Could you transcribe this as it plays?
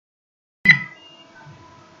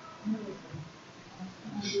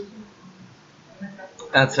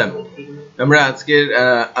আচ্ছা, আমরা আজকের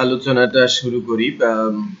আলোচনাটা শুরু করি।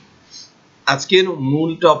 আজকের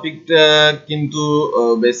মূল টপিকটা কিন্তু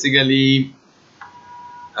বেসিক্যালি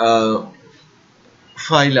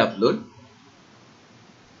ফাইল আপলোড,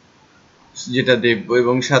 যেটা দেখবো,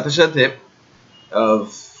 এবং সাথে সাথে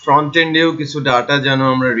ফ্রন্ট এন্ডেও কিছু ডাটা যেন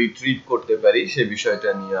আমরা রিট্রিভ করতে পারি সে বিষয়টা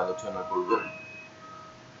নিয়ে আলোচনা করব।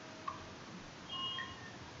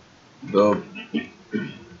 তো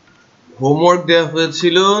হোমওয়ার্ক দেওয়া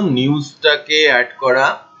হয়েছিল নিউজটাকে অ্যাড করা,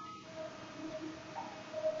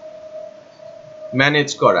 ম্যানেজ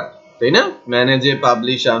করা, তাই না? ম্যানেজে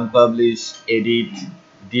পাবলিশ, আনপাবলিশ, এডিট,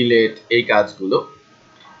 ডিলেট, এই কাজগুলো।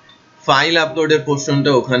 ফাইল আপলোডের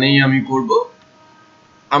পোর্শনটা ওখানেই আমি করব।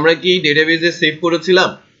 আমরা কি ডেটাবেজে সেভ করেছিলাম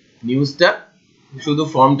নিউজটা? শুধু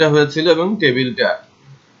ফর্মটা হয়েছিল এবং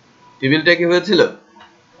টেবিলটা কি হয়েছিল?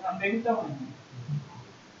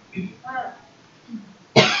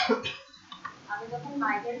 আমি যখন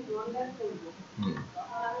মাইগ্রেট রোলব্যাক করব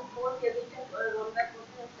তখন আমি কোন টেবিলটা রোলব্যাক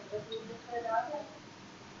করতে হচ্ছে এটা নির্দেশ করে দেওয়া যায়।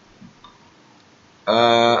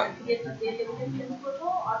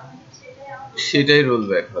 সেটাই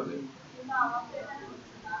রোলব্যাক হবে। কিন্তু আমাদের এখানে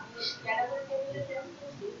আমি ক্যাটাগরি টেবিলে চেঞ্জ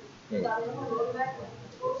করছি, কিন্তু আমি যখন রোলব্যাক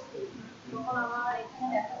করছি তখন আমার এখানে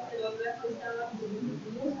দেখাচ্ছে রোলব্যাক করতে আমার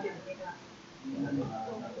নিউজ টেবিল এটা।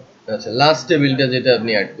 আচ্ছা, লাস্ট টেবিলটা যেটা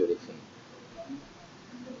আপনি অ্যাড করেছেন।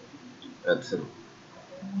 আচ্ছা,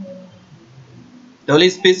 তাহলে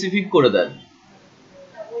স্পেসিফিক করে দেন।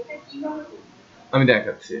 আমি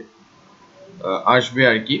দেখাচ্ছি, আসবে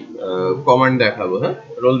আর কি, কমান্ড দেখাবো। হ্যাঁ,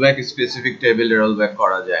 রোলব্যাক স্পেসিফিক টেবিলে রোলব্যাক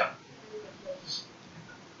করা যায়।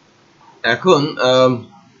 এখন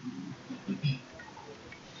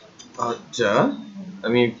আচ্ছা,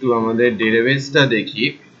 আমি একটু আমাদের ডেটাবেসটা দেখি।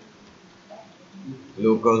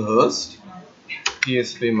 Local host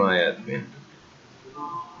PHP myadmin।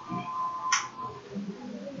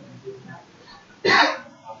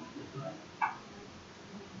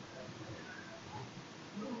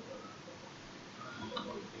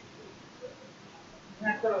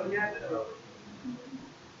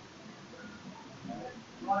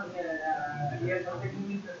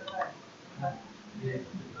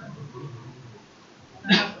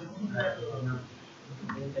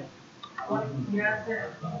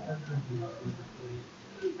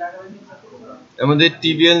 আমাদের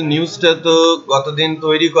টিবিএল নিউজটা তো গতদিন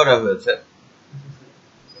তৈরি করা হয়েছে,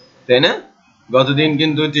 তাই না? গতদিন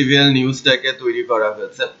কিন্তু টিবিএল নিউজটাকে তৈরি করা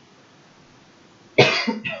হয়েছে।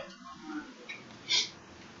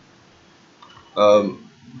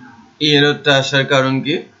 এই এররটা আসার কারণ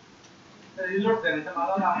কি?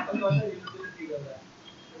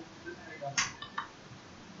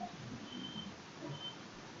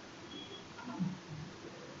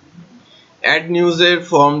 অ্যাড নিউজের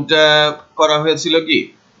ফর্মটা করা হয়েছিল কি?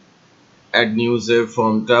 অ্যাড নিউজের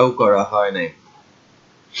ফর্মটাও করা হয় নাই।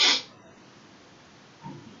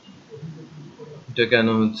 এটা কেন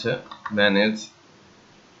হচ্ছে? Manage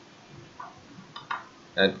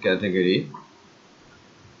add category,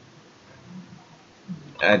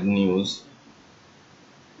 add news,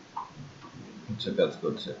 আচ্ছা কাজ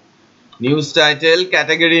করছে। News title,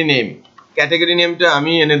 category name. Category নেমটা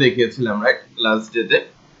আমি এনে দেখিয়েছিলাম, রাইট? লাস্ট ডেতে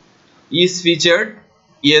is featured,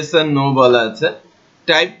 yes R no বলা আছে।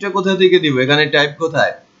 টাইপটা কোথা থেকে দিব? এখানে টাইপ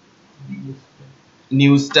কোথায়?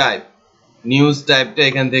 News type. নিউজ টাইপটা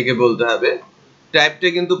এখান থেকে বলতে হবে। টাইপটা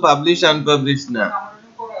কিন্তু পাবলিশ আনপাবলিশ না।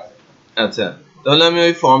 আচ্ছা, তাহলে আমি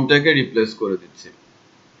ওই ফর্মটাকে রিপ্লেস করে দিচ্ছি।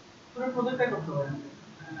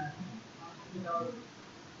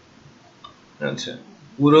 আচ্ছা,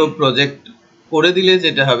 পুরো প্রজেক্ট করে দিলে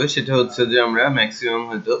যেটা হবে সেটা হচ্ছে যে আমরা ম্যাক্সিমাম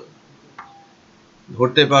হয়তো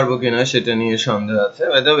ধরতে পারবো কিনা সেটা নিয়ে সন্দেহ আছে,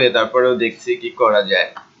 তারপরেও দেখছি কি করা যায়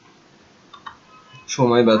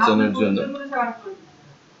সময় বাঁচানোর জন্য।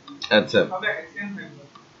 আচ্ছা,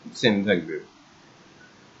 সেম থাকবে।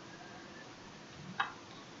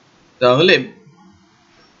 তাহলে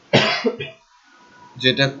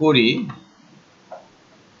যেটা করি,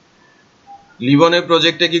 লিবনের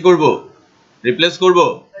প্রজেক্টে কি করব? রিপ্লেস করব।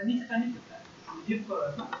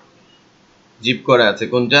 জিপ করা আছে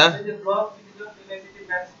কোনটা?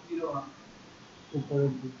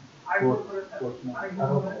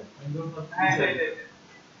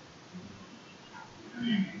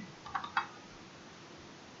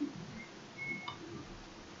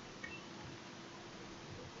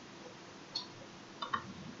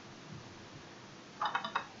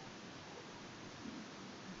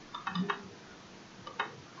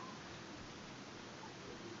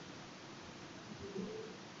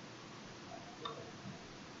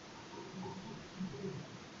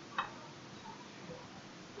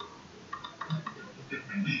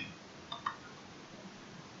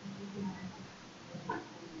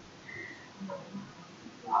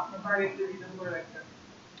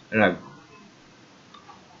 রাখ।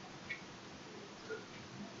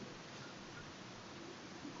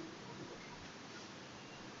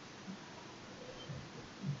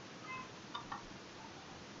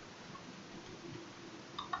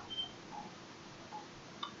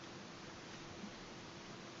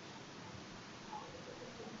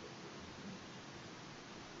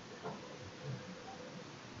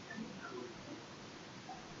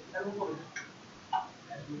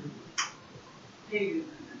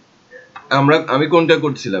 আমি কোনটা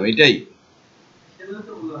করছিলাম এটাই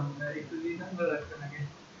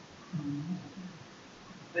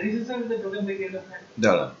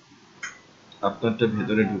দাঁড়া, আপনারটা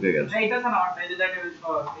ভেতরে ঢুকে গেছে।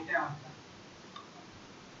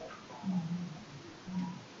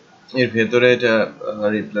 এর ভেতরে এটা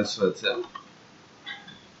রিপ্লেস হয়েছে।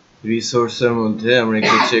 রিসোর্সের মধ্যে আমরা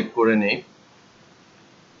একটু চেক করে নেই।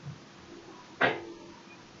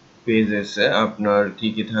 পেজেসে আপনার কি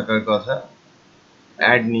কি থাকার কথা,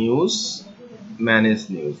 অ্যাড নিউজ, ম্যানেজ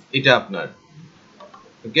নিউজ, এটা আপনার।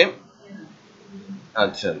 ওকে,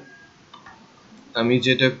 আচ্ছা আমি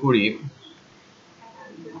যেটা করি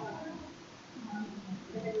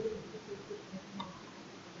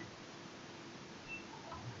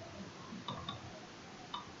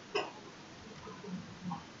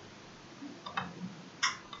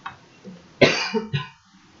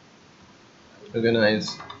অর্গানাইজ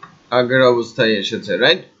আগের অবস্থায় এসেছে,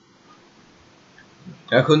 রাইট?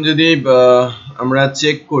 এখন যদি আমরা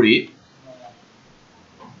চেক করি,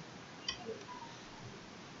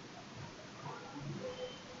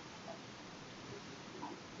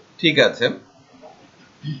 ঠিক আছে,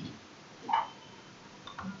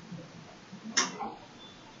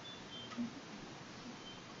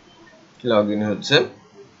 লগ ইন হচ্ছে,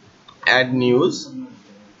 অ্যাড নিউজ,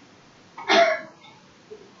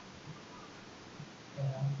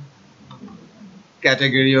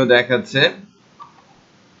 ক্যাটাগরিও দেখাচ্ছে,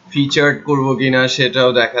 ফিচার্ড করব কিনা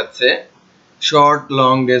সেটাও দেখাচ্ছে, শর্ট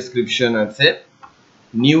লং ডেসক্রিপশন আছে,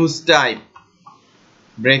 news type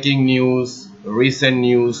breaking news, recent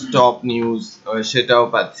news, top news সেটাও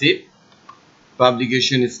পাচ্ছি,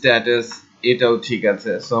 পাবলিকেশন স্ট্যাটাস এটাও ঠিক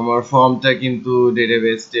আছে। সো আমার ফর্মটা কিন্তু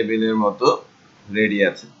ডেটাবেস টেবিলের মতো রেডি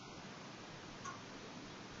আছে।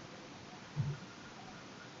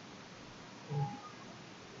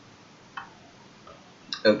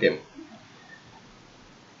 ওকে,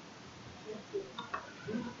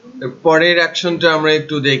 পরের অ্যাকশনটা আমরা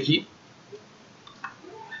একটু দেখি,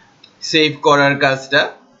 সেভ করার কাজটা,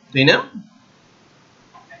 তাই না?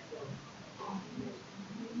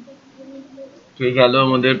 কে গেল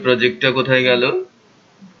আমাদের প্রজেক্টটা, কোথায় গেল?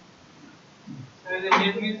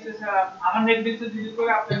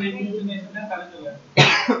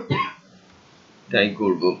 তাই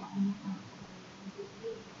করব,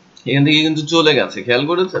 এখান থেকে কিন্তু চলে গেছে, খেয়াল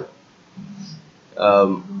করেছেন?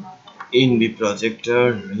 in the projector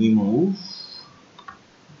remove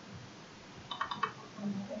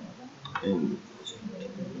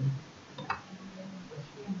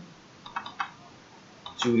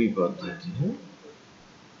চুরি পদ্ধতি,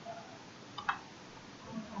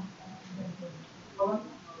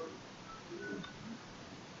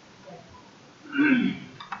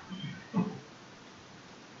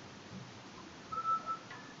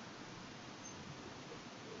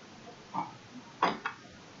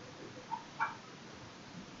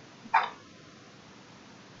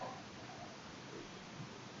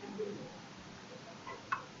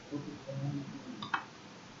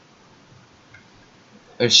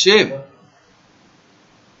 শেপ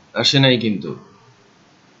আসে নাই কিন্তু,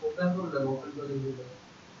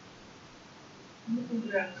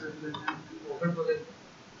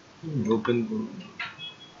 ওপেন করুন,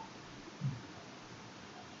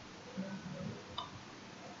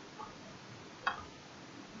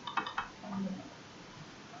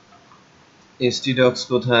 htdocs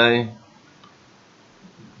কোথায়,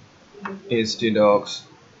 htdocs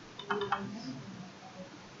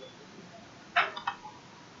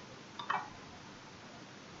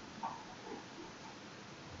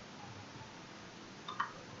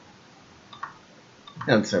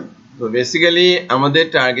আচ্ছা। তো বেসিক্যালি আমাদের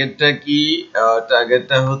টার্গেটটা কি,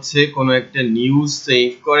 টার্গেটটা হচ্ছে কোনো একটা নিউজ সেভ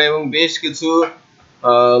করে এবং বেশ কিছু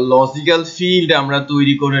লজিক্যাল ফিল্ড আমরা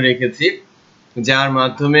তৈরি করে রেখেছি, যার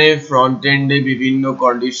মাধ্যমে ফ্রন্ট এন্ডে বিভিন্ন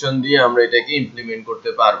কন্ডিশন দিয়ে আমরা এটাকে ইমপ্লিমেন্ট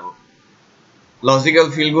করতে পারবো। লজিক্যাল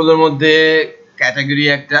ফিল্ডগুলোর মধ্যে ক্যাটাগরি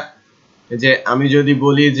একটা, যে আমি যদি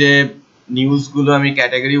বলি যে নিউজগুলো আমি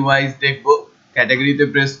ক্যাটাগরি ওয়াইজ দেখবো, ক্যাটাগরিতে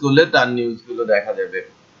প্রেস করলে তার নিউজগুলো দেখা যাবে।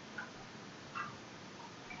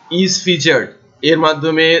 ইজ ফিচার্ড, এর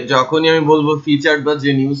মাধ্যমে যখনই আমি বলবো ফিচার্ড বা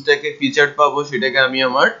যে নিউজটাকে ফিচার্ড পাবো সেটাকে আমি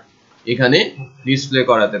আমার এখানে ডিসপ্লে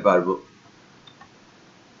করাতে পারবো।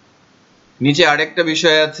 নিচে আরেকটা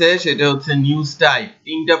বিষয় আছে, সেটা হচ্ছে নিউজ টাইপ।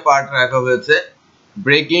 তিনটা পার্ট রাখা হয়েছে,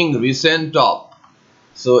 ব্রেকিং, রিসেন্ট, টপ।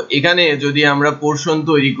 সো এখানে যদি আমরা পোর্শন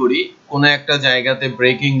তৈরি করি কোনো একটা জায়গাতে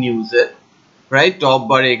ব্রেকিং নিউজের, রাইট, টপ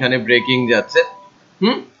বারে এখানে ব্রেকিং যাচ্ছে।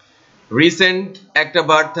 রিসেন্ট একটা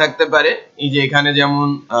বার থাকতে পারে, এই যে এখানে যেমন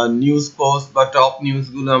নিউজ পোস্ট বা টপ নিউজ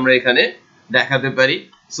গুলো আমরা এখানে দেখাতে পারি।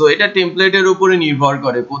 সো এটা টেমপ্লেটের উপরে নির্ভর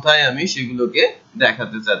করে কোথায় আমি সেগুলোকে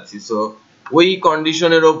দেখাতে চাচ্ছি। সো ওই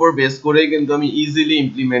কন্ডিশনের উপর বেস করেই কিন্তু আমি ইজিলি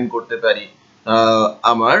ইমপ্লিমেন্ট করতে পারি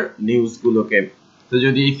আমার নিউজ গুলোকে। তো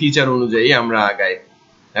যদি এই ফিচার অনুযায়ী আমরা আগাই।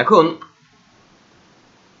 এখন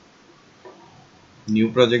নিউ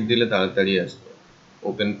প্রজেক্ট দিলে তাড়াতাড়ি আসবে,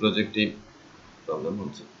 ওপেন প্রজেক্টে প্রবলেম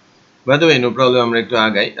হচ্ছে। By the way, no problem, আমরা একটু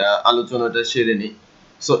আগাই, আলোচনাটা সেরে নিই।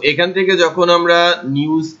 সো এখান থেকে যখন আমরা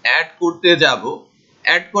নিউজ অ্যাড করতে যাব,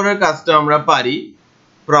 অ্যাড করার কাজটা আমরা পারি।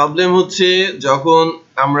 প্রবলেম হচ্ছে যখন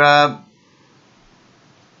আমরা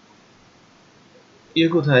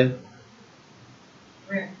কোথায়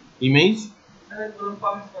ইমেজ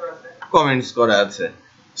কমেন্টস করা আছে,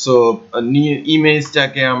 সো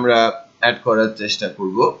ইমেজটাকে আমরা অ্যাড করার চেষ্টা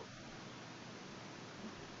করব।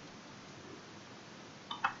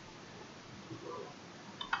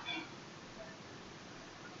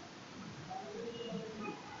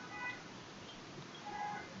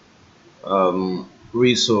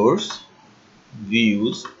 resource,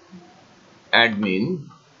 views, admin,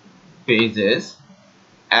 pages,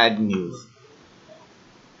 add news.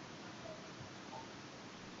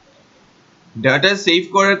 Data save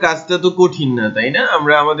করার কাজটা তো কঠিন না, তাই না?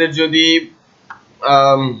 আমরা আমাদের যদি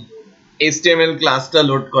HTML ক্লাসটা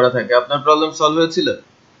লোড করা থাকে, আপনার প্রবলেম সলভ হয়েছিল?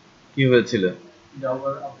 কি হয়েছিল?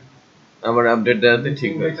 আমার আপডেটটাতে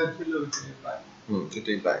ঠিক হয়েছে,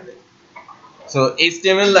 এটাই পাইনি। সো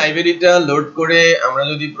HTML লাইব্রেরিটা লোড করে আমরা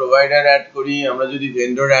যদি প্রোভাইডার অ্যাড করি, আমরা যদি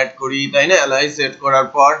ভেন্ডর অ্যাড করি, তাই না, এলআই সেট করার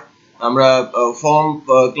পর আমরা ফর্ম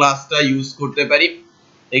ক্লাসটা ইউজ করতে পারি।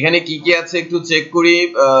 এখানে কি কি আছে একটু চেক করি।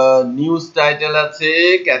 নিউজ টাইটেল আছে,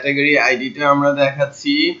 ক্যাটাগরি আইডিটা আমরা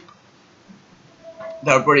দেখাচ্ছি,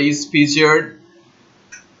 তারপরে ইজ ফিচার্ড,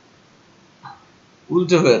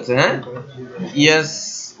 উল্টো হয়েছে, হ্যাঁ, ইয়েস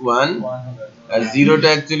 1 আর 0টা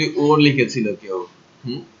অ্যাকচুয়ালি ও লিখেছিল কেউ,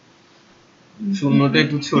 শূন্যটা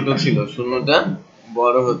একটু ছোট ছিল, শূন্যটা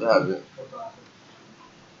বড় হতে হবে,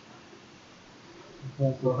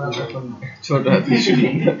 ছোট হাতে।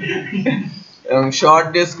 এবং শর্ট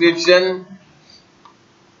ডেসক্রিপশন,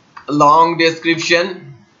 লং ডেসক্রিপশন,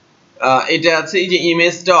 এটা আছে। এই যে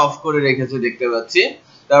ইমেজটা অফ করে রেখেছে দেখতে পাচ্ছি।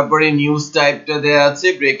 তারপরে নিউজ টাইপটা দেয়া আছে,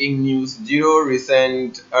 ব্রেকিং নিউজ 0,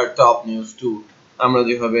 রিসেন্ট আর টপ নিউজ 2 আমরা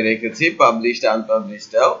যেভাবে রেখেছি। পাবলিশড,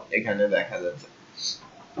 আনপাবলিশডটাও এখানে দেখা যাচ্ছে।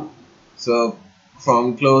 সো ফর্ম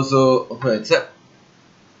ক্লোজও হয়েছে।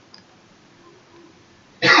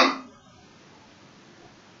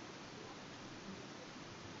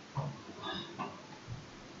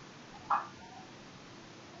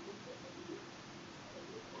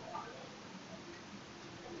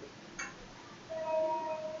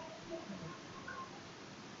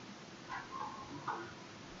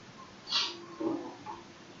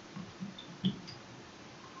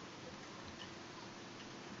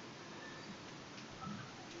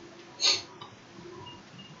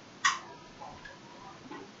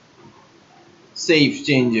 সেভ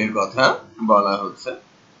চেঞ্জের কথা বলা হচ্ছে।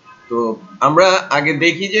 তো আমরা আগে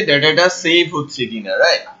দেখি যে ডাটাটা সেভ হচ্ছে কিনা,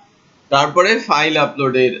 রাইট? তারপরে ফাইল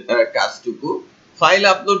আপলোডের কাজটুকু। ফাইল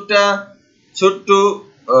আপলোডটা ছোট্ট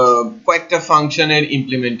কয়েকটা ফাংশনের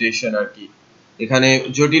ইমপ্লিমেন্টেশন আর কি। এখানে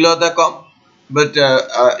জটিলতা কম, বাট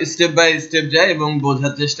স্টেপ বাই স্টেপ যায় এবং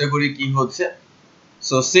বোঝার চেষ্টা করি কি হচ্ছে।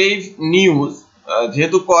 সো সেভ নিউজ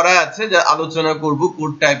যেহেতু করা আছে, যা আলোচনা করব,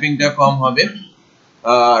 কোড টাইপিংটা কম হবে।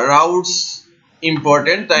 রাউটস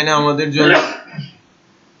ইম্পর্টেন্ট, তাই না, আমাদের জন্য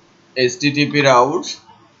http routes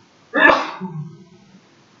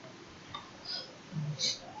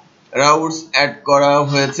অ্যাড করা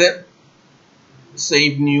হয়েছে। Save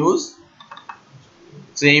news,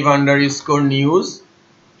 save underscore news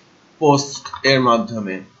post এর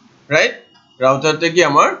মাধ্যমে, রাইট? রাউটারটা কি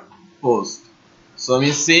আমার পোস্ট। সো আমি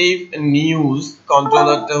সেভ নিউজ,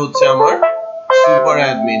 কন্ট্রোলারটা হচ্ছে আমার সুপার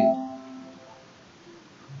অ্যাডমিন।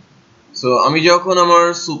 সো আমি যখন আমার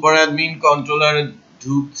সুপার অ্যাডমিন কন্ট্রোলারে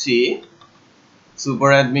ঢুকছি, super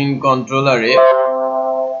admin কন্ট্রোলারে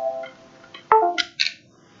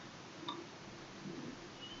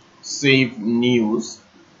save news,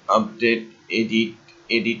 update, edit,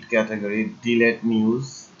 edit category, delete news,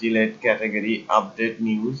 delete category, update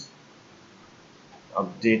news,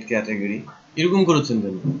 update category, এরকম করেছেন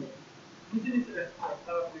কেন?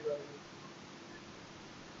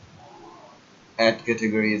 add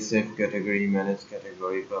category, save category, manage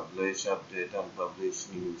category, publish, update, unpublish,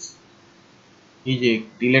 news. এই যে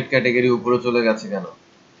delete category উপরে চলে গেছে কেন?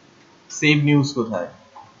 save news কোথায়?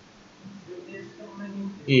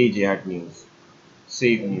 এই যে add news,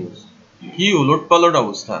 save news. কি উলট পালট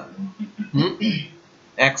অবস্থা?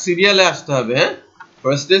 এক সিরিয়ালে আসতে হবে, হ্যাঁ?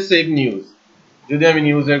 ফার্স্টে সেভ নিউজ, যদি আমি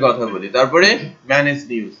নিউজের কথা বলি, তারপরে ম্যানেজ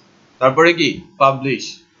নিউজ, তারপরে কি পাবলিশ,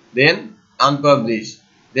 দেন আনপাবলিশ,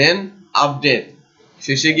 দেন আপডেট,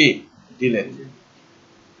 শেষে কি ডিলিট।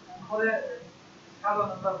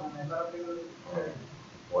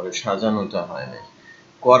 পরে সাজানোটা হয় না,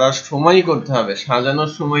 করার সময় করতে হবে,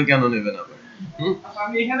 সাজানোর সময় কেন নেবেন আবার?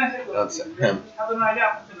 আচ্ছা হ্যাঁ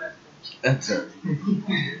আচ্ছা।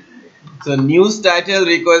 So news title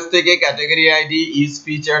request থেকে category ID is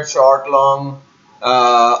featured short long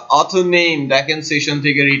author name দেখেন সেশন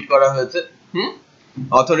থেকে রিড করা হয়েছে।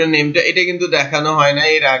 অথরের নেমটা এটা কিন্তু দেখানো হয় না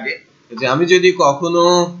এর আগে, যে আমি যদি কখনো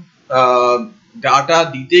ডাটা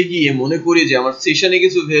দিতে গিয়ে মনে করি যে আমার সেশনে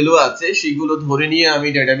কিছু ভ্যালু আছে, সেগুলো ধরে নিয়ে আমি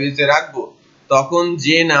ডেটাবেসে রাখবো, তখন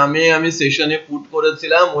যে নামে আমি সেশনে পুট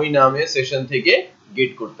করেছিলাম ওই নামে সেশন থেকে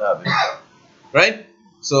গেট করতে হবে, রাইট?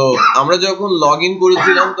 সো আমরা যখন লগ ইন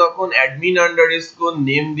করেছিলাম তখন অ্যাডমিন আন্ডারস্কোর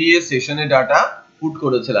নেম দিয়ে সেশনে ডাটা পুট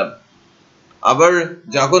করেছিলাম। আবার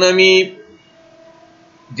যখন আমি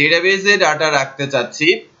ডেটাবেসে ডাটা রাখতে চাচ্ছি,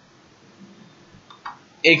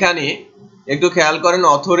 এখানে একটু খেয়াল করেন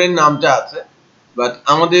অথরের নামটা আছে, বাট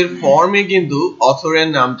আমাদের ফর্মে কিন্তু অথরের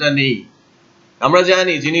নামটা নেই। আমরা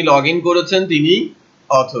জানি যিনি লগ ইন করেছেন তিনি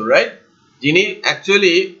অথর, রাইট? যিনি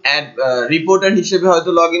অ্যাকচুয়ালি রিপোর্টার হিসেবে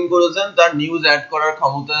হয়তো লগ ইন করেছেন, তার নিউজ অ্যাড করার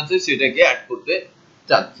ক্ষমতা আছে, সেটাকে অ্যাড করতে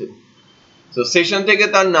চাচ্ছে। তো সেশন থেকে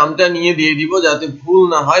তার নামটা নিয়ে দিয়ে দিব যাতে ভুল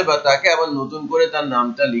না হয় বা তাকে আবার নতুন করে তার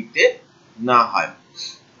নামটা লিখতে না হয়।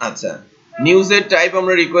 আচ্ছা, নিউজের টাইপ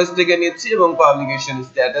আমরা রিকোয়েস্ট থেকে নিচ্ছি এবং পাবলিকেশন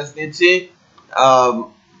স্ট্যাটাস নিচ্ছি।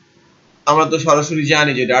 আমরা তো সরাসরি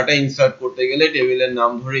জানি যে ডাটা ইনসার্ট করতে গেলে টেবিলের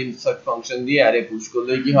নাম ধরে ইনসার্ট ফাংশন দিয়ে অ্যারে পুশ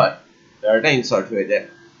করলে কি হয়, ডাটাটা ইনসার্ট হয়ে যায়।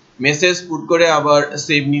 মেসেজ পুট করে আবার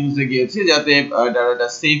সেভ নিউজে গিয়েছি যাতে ডাটাটা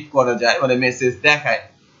সেভ করা যায়, মানে মেসেজ দেখায়।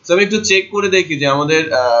 সো আমি একটু চেক করে দেখি যে আমাদের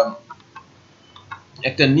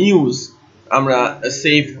একটা নিউজ আমরা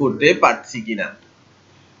সেভ করতে পারছি কিনা।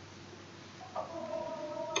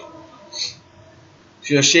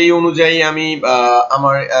 সেই অনুযায়ী আমি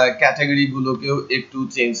আমার ক্যাটাগরি গুলোকেও একটু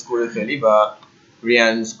চেঞ্জ করে ফেলি বা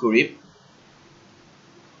রিঅ্যারেঞ্জ করি।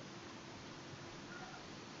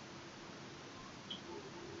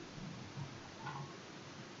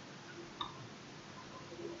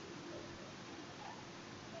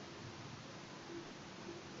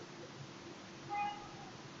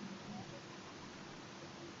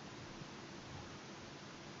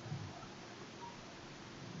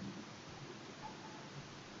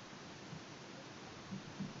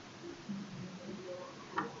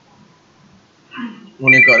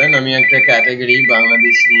 মনে করেন আমি একটা ক্যাটাগরি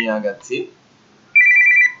বাংলাদেশ নিয়ে আগাচ্ছি,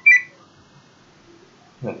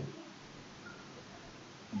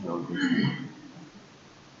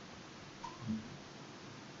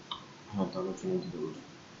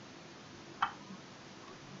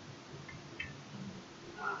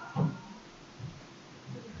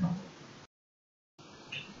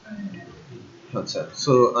 আচ্ছা।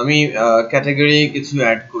 সো আমি ক্যাটাগরি কিছু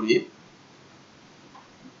অ্যাড করি।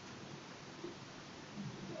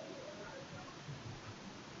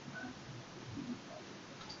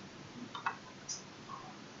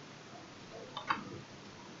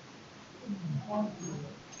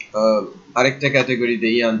 আরেকটা ক্যাটাগরি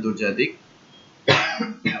দেই আন্তর্জাতিক,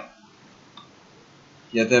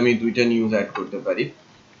 যাতে আমি দুইটা নিউজ অ্যাড করতে পারি।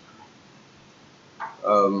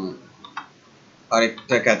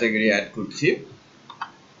 আরেকটা ক্যাটাগরি অ্যাড করছি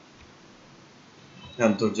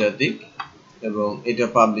আন্তর্জাতিক, এবং এটা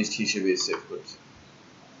পাবলিশড হিসেবে সেভ করছি।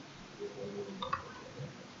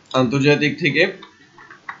 আন্তর্জাতিক থেকে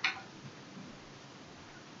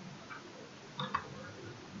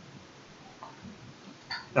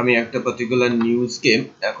আমি একটা পার্টিকুলার নিউজকে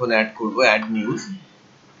এখন অ্যাড করব, অ্যাড নিউজ।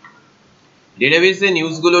 ডেটাবেসে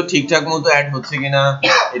নিউজগুলো ঠিকঠাক মতো অ্যাড হচ্ছে কিনা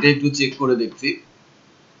এটা একটু চেক করে দেখছি।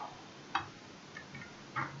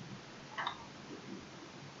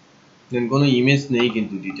 দেন কোনো ইমেজ নেই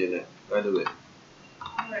কিন্তু ডিটেইলে, বাই দ্য ওয়ে।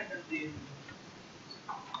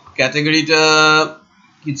 ক্যাটাগরিটা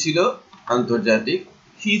কি ছিল? আন্তর্জাতিক।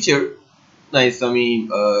 ফিচার, নাইস, আমি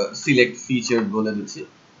সিলেক্ট ফিচার বলে দিচ্ছি।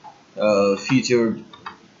 Feature,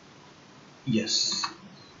 yes.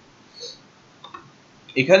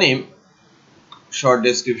 এখানে শর্ট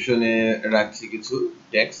ডেসক্রিপশনে রাখছি কিছু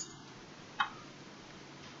টেক্সট।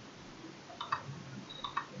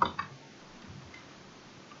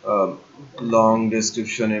 লং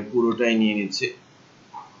ডেসক্রিপশনে পুরোটাই নিয়ে নিচ্ছি।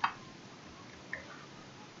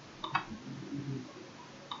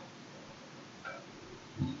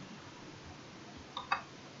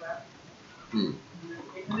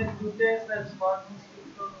 এখানে দুটো শর্ট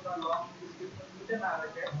ডেসক্রিপশন বা লং ডেসক্রিপশন দুটো না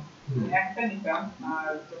রাখে একটা নিতাম,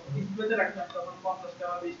 আর যখন ডিসপ্লেতে রাখতাম তখন 50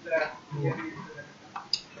 টাকা 20 টাকা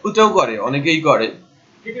ওটাও করে, অনেকেই করে।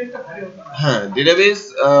 হ্যাঁ, ডেটাবেস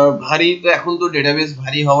ভারী, তো এখন তো ডেটাবেস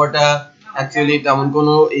ভারী হওয়াটা অ্যাকচুয়ালি তেমন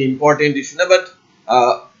কোনো ইম্পর্টেন্ট ইস্যু না, বাট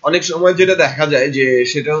অনেক সময় যেটা দেখা যায় যে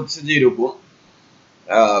সেটা হচ্ছে যে এরকম,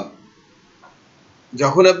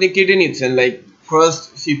 যখন আপনি কেটে নিচ্ছেন, লাইক ফার্স্ট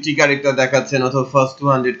 50 ক্যারেক্টার দেখাচ্ছেন অথবা ফার্স্ট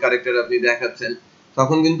 200 ক্যারেক্টার আপনি দেখাচ্ছেন,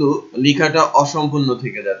 তখন কিন্তু লেখাটা অসম্পূর্ণ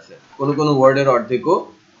থেকে যাচ্ছে, কোনো কোনো ওয়ার্ডের অর্ধেকও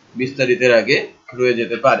বিস্তারিতের আগে রয়ে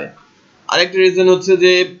যেতে পারে। আরেকটা রিজন হচ্ছে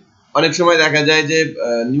যে অনেক সময় দেখা যায় যে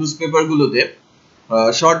নিউজ পেপারগুলোতে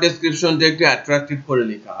শর্ট ডেসক্রিপশনটা একটু অ্যাট্রাকটিভ করে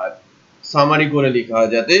লেখা হয়, সামারি করে লেখা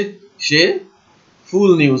হয়, যাতে সে ফুল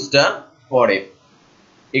নিউজটা পড়ে।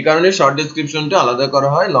 এই কারণে শর্ট ডেসক্রিপশনটা আলাদা করা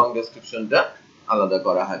হয়, লং ডেসক্রিপশনটা আলাদা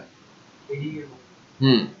করা হয়।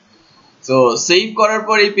 তো সেভ করার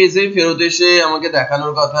পর এই পেজে ফেরত এসে আমাকে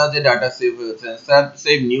দেখানোর কথা যে ডাটা সেভ হয়েছে, sir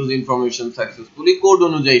save news information successfully, code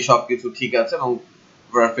অনুযায়ী সবকিছু ঠিক আছে এবং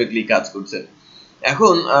পারফেক্টলি কাজ করছে।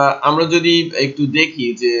 এখন আমরা যদি একটু দেখি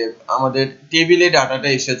যে আমাদের টেবিলে ডাটাটা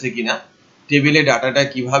এসেছে কিনা, টেবিলে ডাটাটা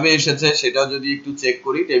কিভাবে এসেছে সেটাও যদি একটু চেক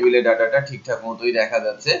করি, টেবিলে ডাটাটা ঠিকঠাক মতোই দেখা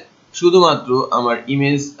যাচ্ছে, শুধুমাত্র আমার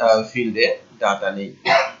ইমেজ ফিল্ডে ডাটা নেই।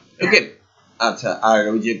 ওকে, আচ্ছা, আর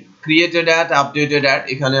ওই যে ক্রিয়েটেড অ্যাট, আপডেটেড অ্যাট,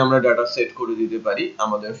 এখানে আমরা ডাটা সেট করে দিতে পারি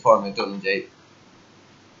আমাদের ফরম্যাট অনুযায়ী।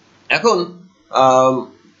 এখন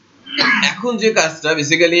এখন যে কাজটা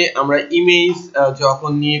বেসিক্যালি আমরা ইমেজ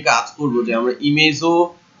যখন নিয়ে কাজ করব, যে আমরা ইমেজও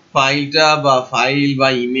ফাইলটা বা ফাইল বা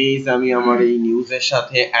ইমেজ আমি আমার এই নিউজের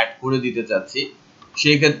সাথে অ্যাড করে দিতে চাচ্ছি,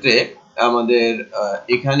 সেই ক্ষেত্রে আমাদের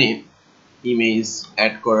এখানে ইমেজ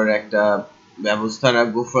অ্যাড করার একটা ব্যবস্থা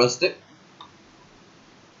রাখবো ফার্স্টে।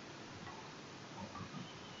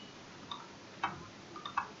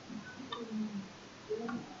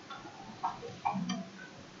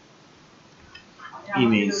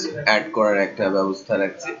 ইমেজ অ্যাড করার একটা ব্যবস্থা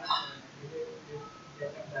রাখছি,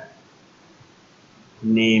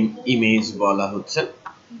 নেম ইমেজ বলা হচ্ছে।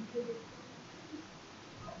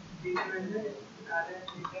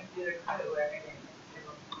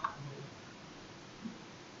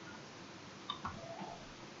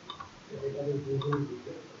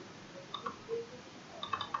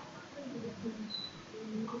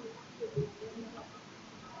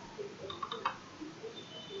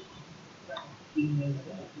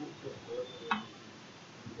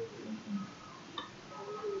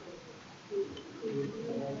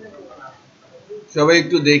 সবাই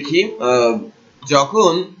একটু দেখি,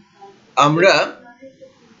 যখন আমরা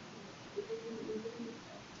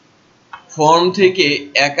ফর্ম থেকে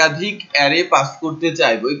একাধিক অ্যারে পাস করতে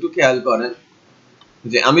চাইবো, একটু খেয়াল করেন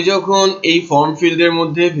যে আমি যখন এই ফর্ম ফিল্ডের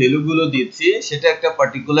মধ্যে ভ্যালুগুলো দিচ্ছি, সেটা একটা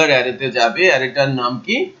পার্টিকুলার অ্যারেতে যাবে, অ্যারেটার নাম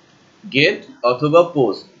কি গেট অথবা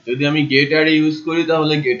পোস্ট। যদি আমি গেট অ্যারে ইউজ করি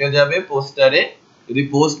তাহলে গেটে যাবে, পোস্ট অ্যারে, যদি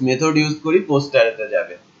পোস্ট মেথড ইউজ করি পোস্ট অ্যারেতে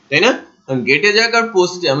যাবে, তাই না? গেটে যাক আর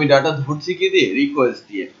পোস্টে আমি ডাটা ধরছি কি দিয়ে, রিকোয়েস্ট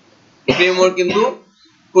দিয়ে। ফ্রেমওয়ার্ক কিন্তু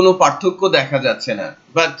কোনো পার্থক্য দেখা যাচ্ছে না,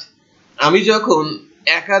 বাট আমি যখন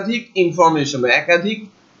একাধিক ইনফরমেশন বা একাধিক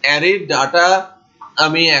অ্যারে ডাটা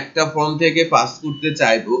আমি একটা ফর্ম থেকে পাস করতে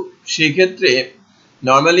চাইবো, সেক্ষেত্রে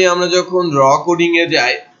নর্মালি আমরা যখন র কোডিং এ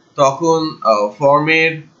যাই তখন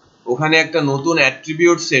ফর্মের ওখানে একটা নতুন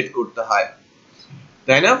অ্যাট্রিবিউট সেট করতে হয়,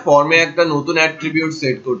 তাই না? ফর্মে একটা নতুন অ্যাট্রিবিউট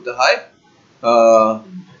সেট করতে হয়,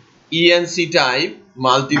 ENC type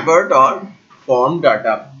মাল্টিপার্ট or form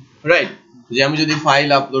data, right? যে আমি যদি ফাইল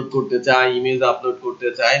আপলোড করতে চাই, ইমেজ আপলোড করতে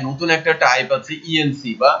চাই, নতুন একটা টাইপ আছে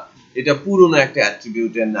ইএনসি, বা এটা পুরনো একটা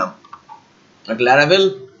অ্যাট্রিবিউটের নাম। লারাভেল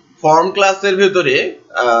ফর্ম ক্লাসের ভেতরে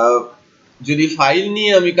যদি ফাইল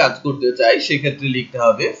নিয়ে আমি কাজ করতে চাই, সেক্ষেত্রে লিখতে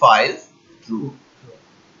হবে ফাইল ট্রু,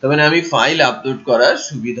 তার মানে আমি ফাইল আপলোড করার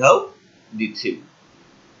সুবিধাও দিচ্ছি।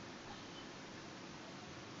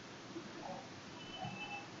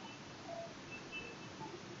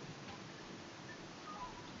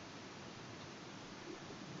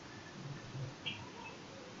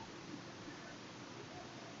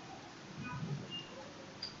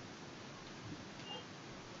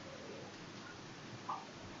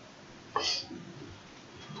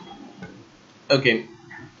 ওকে,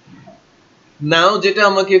 নাও যেটা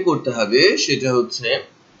আমাকে করতে হবে সেটা হচ্ছে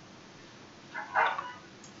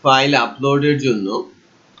ফাইল আপলোডের জন্য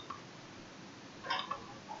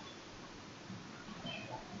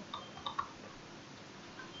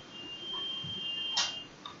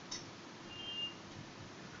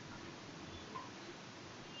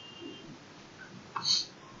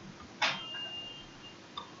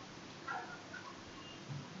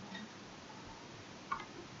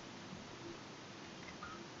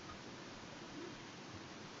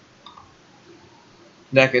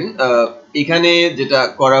দেখেন এখানে যেটা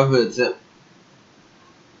করা হয়েছে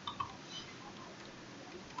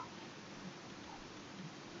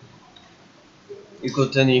এই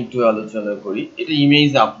কথা নিয়ে একটু আলোচনা করি। এটা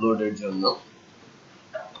ইমেজ আপলোডের জন্য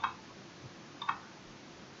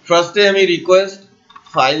ফার্স্টে আমি রিকোয়েস্ট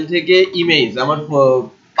ফাইল থেকে ইমেজ, আমার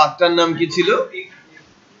পাথটার নাম কি ছিল,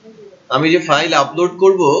 আমি যে ফাইল আপলোড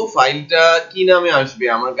করব ফাইলটা কি নামে আসবে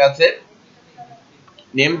আমার কাছে,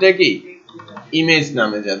 নেমটা কি ইমেজ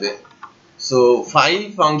নামে যাবে। সো ফাইল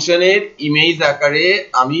ফাংশনের ইমেজ আকারে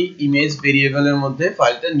আমি ইমেজ ভেরিয়েবলের মধ্যে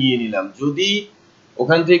ফাইলটা নিয়ে নিলাম। যদি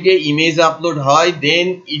ওখান থেকে ইমেজ আপলোড হয় দেন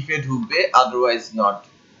ইফে ঢুকবে, আদারওয়াইজ নট,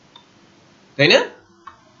 তাই না?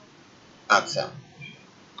 আচ্ছা,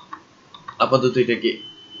 আপাতত এটাকে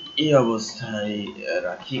এই অবস্থায়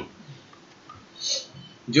রাখি।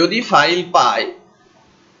 যদি ফাইল পাই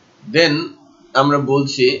দেন আমরা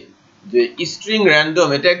বলছি যে স্ট্রিং র্যান্ডম,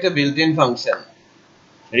 এটা একটা বিল্ট ইন ফাংশন।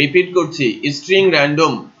 রিপিট করছি, স্ট্রিং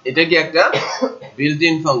র্যান্ডম এটা কি একটা বিল্ট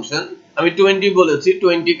ইন ফাংশন। আমি 20 বলেছি,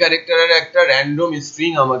 20 ক্যারেক্টারের একটা র্যান্ডম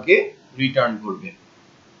স্ট্রিং আমাকে রিটার্ন করবে,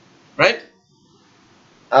 রাইট?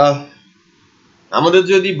 আমাদের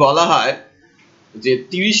যদি বলা হয় যে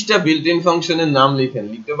 30টা বিল্ট ইন ফাংশনের নাম লিখেন,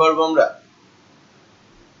 লিখতে পারবো আমরা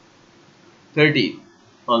 30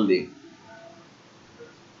 অনলি?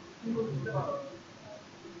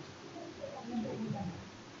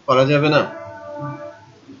 করা যাবে না,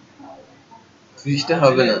 30টা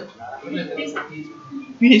হবে না।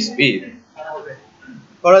 PHP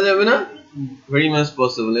করা যাবে না? Very much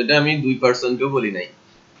possible. এটা আমি 2%ও বলি নাই।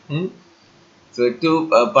 তো একটু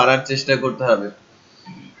পারার চেষ্টা করতে হবে।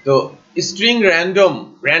 তো স্ট্রিং র্যান্ডম,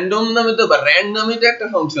 র্যান্ডম নামে তো, বা র্যান্ড নামে তো একটা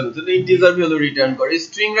ফাংশন আছে, তো ইন্টিজার ভ্যালু রিটার্ন করে।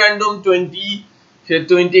 স্ট্রিং র্যান্ডম 20, সে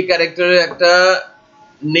 20 ক্যারেক্টারের একটা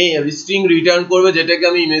নেম স্ট্রিং রিটার্ন করবে, যেটাকে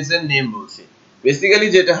আমি ইমেজের নেম বলছি। বেসিক্যালি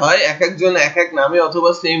যেটা হয়, এক একজন এক এক নামে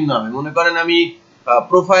অথবা সেম নামে, মনে করেন আমি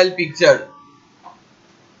প্রোফাইল পিকচার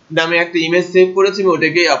নামে একটা ইমেজ সেভ করেছি, আমি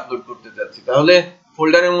ওটাকেই আপলোড করতে চাচ্ছি, তাহলে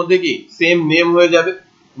ফোল্ডারের মধ্যে কি সেম নেম হয়ে যাবে,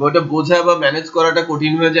 ওটা বোঝা বা ম্যানেজ করাটা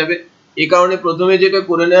কঠিন হয়ে যাবে। এই কারণে প্রথমে যেটা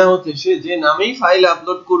করে নেওয়া হচ্ছে, সে যে নামেই ফাইল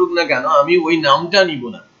আপলোড করুক না কেন, আমি ওই নামটা নিব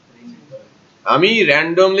না, আমি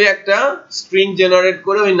র্যান্ডমলি একটা স্ট্রিং জেনারেট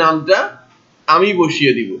করে ওই নামটা আমি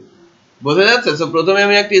বসিয়ে দিব। বোঝা যাচ্ছে? সো প্রথমে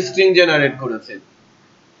আমি একটা স্ট্রিং জেনারেট করেছি,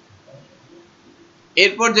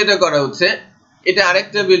 এরপর যেটা করা হচ্ছে, এটা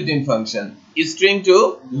আরেকটা built in function, string two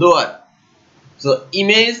lower. So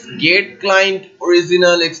image gate client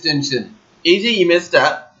original extension, এই যে ইমেজটা,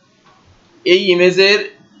 এই ইমেজের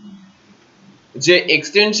যে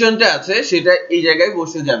এক্সটেনশনটা আছে সেটা এই জায়গায়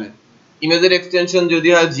বসে যাবে। ইমেজের এক্সটেনশন যদি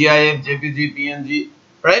হয় জিআইএফ, জেপিজি, পিএনজি,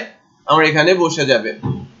 রাইট, আমার এখানে বসে যাবে।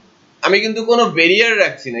 আমি কিন্তু কোনো ব্যারিয়ার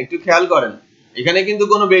রাখছি না, একটু খেয়াল করেন, এখানে কিন্তু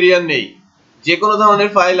কোনো ব্যারিয়ার নেই, যে কোনো ধরনের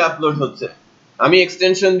ফাইল আপলোড হচ্ছে, আমি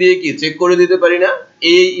এক্সটেনশন দিয়ে কি চেক করে দিতে পারি না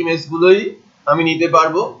এই ইমেজগুলোই আমি নিতে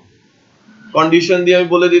পারবো, কন্ডিশন দিয়ে আমি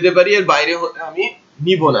বলে দিতে পারি, এর বাইরে হতে আমি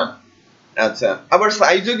নিব না। আচ্ছা, আবার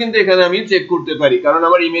সাইজও কিন্তু এখানে আমি চেক করতে পারি, কারণ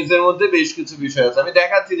আমার ইমেজের মধ্যে বেশ কিছু বিষয় আছে, আমি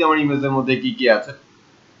দেখাচ্ছি যে আমার ইমেজের মধ্যে কি কি আছে।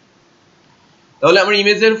 তাহলে আমার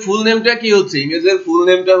ইমেজের ফুল নেমটা কি হচ্ছে, ইমেজের ফুল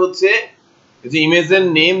নেমটা হচ্ছে যে ইমেজের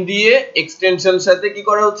নেম দিয়ে এক্সটেনশন সাথে কি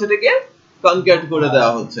করা হচ্ছে, এটাকে কনক্যাট করে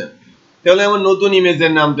দেওয়া হচ্ছে। তাহলে আমার নতুন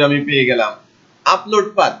ইমেজের নামটা আমি পেয়ে গেলাম। আপলোড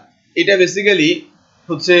পাথ, এটা বেসিক্যালি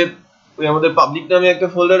হচ্ছে ওই আমাদের পাবলিক নামে একটা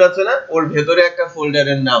ফোল্ডার আছে না, ওর ভেতরে একটা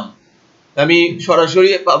ফোল্ডারের নাম। আমি সরাসরি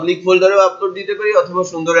পাবলিক ফোল্ডারেও আপলোড দিতে পারি, অথবা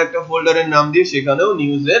সুন্দর একটা ফোল্ডারের নাম দিয়ে সেখানেও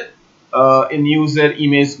নিউজের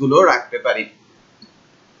ইমেজ গুলো রাখতে পারি।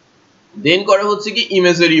 দেন করা হচ্ছে কি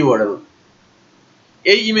ইমেজের ইউআরএল,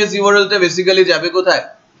 এই ইমেজ ইউআরএলটা বেসিক্যালি যাবে কোথায়,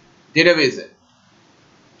 ডেটাবেসে।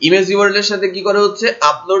 ইমেজ ইউআরএল এর সাথে কি করা হচ্ছে,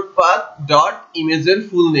 আপলোড পাথ ডট ইমেজের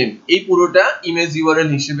ফুল নেম, এই পুরোটা ইমেজ ইউআরএল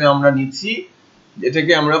হিসেবে আমরা নিচ্ছি,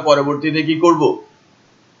 এটাকে আমরা পরবর্তীতে কি করব,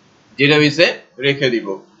 ডেটাবেসে রেখে দিব।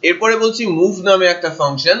 এরপরে বলছি মুভ নামে একটা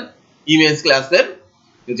ফাংশন ইমেজ ক্লাসের,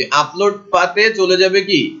 যে আপলোড পাথে চলে যাবে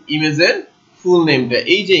কি ইমেজের ফুল নেমটা,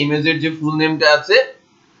 এই যে ইমেজের যে ফুল নেমটা আছে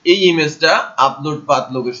এই ইমেজটা আপলোড পাথ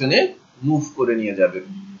লোকেশনে মুভ করে নিয়ে যাবে,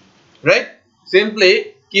 রাইট? সিম্পলি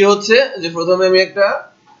কি হচ্ছে যে প্রথমে আমি একটা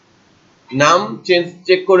নাম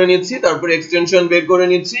চেক করে নিচ্ছি, তারপর এক্সটেনশন বের করে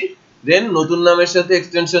নিচ্ছি, দেন নতুন নামের সাথে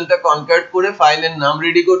এক্সটেনশনটা কনভার্ট করে ফাইলের নাম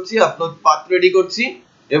রেডি করছি, আপলোড পাথ রেডি করছি,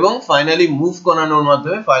 এবং ফাইনালি মুভ করানোর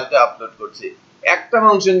মাধ্যমে ফাইলটা আপলোড করছি। একটা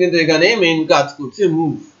ফাংশন কিন্তু এখানে মেইন কাজ করছে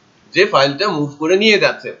মুভ, যে ফাইলটা মুভ করে নিয়ে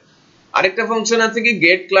যাচ্ছে। আরেকটা ফাংশন আছে কি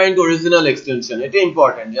গেট ক্লায়েন্ট অরিজিনাল এক্সটেনশন, এটা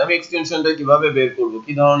ইম্পর্টেন্ট, যে আমি এক্সটেনশনটা কিভাবে বের করব,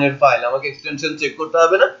 কি ধরনের ফাইল, আমাকে এক্সটেনশন চেক করতে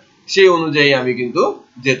হবে না, সেই অনুযায়ী আমি কিন্তু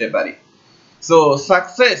যেতে পারি। সো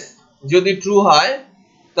সাকসেস যদি ট্রু হয়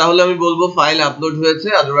তাহলে আমি বলবো ফাইল আপলোড হয়েছে,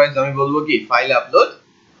 আদারওয়াইজ আমি বলবো কি ফাইল আপলোড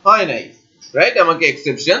হয় নাই, রাইট? আমাকে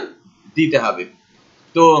এক্সেপশন দিতে হবে।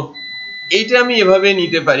 তো এইটা আমি এভাবে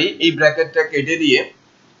নিতে পারি, এই ব্র্যাকেটটা কেটে দিয়ে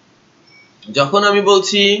যখন আমি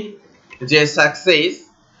বলছি যে সাকসেস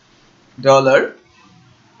ডলার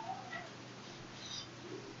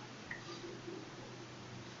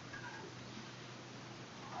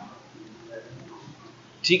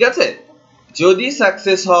ঠিক আছে, যদি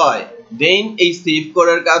সাকসেস হয় দেন এই সেভ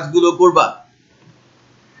করার কাজগুলো করবা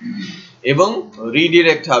এবং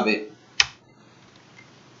রিডিরেক্ট হবে,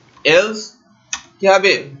 এলস কি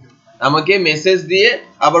হবে, আমাকে মেসেজ দিয়ে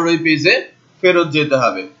আবার ওই পেজে ফেরত যেতে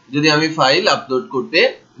হবে যদি আমি ফাইল আপলোড করতে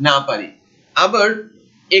না পারি। আবার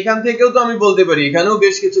এখান থেকেও তো আমি বলতে পারি, এখানেও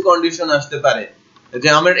বেশ কিছু কন্ডিশন আসতে পারে যে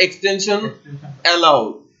আমার এক্সটেনশন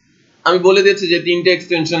অ্যালাউড, আমি বলে দিচ্ছি যে 3টে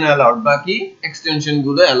এক্সটেনশন অ্যালাউড, বাকি এক্সটেনশন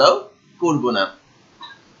গুলো অ্যালাউ করব না।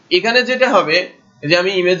 এখানে যেটা হবে যে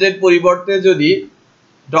আমি ইমেজের পরিবর্তে যদি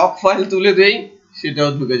ডক ফাইল তুলে দেই সেটাও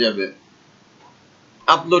ঢুকে যাবে,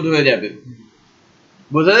 আপলোড হয়ে যাবে,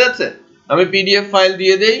 বোঝা যাচ্ছে? আমি পিডিএফ ফাইল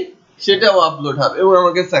দিয়ে দেই সেটাও আপলোড হবে এবং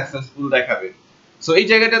আমাকে সাকসেসফুল দেখাবে। সো এই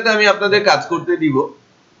জায়গাটাতে আমি আপনাদের কাজ করতে দিব,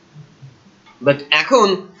 বাট এখন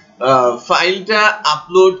ফাইলটা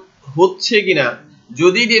আপলোড হচ্ছে কিনা,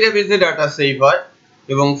 যদি ডেটাবেজে ডাটা সেভ হয়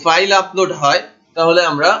এবং ফাইল আপলোড হয় তাহলে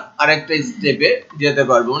আমরা আরেকটা স্টেপে যেতে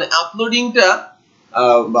পারবো। মানে আপলোডিংটা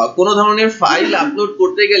বা কোনো ধরনের ফাইল আপলোড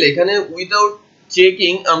করতে গেলে এখানে উইদাউট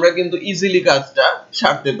চেকিং আমরা কিন্তু ইজিলি কাজটা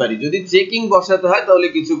সারতে পারি। যদি চেকিং বসাতে হয় তাহলে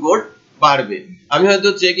কিছু কোড পারবে। আমি হয়তো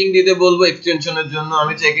চেকিং দিতে বলবো এক্সটেনশনের জন্য,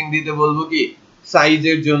 আমি চেকিং দিতে বলবো কি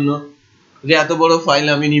সাইজের জন্য, যে এত বড় ফাইল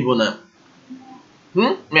আমি নিব না,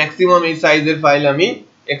 ম্যাক্সিমাম এই সাইজের ফাইল আমি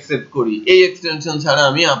অ্যাকসেপ্ট করি, এই এক্সটেনশন ছাড়া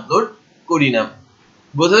আমি আপলোড করি না।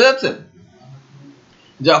 বোঝা যাচ্ছে?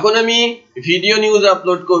 যখন আমি ভিডিও নিউজ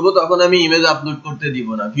আপলোড করব তখন আমি ইমেজ আপলোড করতে দিব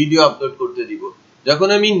না, ভিডিও আপলোড করতে দিব। যখন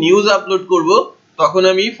আমি নিউজ আপলোড করব তখন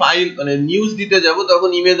আমি ফাইল মানে নিউজ দিতে যাব তখন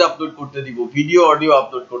ইমেজ আপলোড করতে দিব, ভিডিও অডিও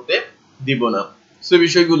আপলোড করতে দিব না। সো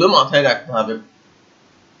বিষয়গুলো মাথায় রাখতে হবে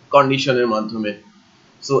কন্ডিশনের মাধ্যমে।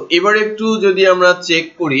 সো এবার একটু যদি আমরা চেক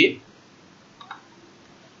করি,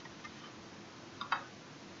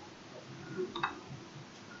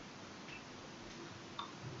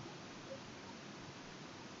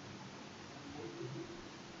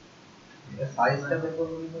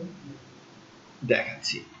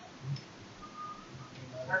 দেখাচ্ছি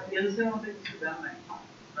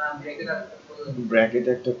ব্র্যাকেট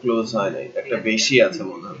একটা ক্লোজ হয় নাই, একটা বেশি আছে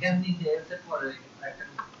মনে হয়।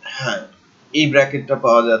 হ্যাঁ, এই ব্র্যাকেটটা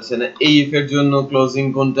পাওয়া যাচ্ছে না, এই ইফ এর জন্য ক্লোজিং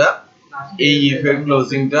কোনটা, এই ইফ এর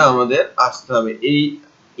ক্লোজিংটা আমাদের আসতে হবে, এই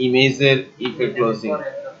ইমেজের ইফ এর ক্লোজিং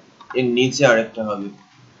এর নিচে আরেকটা হবে,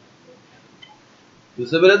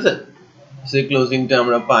 বুঝতে পেরেছেন? সেই ক্লোজিংটা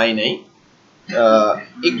আমরা পাই নাই।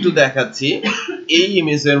 একটু দেখাচ্ছি এই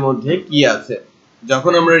ইমেজের মধ্যে কি আছে।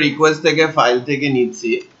 যখন আমরা রিকোয়েস্ট থেকে ফাইল থেকে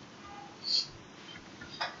নিচ্ছি,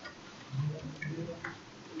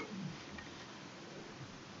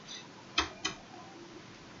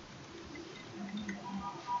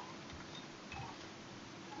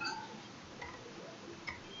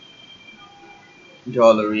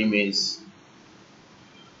 ডলার ইমেজ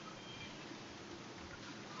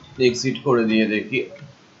এক্সিট করে দিয়ে দেখি,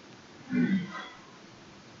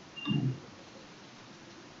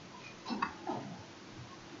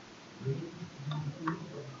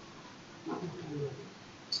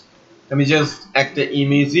 আমি জাস্ট একটা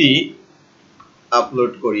ইমেজই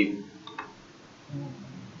আপলোড করি।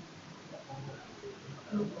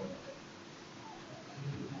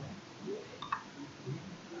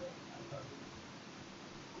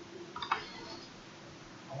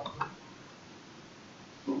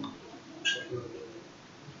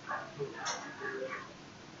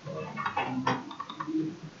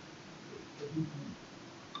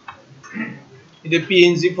 এটা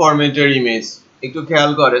পিএনজি ফরম্যাটের ইমেজ, একটু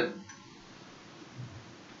খেয়াল করেন।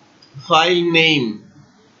 ফাইল নেম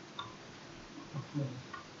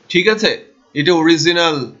ঠিক আছে, এটা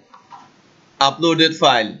original uploaded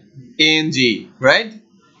file ANG, right?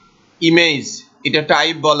 Image এটা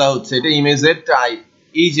টাইপ বলা হচ্ছে, এটা ইমেজের টাইপ,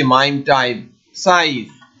 এই যে মাইম টাইপ। সাইজ,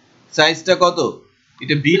 সাইজটা কত,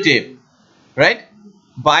 এটা বিটে, রাইট?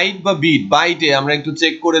 বাইট বা বিট, বাইটে আমরা একটু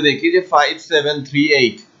চেক করে দেখি যে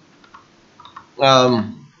 5738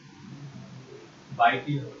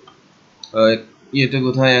 এটা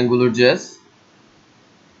কোথায়, অ্যাঙ্গুলার জেস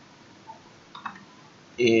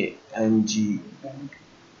এএনজি,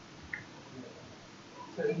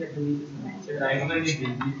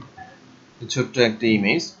 ছোট্ট একটা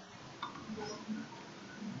ইমেজ,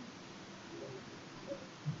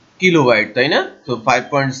 কিলোবাইট তাই না? তো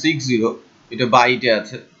 5.60 এটা বাইটে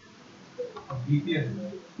আছে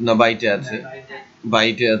না, বাইটে আছে।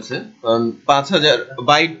 বাইটে আছে, কারণ 5000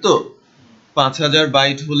 বাইট তো 5000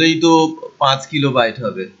 বাইট হলেই তো 5 কিলো বাইট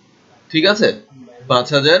হবে, ঠিক আছে?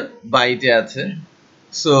 5000 বাইটে আছে,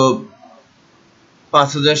 সো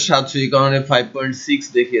 5700, এই কারণে 5.6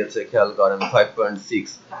 দেখিয়েছে, খেয়াল করেন 5.6,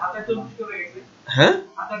 হ্যাঁ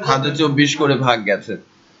 1024 করে ভাগ গেছে।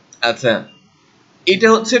 আচ্ছা, এটা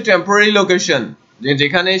হচ্ছে টেম্পোরারি লোকেশন,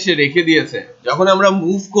 যেখানে সে রেখে দিয়েছে। যখন আমরা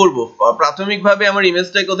মুভ করব, প্রাথমিকভাবে আমার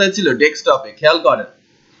ইমেজটা কোথায় ছিল? ডেস্কটপে, খেয়াল করেন।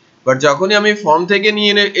 বাট যখনই আমি ফর্ম থেকে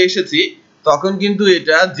নিয়ে এসেছি, তখন কিন্তু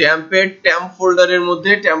এটা জ্যাম্পের টেম্প ফোল্ডারের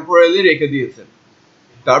মধ্যে টেম্পোরারি রেখে দিয়েছে।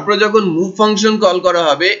 তারপর যখন মুভ ফাংশন কল করা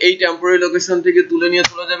হবে, এই টেম্পোরারি লোকেশন থেকে তুলে নিয়ে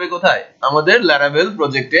চলে যাবে কোথায়? আমাদের ল্যারাভেল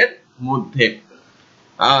প্রজেক্টের মধ্যে।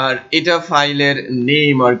 আর এটা ফাইলের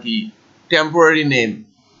নেম আর কি, টেম্পোরারি নেম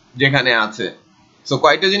যেখানে আছে। সো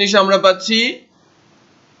কয়টা জিনিস আমরা পাচ্ছি?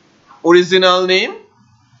 Original name,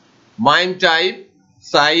 mine type,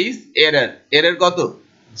 size, error. Error কত?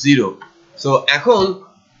 0। সো এখন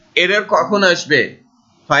এরর কখন আসবে?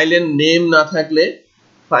 ফাইলের নেম না থাকলে,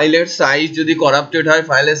 ফাইলের সাইজ যদি করাপ্টেড হয়,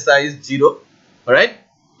 ফাইলের সাইজ 0, রাইট?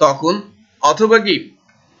 তখন, অথবা কি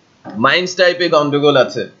মাইন্স টাইপে গন্ডগোল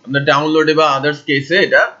আছে, আপনার ডাউনলোডে বা আদার্স কেসে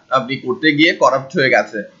এটা আপনি করতে গিয়ে করাপ্ট হয়ে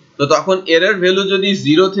গেছে, তো তখন এরর ভ্যালু যদি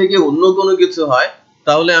 0 থেকে অন্য কোনো কিছু হয়,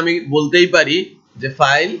 তাহলে আমি বলতেই পারি যে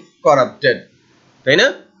ফাইল করাপ্টেড, তাই না?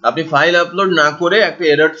 আপনি ফাইল আপলোড না করে একটা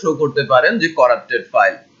এরর শো করতে পারেন যে করাপ্টেড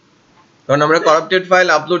ফাইল, কারণ আমরা করাপ্টেড ফাইল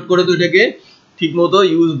আপলোড করে দুটাকে ঠিকমতো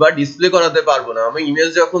ইউজ বা ডিসপ্লে করাতে পারবো না। আমি ইমেজ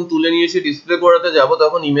যখন তুলে নিয়ে এসে ডিসপ্লে করাতে যাব,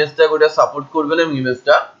 তখন ইমেজটা ওটা সাপোর্ট করবে না এবং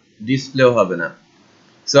ইমেজটা ডিসপ্লেও হবে না।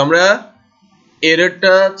 সো আমরা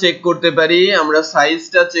এররটা চেক করতে পারি, আমরা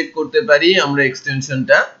সাইজটা চেক করতে পারি, আমরা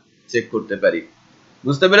এক্সটেনশনটা চেক করতে পারি।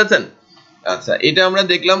 বুঝতে পেরেছেন? আচ্ছা, এটা আমরা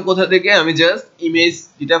দেখলাম কোথা থেকে? আমি জাস্ট ইমেজ,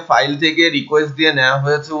 এটা ফাইল থেকে রিকোয়েস্ট দিয়ে নেওয়া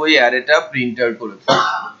হয়েছে, ওই অ্যারেটা প্রিন্ট আউট করেছি।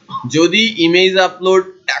 যদি ইমেজ আপলোড,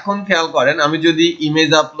 এখন খেয়াল করেন, আমি যদি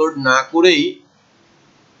ইমেজ আপলোড না করেই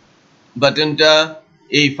বাটনটা,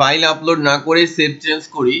 এই ফাইল আপলোড না করে সেভ চেঞ্জ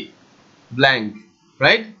করি, ব্ল্যাঙ্ক,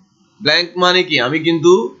 রাইট? ব্ল্যাঙ্ক মানে কি? আমি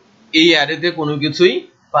কিন্তু এই অ্যারেতে কোনো কিছুই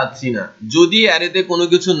পাচ্ছি না। যদি অ্যারেতে কোনো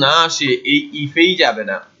কিছু না আসে, এই ইফেই যাবে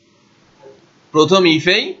না, প্রথম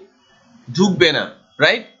ইফেই ঢুকবে না,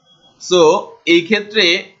 রাইট? সো এই ক্ষেত্রে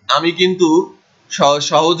আমি কিন্তু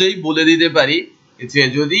সহজেই বলে দিতে পারি যে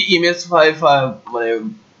যদি ইমেজ মানে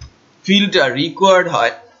ফিল্ডটা রিকোয়ার্ড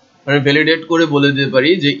হয়, মানে ভ্যালিডেট করে বলে দিতে পারি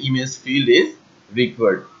যে ইমেজ ফিল্ড ইজ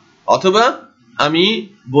রিকোয়ার্ড, অথবা আমি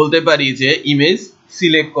বলতে পারি যে ইমেজ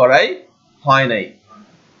সিলেক্ট করাই হয় নাই।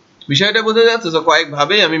 বিষয়টা বোঝা যাচ্ছে? তো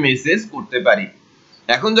কয়েকভাবে আমি মেসেজ করতে পারি।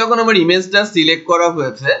 এখন যখন আমার ইমেজটা সিলেক্ট করা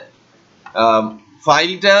হয়েছে,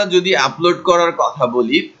 ফাইলটা যদি আপলোড করার কথা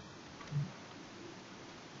বলি,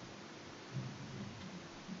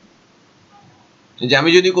 যে আমি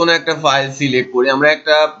যদি কোনো একটা ফাইল সিলেক্ট করি, আমরা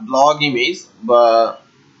একটা ব্লগ ইমেজ বা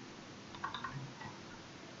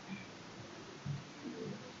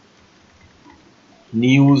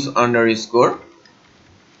নিউজ আন্ডারস্কোর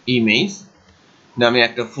ইমেজ নামে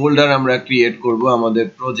একটা ফোল্ডার আমরা ক্রিয়েট করব আমাদের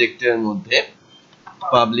প্রজেক্টের মধ্যে।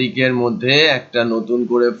 পাবলিকের মধ্যে একটা নতুন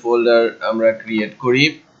করে ফোল্ডার আমরা ক্রিয়েট করি,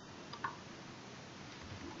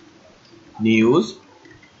 নিউজ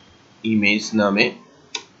ইমেজ নামে।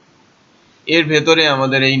 এর ভেতরে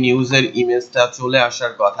আমাদের এই নিউজের ইমেজটা চলে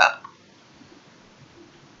আসার কথা।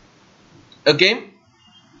 ওকে,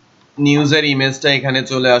 নিউজের ইমেজটা এখানে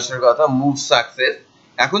চলে আসার কথা, মুভ সাকসেস।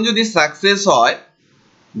 এখন যদি সাকসেস হয়,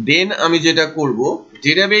 দেন আমি যেটা করব,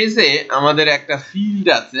 ডেটাবেসে আমাদের একটা ফিল্ড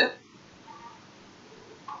আছে,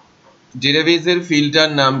 ডেটাবেসের ফিল্ডটার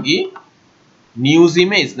নাম কি? নিউজ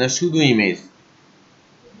ইমেজ না শুধু ইমেজ?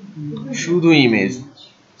 শুধু ইমেজ।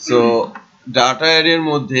 সো ডাটা অ্যারের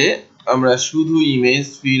মধ্যে আমরা শুধু ইমেজ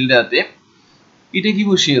ফিল্ডটাতে, এটা কি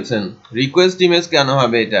বসিয়েছেন? রিকোয়েস্ট ইমেজ কেন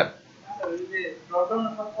হবে এটা?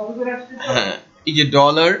 হ্যাঁ, এই যে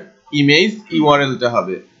ডলার ইমেজ ইউআরএলটা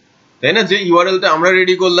হবে, তাই না? যে ইউআরএলটা আমরা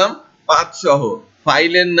রেডি করলাম পাথ সহ,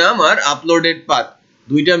 ফাইলের নাম আর আপলোডেড পাথ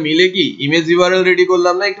দুইটা মিলে কি ইমেজ ইউআরএল রেডি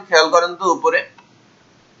করলাম না? একটু খেয়াল করেন তো উপরে,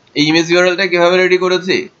 এই ইমেজ ইউআরএলটা কিভাবে রেডি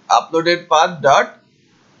করেছি? Uploaded path dot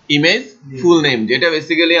image full name, যেটা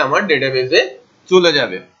বেসিক্যালি আমার ডেটাবেসে চলে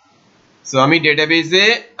যাবে। সো আমি ডেটাবেসে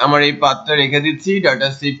আমার এই পাথটা রেখে দিচ্ছি, ডাটা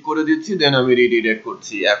সেভ করে দিচ্ছি, দেন আমি রিডিরেক্ট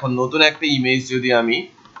করছি। এখন নতুন একটা ইমেজ যদি আমি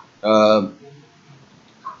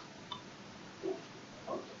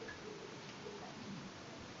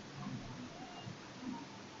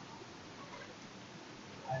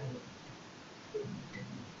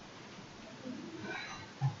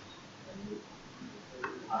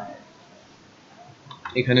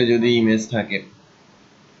এখানে যদি ইমেজ থাকে,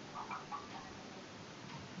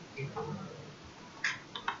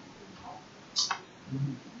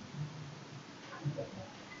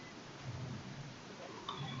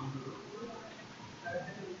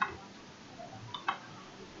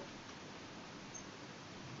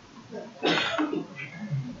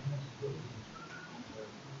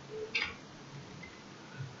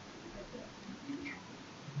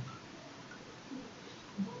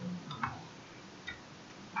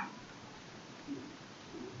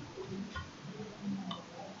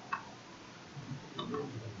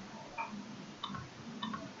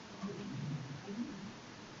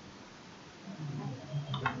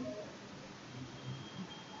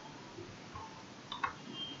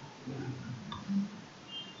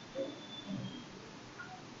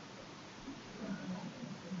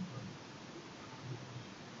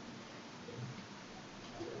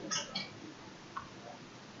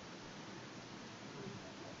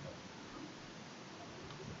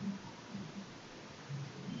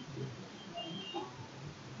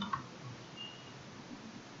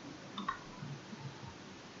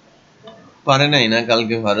 পারে নাই না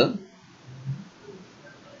কালকে ভারত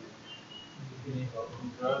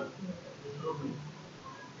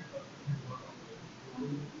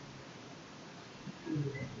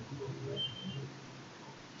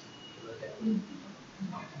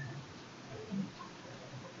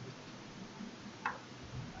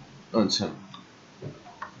আচ্ছা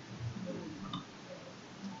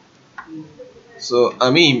সো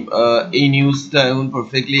আমি এই নিউজটা এখন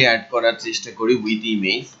পারফেক্টলি অ্যাড করার চেষ্টা করি উইথ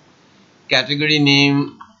ইমেজ ক্যাটাগরি নেম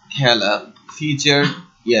খেলা ফিচার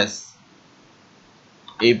ইয়েস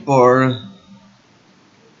এরপর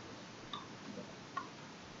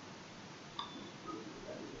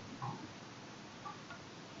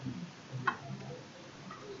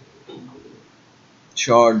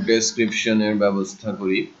শর্ট ডেসক্রিপশনের ব্যবস্থা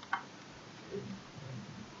করি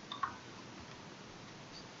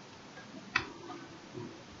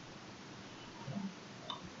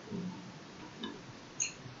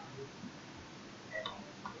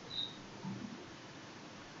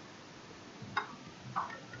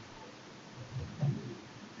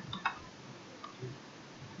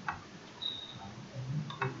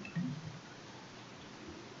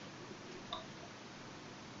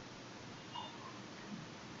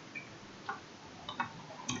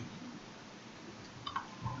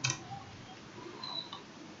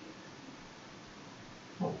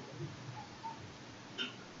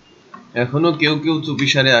এখনো কেউ কেউ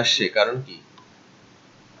চুপিসারে আসছে কারণ কি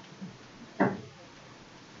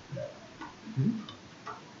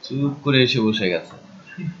চুপ করে এসে বসে গেছে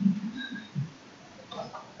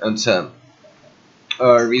আচ্ছা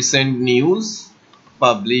রিসেন্ট নিউজ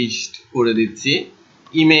পাবলিশড করে দিচ্ছি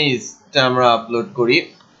ইমেজটা আমরা আপলোড করি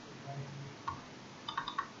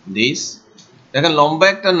দিস দেখেন লম্বা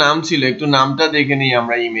একটা নাম ছিল একটু নামটা দেখে নিই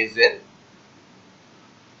আমরা ইমেজের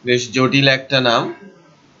বেশ জটিল একটা নাম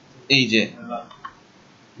এই যে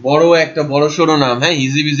বড় একটা বড়সড় নাম হ্যাঁ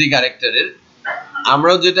হিজিবিজি ক্যারেক্টারের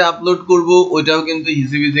আমরাও যেটা আপলোড করব ওইটাও কিন্তু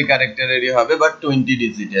হিজিবিজি ক্যারেক্টারেরই হবে বাট 20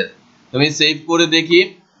 ডিজিটের আমি সেভ করে দেখি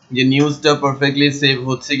যে নিউজটা পারফেক্টলি সেভ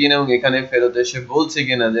হচ্ছে কিনা এবং এখানে ফেরত এসে বলছে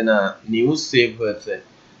কিনা যে না নিউজ সেভ হয়েছে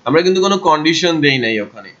আমরা কিন্তু কোনো কন্ডিশন দেই নাই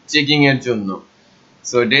ওখানে চেকিং এর জন্য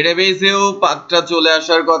সো ডেটাবেসেও পাথটা চলে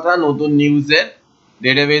আসার কথা নতুন নিউজের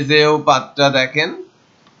ডেটাবেসেও পাথটা দেখেন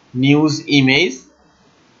নিউজ ইমেজ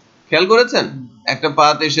খেয়াল করেছেন একটা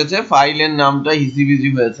পাথ এসেছে ফাইলের নামটা হিজিবিজি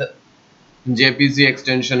হয়েছে জেপিজি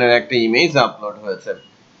এক্সটেনশনের একটা ইমেজ আপলোড হয়েছে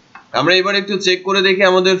আমরা এবার একটু চেক করে দেখি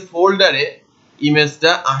আমাদের ফোল্ডারে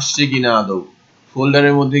ইমেজটা আসছে কিনা আদৌ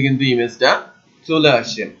ফোল্ডারের মধ্যে কিন্তু ইমেজটা চলে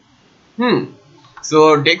আসছে সো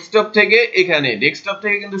ডেস্কটপ থেকে এখানে ডেস্কটপ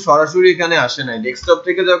থেকে কিন্তু সরাসরি এখানে আসে নাই ডেস্কটপ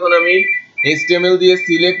থেকে যখন আমি HTML দিয়ে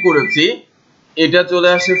সিলেক্ট করেছি এটা চলে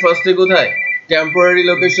আসে ফার্স্টে কোথায় টেম্পোরারি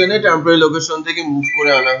লোকেশনে টেম্পোরারি লোকেশন থেকে মুভ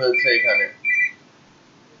করে আনা হয়েছে এখানে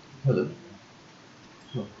হলো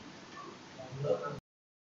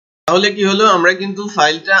তাহলে কি হলো আমরা কিন্তু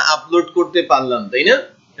ফাইলটা আপলোড করতে পারলাম তাই না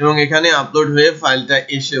এবং এখানে আপলোড হয়ে ফাইলটা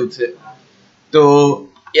এসেছে তো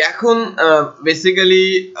এখন বেসিক্যালি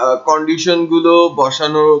কন্ডিশন গুলো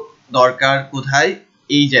বসানো দরকার কোথায়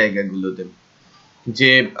এই জায়গাগুলোতে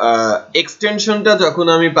যে এক্সটেনশনটা যখন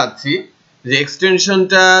আমি পাচ্ছি যে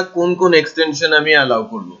এক্সটেনশনটা কোন কোন এক্সটেনশন আমি অ্যালাউ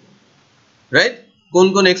করব রাইট কোন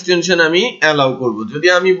কোন এক্সটেনশন আমি অ্যালাউ করব যদি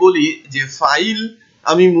আমি বলি যে ফাইল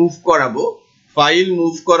আমি মুভ করাবো ফাইল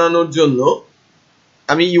মুভ করানোর জন্য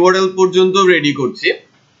আমি ইউআরএল পর্যন্ত রেডি করছি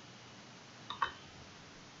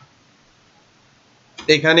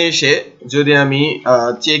এখানে এসে যদি আমি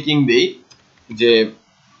চেকিং দেই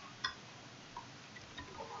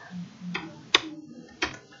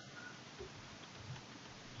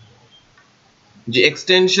যে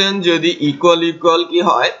এক্সটেনশন যদি ইকুয়াল কি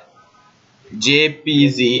হয়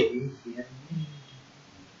জেপিজি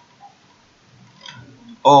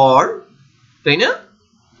or তাই না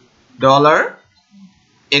ডলার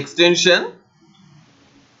এক্সটেনশন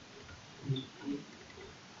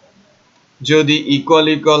যদি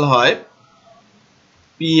ইকুয়াল হয়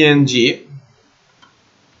png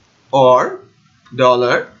or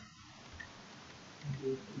ডলার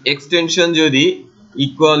এক্সটেনশন যদি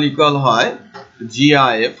ইকুয়াল হয়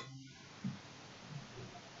gif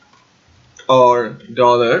or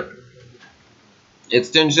ডলার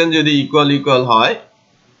এক্সটেনশন যদি ইকুয়াল হয়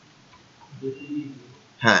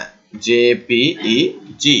হ্যাঁ jpeg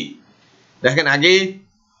দেখেন আগে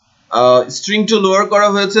স্ট্রিং টু লোয়ার করা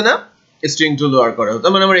হয়েছে না স্ট্রিং টু লোয়ার করা হতো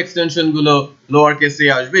মানে আমার এক্সটেনশন গুলো লোয়ার কেসে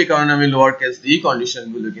আসবে এই কারণে আমি লোয়ার কেস দিয়ে কন্ডিশন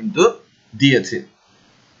গুলো কিন্তু দিয়েছি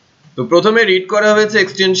তো প্রথমে রিড করা হয়েছে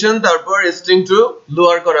এক্সটেনশন তারপর স্ট্রিং টু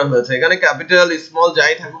লোয়ার করা হয়েছে এখানে ক্যাপিটাল স্মল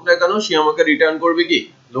যাই থাকুক না কেন সে আমাকে রিটার্ন করবে কি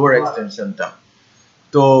লোয়ার এক্সটেনশনটা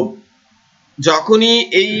তো যখনই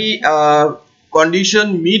এই কন্ডিশন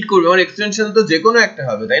মিট করবে, আমার এক্সটেনশন তো যে কোনো একটা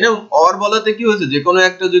হবে, তাই না? অর বলাতে কি হয়েছে, যে কোনো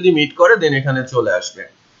একটা যদি মিট করে দেন এখানে চলে আসবে।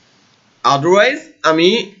 আদারওয়াইজ আমি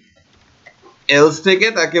এলস থেকে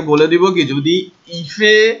তাকে বলে দিব কি, যদি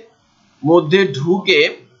ইফে মধ্যে ঢুকে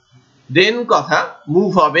দেন কথা মুভ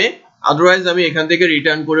হবে, আদারওয়াইজ আমি এখান থেকে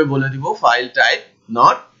রিটার্ন করে বলে দিব file type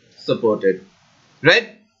not supported, right?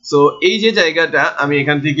 So এই যে জায়গাটা আমি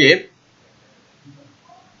এখান থেকে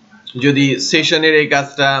যদি সেশনের এই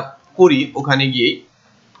কাজটা করি, ওখানে গিয়ে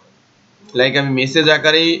লাইক আমি মেসেজ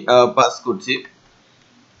আকারেই পাস করছি,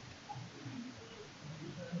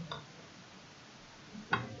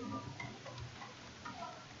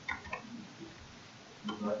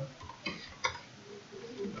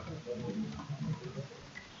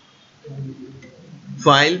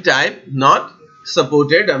 ফাইল টাইপ নট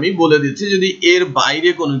সাপোর্টেড আমি বলে দিচ্ছি যদি এর বাইরে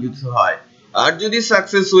কোনো কিছু হয়, আর যদি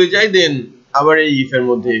সাকসেস হয়ে যায় দেন আবার এই ইফ এর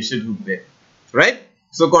মধ্যে এসে ঢুকবে, রাইট?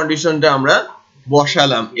 সো কন্ডিশনটা আমরা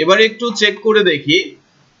বসালাম। এবার একটু চেক করে দেখি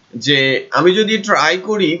যে আমি যদি ট্রাই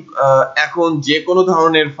করি এখন যে কোনো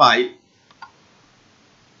ধরনের ফাইল,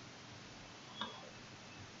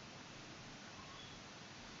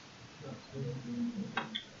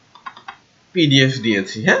 পিডিএফ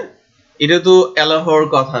দিয়েছি, হ্যাঁ, এটা তো অ্যালাউ হওয়ার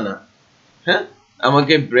কথা না, হ্যাঁ,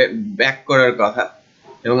 আমাকে ব্যাক করার কথা,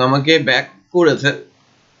 এবং আমাকে ব্যাক করেছে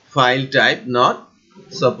ফাইল টাইপ নট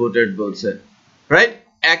সাপোর্টেড বলছে, রাইট?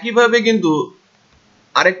 একইভাবে কিন্তু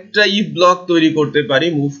আরেকটা ইফ ব্লক তৈরি করতে পারি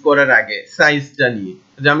মুভ করার আগে সাইজটা নিয়ে,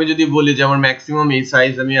 যে আমি যদি বলি যে আমার ম্যাক্সিমাম এই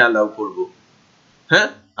সাইজ আমি অ্যালাউ করব, হ্যাঁ,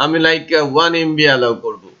 আমি লাইক 1 MB অ্যালাউ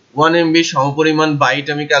করব, 1 MB সমপরিমাণ বাইট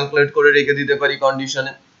আমি ক্যালকুলেট করে রেখে দিতে পারি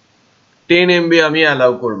কন্ডিশনে, 10 MB আমি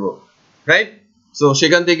অ্যালাউ করব, রাইট? সো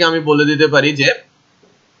সেখান থেকে আমি বলে দিতে পারি যে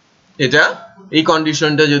এটা এই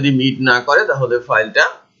কন্ডিশনটা যদি মিট না করে তাহলে ফাইলটা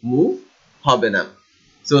মুভ হবে না।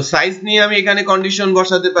 সো সাইজ নিয়ে আমি এখানে কন্ডিশন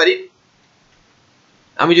বসাতে পারি।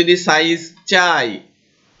 আমি যদি সাইজ চাই,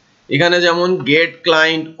 এখানে যেমন গেট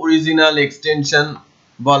ক্লায়েন্ট অরিজিনাল এক্সটেনশন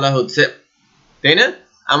বলা হচ্ছে, তাই না?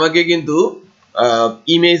 আমাকে কিন্তু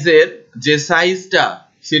ইমেজের যে সাইজটা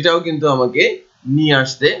সেটাও কিন্তু আমাকে নিয়ে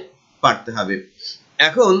আসতে পারতে হবে।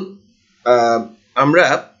 এখন আমরা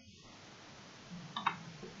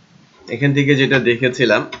এখান থেকে যেটা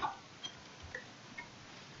দেখেছিলাম,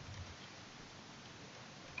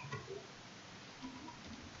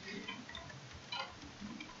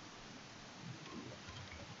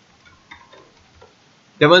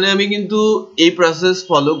 তার মানে আমি কিন্তু এই প্রসেস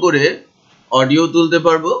ফলো করে অডিও তুলতে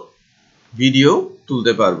পারবো, ভিডিও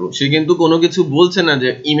তুলতে পারবো। সে কিন্তু কোনো কিছু বলছে না যে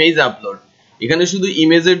ইমেজ আপলোড, এখানে শুধু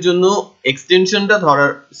ইমেজের জন্য এক্সটেনশনটা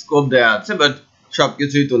ধরার স্কোপ দেয়া আছে, বাট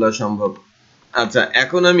সবকিছুই তোলা সম্ভব। আচ্ছা,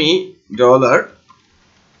 এখন আমি ডলার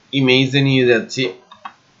ইমেজে নিয়ে যাচ্ছি।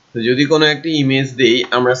 তো যদি কোনো একটা ইমেজ দেই,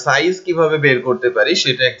 আমরা সাইজ কিভাবে বের করতে পারি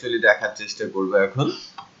সেটা অ্যাকচুয়ালি দেখার চেষ্টা করব এখন।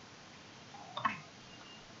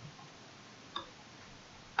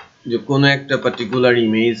 যে কোনো একটা পার্টিকুলার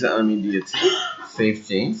ইমেজ আমি দিয়েছি, সেভ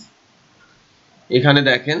চেঞ্জ, এখানে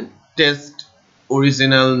দেখেন test,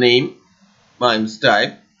 original name, Times type,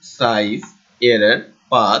 size, error,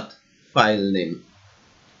 path, file name,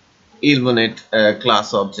 ইলমোনেট class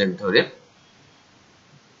object ধরে,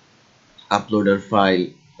 আপলোডার ফাইল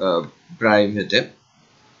প্রাইভেটে,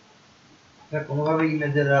 কোনোভাবে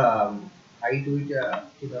ইমেজের হাইট উইটা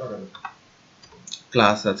কি ধরা যাবে?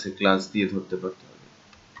 ক্লাস আছে, ক্লাস দিয়ে ধরতে পারতে হবে।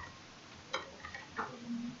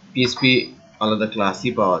 পিএইচপি আলাদা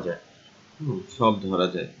ক্লাসই পাওয়া যায়, সব ধরা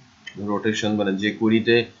যায়। রোটেশন মানে যে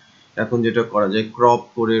কুড়িতে এখন যেটা করা যায়, ক্রপ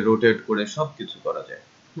করে রোটেট করে সবকিছু করা যায়,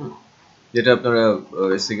 যেটা আপনারা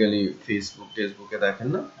বেসিক্যালি ফেসবুক টেসবুকে দেখেন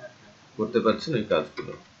না, করতে পারছেন ওই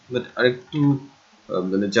কাজগুলো। বাট আরেকটু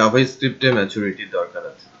মানে জাভাস্ক্রিপ্টে ম্যাচুরিটির দরকার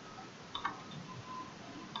আছে।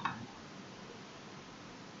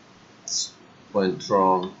 পয়েন্ট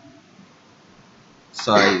রং,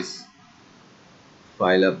 size,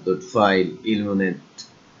 file upload file, ইলমোনেট,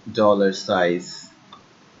 dollar size,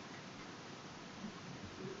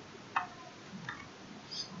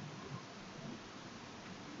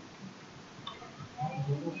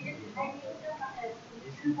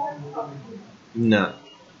 না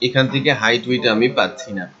এখান থেকে হাইট উইট আমি পাচ্ছি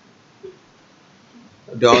না।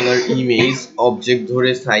 ডলার ইমেজ অবজেক্ট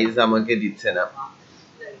ধরে সাইজ আমাকে দিচ্ছে না।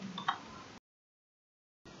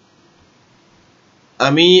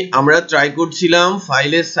 আমরা ট্রাই করছিলাম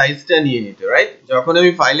ফাইলের সাইজটা নিয়ে নিতে, রাইট? যখন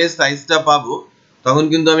আমি ফাইলের সাইজটা পাবো তখন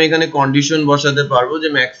কিন্তু আমি এখানে কন্ডিশন বসাতে পারবো যে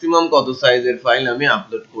ম্যাক্সিমাম কত সাইজের ফাইল আমি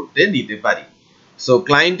আপলোড করতে দিতে পারি। সো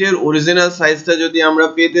ক্লায়েন্টের অরিজিনাল সাইজটা যদি আমরা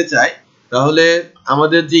পেতে চাই তাহলে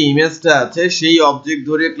আমাদের যে ইমেজটা আছে সেই অবজেক্ট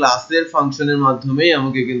ধরে ক্লাসের ফাংশনের মাধ্যমেই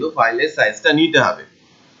আমাকে কিন্তু ফাইলের সাইজটা নিতে হবে।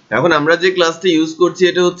 এখন আমরা যে ক্লাসটা ইউজ করছি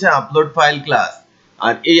এটা হচ্ছে আপলোড ফাইল ক্লাস,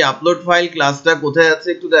 আর এই আপলোড ফাইল ক্লাসটা কোথায় আছে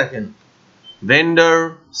একটু দেখেন, vendor,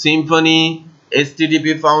 Symphony,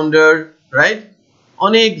 HTTP founder, right,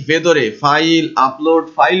 অনেক ভেতরে file upload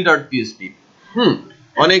file dot PSP,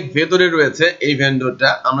 অনেক ভেতরে রয়েছে এই ভেন্ডরটা।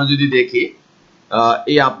 আমরা যদি দেখি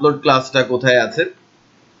এই আপলোড ক্লাসটা কোথায় আছে,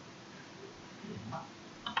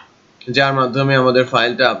 যার মাধ্যমে আমাদের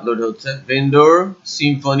ফাইলটা আপলোড হচ্ছে, ভেন্ডর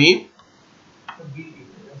সিম্ফনি,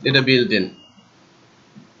 এটা বিল্ট ইন।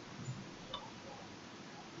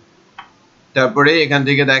 তারপরে এখান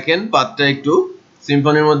থেকে দেখেন পাথটা একটু,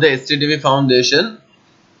 সিম্ফনির মধ্যে এচটিটিপি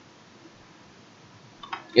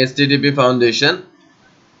ফাউন্ডেশন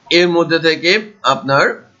এর মধ্যে থেকে আপনার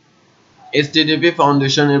এচটিটিপি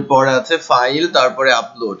ফাউন্ডেশনের পর আছে ফাইল, তারপরে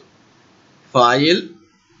আপলোড, ফাইল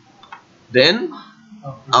দেন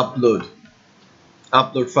আপলোড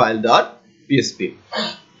ফাইল ডট পিএসপি।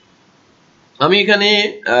 আমি এখানে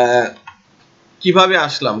কিভাবে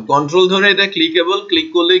আসলাম, কন্ট্রোল ধরে এটা ক্লিকেবল, ক্লিক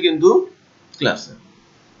করলেই কিন্তু ক্লাসে,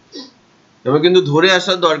 আমি কিন্তু ধরে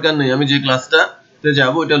আসার দরকার নেই, আমি যে ক্লাসটাতে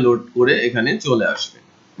যাব এটা লোড করে এখানে চলে আসবে।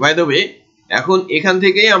 বাই দ্য ওয়ে, এখন এখান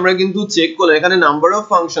থেকেই আমরা কিন্তু চেক করলাম, এখানে নাম্বার অফ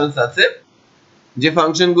ফাংশনস আছে, যে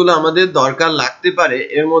ফাংশনগুলো আমাদের দরকার লাগতে পারে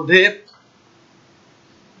এর মধ্যে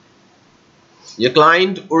যে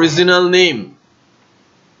ক্লায়েন্ট অরিজিনাল নেম,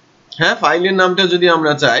 হ্যাঁ ফাইলের নামটা যদি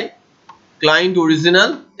আমরা চাই, client original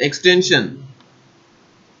extension,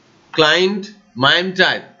 client mime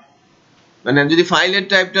type, মানে যদি ফাইলের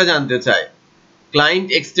টাইপটা জানতে চাই, client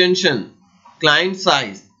extension, client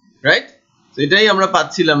size, right, এটাই আমরা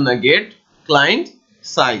পাচ্ছিলাম না, গেট ক্লায়েন্ট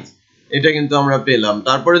সাইজ, এটা কিন্তু আমরা পেলাম।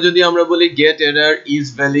 তারপরে যদি আমরা বলি gate error is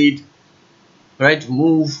valid, right,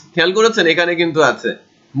 move, খেয়াল করেছেন এখানে কিন্তু আছে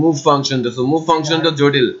মুভ ফাংশনটা, সো মুভ ফাংশনটা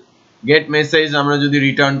জটিল। গেট মেসেজ আমরা যদি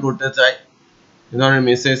রিটার্ন করতে চাই, এই ধরনের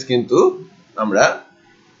মেসেজ কিন্তু আমরা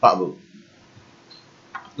পাবো।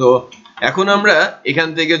 তো এখন আমরা এখান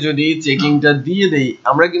থেকে যদি চেকিংটা দিয়ে দেই,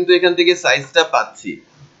 আমরা কিন্তু এখান থেকে সাইজটা পাচ্ছি।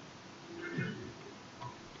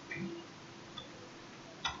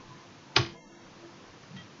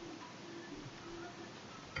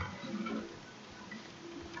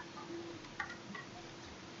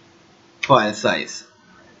 ফাইল সাইজ,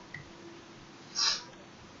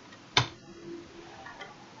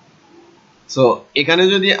 সো এখানে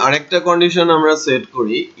যদি আরেকটা কন্ডিশন আমরা সেট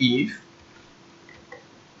করি, if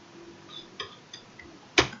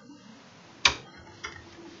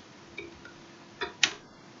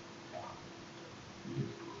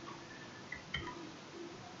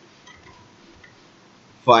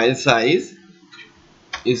file size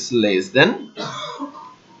is less than,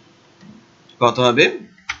 কত হবে,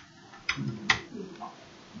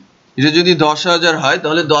 এটা যদি 10,000 হয়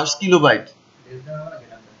তাহলে 10 কিলোবাইট,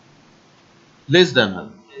 লেস দ্যান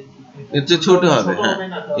হবে, এর চেয়ে ছোট হবে, হ্যাঁ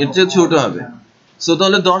এর চেয়ে ছোট হবে, সো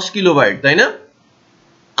তাহলে 10 কিলোবাইট, তাই না?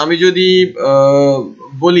 আমি যদি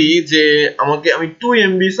বলি যে আমি 2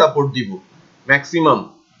 MB সাপোর্ট দিব, ম্যাক্সিমাম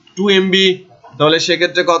 2 MB, তাহলে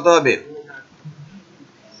সেক্ষেত্রে কত হবে,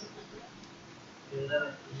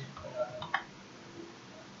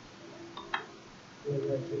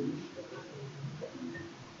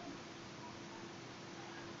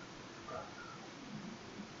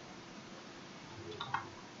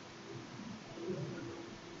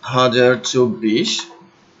 হাজার 24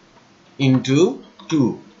 ইন্টু 2,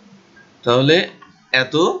 তাহলে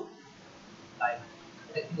এত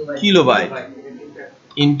কিলোবাইট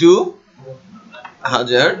ইন্টু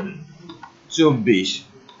 1024,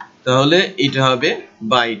 তাহলে এটা হবে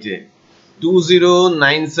বাইটে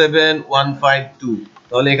 2097152,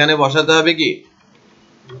 তাহলে এখানে বসাতে হবে কি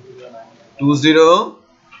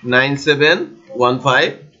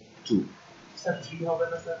 2097152, স্যার 3 হবে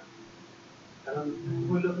না স্যার, কারণ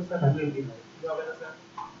হইলো তো স্যার 2 এমবি হবে না স্যার,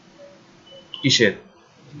 কিসের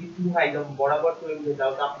যদি 2 আইটেম বরাবর 2 এমবি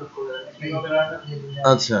দাও তো আপলোড করে দেন, 3 হবে না।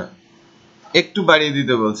 আচ্ছা একটু বাড়িয়ে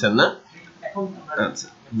দিতে বলছেন না, এখন আচ্ছা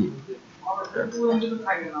 2 এমবি তো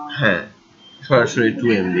থাকবে না, হ্যাঁ সরাসরি 2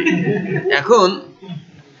 MB। এখন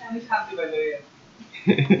আমি শান্তি পাইলে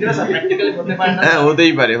এটা স্যার প্র্যাকটিক্যালি হতে পারে না, হ্যাঁ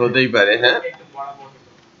হতেই পারে, হ্যাঁ একটু বরাবর।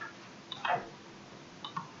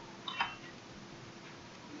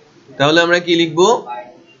 তাহলে আমরা কি লিখবো,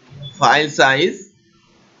 ফাইল সাইজ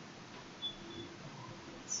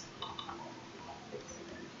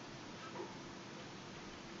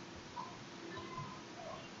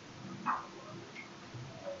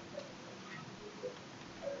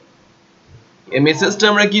এই মেসেজটা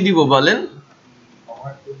আমরা কি দিব বলেন,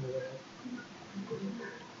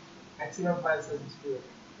 ম্যাক্সিমাম ফাইল সাইজ,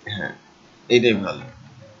 হ্যাঁ এইটাই ভালো।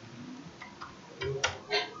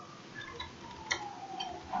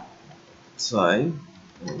 ছয়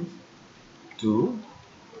টু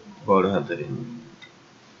বড় হাতের এন,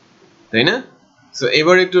 তাই না? সো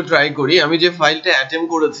এবার একটু ট্রাই করি। আমি যে ফাইলটা অ্যাটেম্প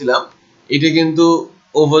করেছিলাম এটা কিন্তু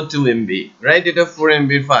ওভার 2 MB, রাইট? এটা 4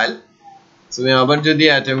 MB এর ফাইল। সো আমি আবার যদি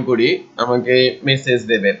অ্যাটেম্প করি আমাকে মেসেজ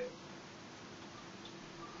দেবে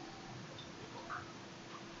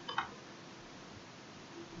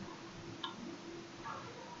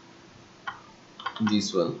this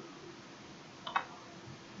one.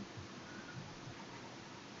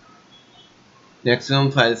 Maximum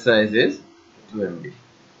file size is 2 MB.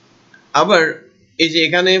 আবার এই যে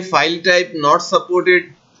এখানে ফাইল টাইপ নট সাপোর্টেড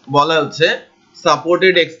বলা হচ্ছে,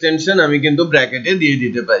 সাপোর্টেড এক্সটেনশন আমি কিন্তু ব্র্যাকেটে দিয়ে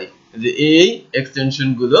দিতে পারি যে এই এক্সটেনশন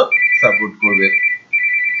গুলো সাপোর্ট করবে।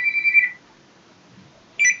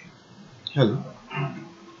 হ্যালো,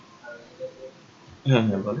 হ্যাঁ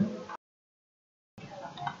হ্যাঁ বলেন।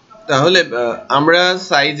 তাহলে আমরা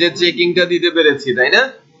সাইজে চেকিংটা দিতে পেরেছি, তাই না?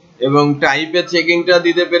 এবং টাইপের চেকিংটা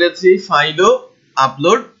দিতে পেরেছি, ফাইলও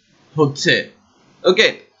আপলোড হচ্ছে। ওকে,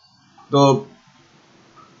 তো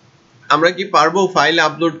আমরা কি পারবো ফাইল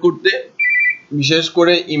আপলোড করতে, বিশেষ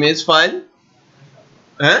করে ইমেজ ফাইল?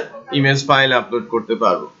 হ্যাঁ, ইমেজ ফাইল আপলোড করতে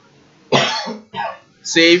পারবো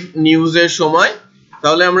সেভ নিউজের সময়।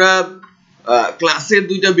 তাহলে আমরা ক্লাসের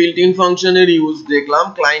দুইটা বিল্ট ইন ফাংশনের ইউজ দেখলাম,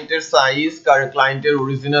 ক্লায়েন্টের সাইজ, ক্লায়েন্টের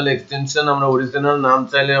অরিজিনাল এক্সটেনশন, আমরা অরিজিনাল নাম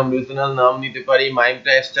চাইলে অরিজিনাল নাম নিতে পারি, মাইম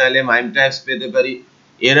টাইপস চাইলে মাইম টাইপস পেতে পারি,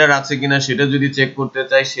 এরর আছে কিনা সেটা যদি চেক করতে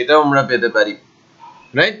চাই সেটাও আমরা পেতে পারি,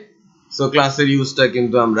 রাইট? সো ক্লাসের ইউজটা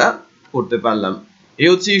কিন্তু আমরা করতে পারলাম। এই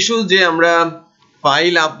হচ্ছে ইস্যু যে আমরা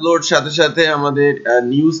ফাইল আপলোড সাথে সাথে আমাদের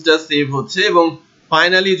নিউজটা সেভ হচ্ছে, এবং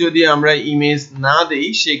ফাইনালি যদি আমরা ইমেজ না দেই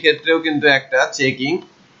সেক্ষেত্রেও কিন্তু একটা চেকিং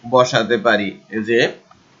বসাতে পারি যে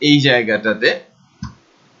এই জায়গাটাতে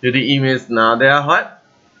যদি ইমেজ না দেয়া হয়,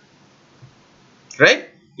 রাইট?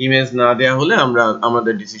 ইমেজ না দেয়া হলে আমরা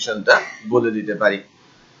আমাদের ডিসিশনটা বলে দিতে পারি।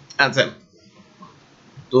 আচ্ছা,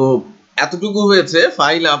 তো এতটুকু হয়েছে,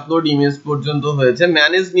 ফাইল আপলোড ইমেজ পর্যন্ত হয়েছে।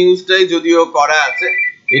 ম্যানেজ নিউজটাই যদিও করা আছে,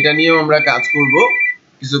 এটা নিয়েও আমরা কাজ করব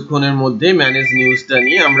কিছুক্ষণের মধ্যে। ম্যানেজ নিউজটা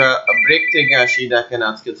নিয়ে আমরা ব্রেক থেকে আসি, দেখেন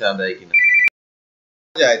আজকে চা দেয় কিনা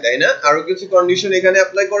যায়, তাই না? আরো কিছু কন্ডিশন এখানে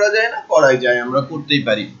অ্যাপ্লাই করা যায় না? করাই যায়, আমরা করতেই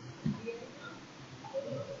পারি।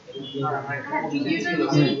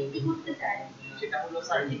 সেটা হলো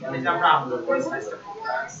স্যার এখানে যে আমরা আপলোড করি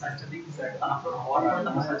সাইজটা দেখি স্যার, আপলোড হওয়ার পরে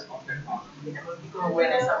তারপর সাইজ কমপ্লিট হয়। এখন কি কোনো ওয়ে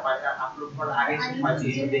নাই স্যার ফাইলটা আপলোড করার আগে সেই ফাইলটা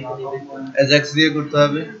দেখে নেবে, অ্যাজাক্স দিয়ে করতে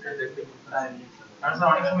হবে। আর স্যার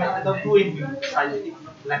অনেক সময় এটা 2 MB সাইজ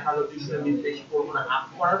লেখা হলো 200 MB বেশি করব না, আপ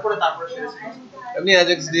করার পরে তারপর সেটা আপনি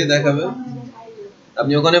অ্যাজাক্স দিয়ে দেখাবেন।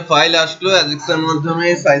 আপনি ওখানে ফাইল আসলো, অ্যাজাক্সের মাধ্যমে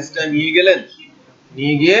সাইজটা নিয়ে গেলেন,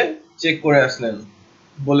 নিয়ে গিয়ে চেক করে আসলেন,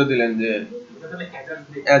 বলে দিলেন যে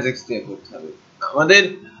অ্যাজাক্স দিয়ে করতে হবে। আমাদের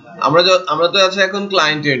আমরা তো আছে এখন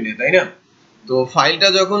ক্লায়েন্ট এন্ডে, তাই না? তো ফাইলটা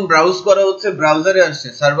যখন ব্রাউজ করা হচ্ছে ব্রাউজারে আসছে,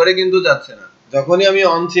 সার্ভারে কিন্তু যাচ্ছে না। যখনই আমি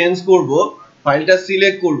অন চেঞ্জ করব, ফাইলটা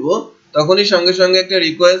সিলেক্ট করব, তখনই সঙ্গে সঙ্গে একটা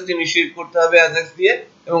রিকোয়েস্ট ইনিশিয়েট করতে হবে অ্যাজাক্স দিয়ে,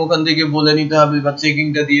 এবং ওখান থেকে বলে নিতে হবে বা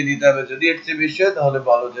চেকিংটা দিয়ে দিতে হবে। যদি এর চেয়ে বেশি হয় তাহলে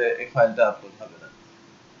বলো যে এই ফাইলটা আপলোড হবে না।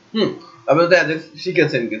 আপনি তো অ্যাজাক্স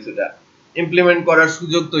শিখেছেন, কিছুটা ইমপ্লিমেন্ট করার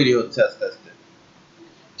সুযোগ তৈরি হচ্ছে আস্তে আস্তে।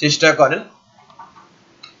 চেষ্টা করেন।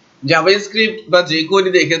 জাভাস্ক্রিপ্ট বা যে কোড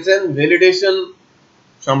দেখেছেন ভ্যালিডেশন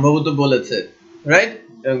সম্ভবত বলেছে, রাইট?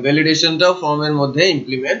 এবং ভ্যালিডেশনটাও ফর্মের মধ্যে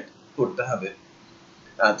ইমপ্লিমেন্ট করতে হবে।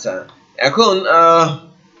 আচ্ছা, এখন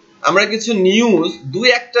আমরা কিছু নিউজ, দুই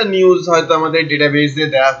একটা নিউজ হয়তো আমাদের ডেটাবেসে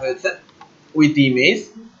দেওয়া হয়েছে উইথ ইমেজ,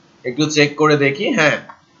 একটু চেক করে দেখি। হ্যাঁ,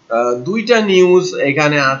 দুইটা নিউজ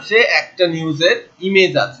এখানে আছে, একটা নিউজের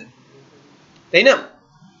ইমেজ আছে, তাই না?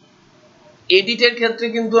 এডিটের ক্ষেত্রে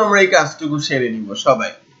কিন্তু আমরা এই কাজটুকু সেরে নিব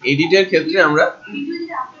সবাই। এডিটের ক্ষেত্রে আমরা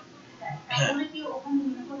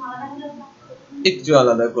একটু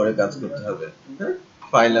আলাদা করে কাজ করতে হবে, হ্যাঁ?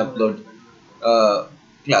 ফাইল আপলোড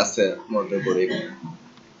ক্লাসের মতো করে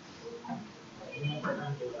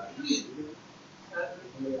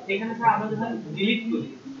এখানে স্যার আমরা যখন ডিলিট করি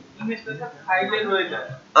ইমেজটা স্যার ফাইলে রয়ে যায়,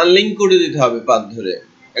 আনলিংক করে দিতে হবে পাথ ধরে।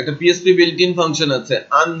 একটা পিএইচপি বিল্ট ইন ফাংশন আছে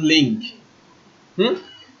আনলিংক,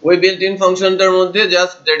 ওই বিল্ট ইন ফাংশনটার মধ্যে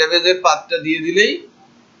জাস্ট ডেটাবেসের পাথটা দিয়ে দিলেই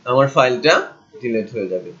আমার ফাইলটা ডিলিট হয়ে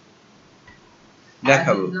যাবে।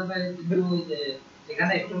 দেখাবো,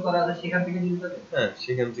 এখানে এক্সপ্লোর করা আছে সেখান থেকে ডিলিট হবে। হ্যাঁ,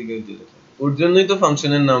 সেখান থেকেও ডিলিট হবে। ওর জন্যই তো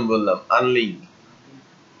ফাংশনের নাম বললাম আনলিংক,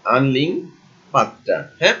 আনলিংক পাথটা।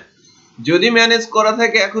 হ্যাঁ, যদি ম্যানেজ করা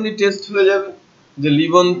থাকে এখনই টেস্ট হয়ে যাবে যে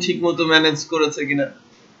লিবন ঠিকমতো ম্যানেজ করেছে কিনা।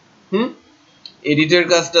 এডিটের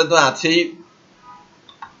কাজটা তো আছেই।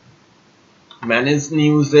 ম্যানেজ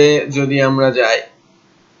নিউজে যদি আমরা যাই,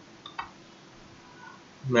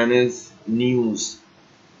 ম্যানেজ নিউজ,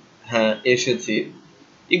 হ্যাঁ এসেছি।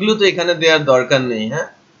 এগুলো তো এখানে দেওয়ার দরকার নেই। হ্যাঁ,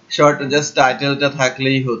 শর্ট জাস্ট টাইটেলটা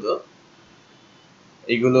থাকলেই হতো।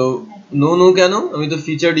 এগুলো নো কেন? আমি তো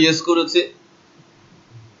ফিচার ইউজ করেছি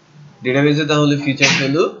ডেটাবেজে, তাহলে ফিচার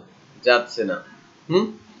ভ্যালু যাচ্ছে না।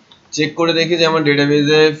 চেক করে দেখি যে আমার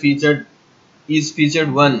ডেটাবেজে ফিচার ইজ ফিচার্ড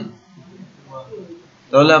 1,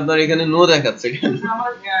 তাহলে আপনার এখানে নো দেখাচ্ছে কেন?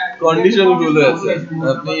 কন্ডিশন ভুল হয়েছে,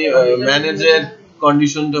 আপনি ম্যানেজের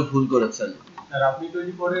কন্ডিশনটা ভুল করেছেন। স্যার আপনি তো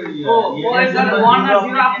এই পরে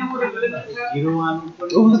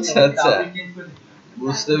আচ্ছা,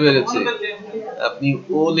 বুঝতে পেরেছি, আপনি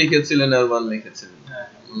ও লিখেছিলেন আর 1 লিখেছিলেন।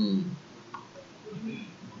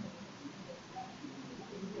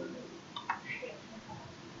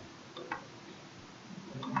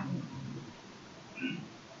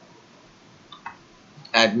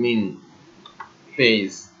 অ্যাডমিন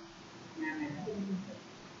পেজ,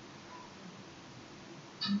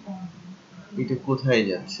 এটা কোথায়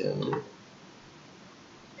যাচ্ছে? আমি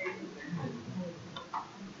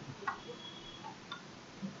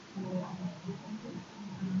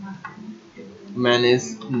ম্যানেজ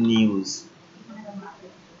নিউজ,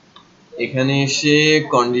 এখানে এসে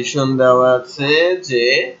কন্ডিশন দেওয়া আছে যে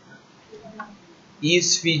ইজ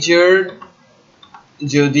ফিচার্ড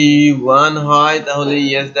যদি 1 হয় তাহলে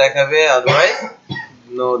ইয়েস দেখাবে, আদারওয়াইজ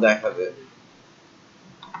নো দেখাবে।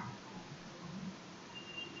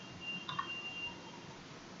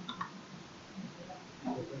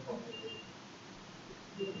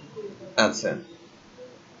 আচ্ছা,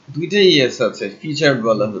 দুইটাই ইয়েস আছে, ফিচার্ড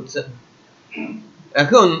বলা হচ্ছে।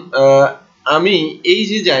 এখন আমি এই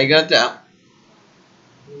যে জায়গাটা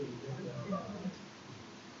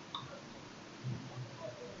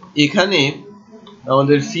এখানে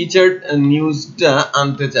আমাদের ফিচার্ড নিউজটা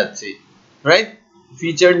আনতে চাচ্ছি, রাইট?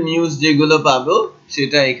 ফিচার্ড নিউজ যেগুলো পাবো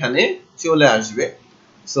সেটা এখানে চলে আসবে।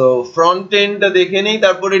 সো ফ্রন্ট এন্ডটা দেখে নেই,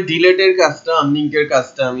 তারপরে ডিলেটের কাজটা, আনলিংকের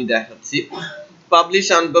কাজটা আমি দেখাচ্ছি। পাবলিশ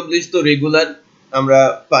আনপাবলিশ তো রেগুলার আমরা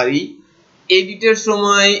পারি। এডিটের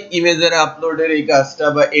সময় ইমেজের আপলোডের এই কাজটা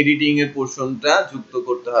বা এডিটিং এর পোরশনটা যুক্ত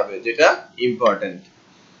করতে হবে, যেটা ইম্পর্টেন্ট।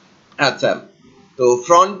 আচ্ছা, তো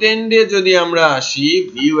ফ্রন্ট এন্ডে যদি আমরা আসি,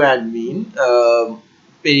 ভিউ অ্যাডমিন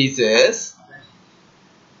পেজেস,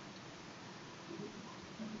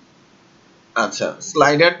 আচ্ছা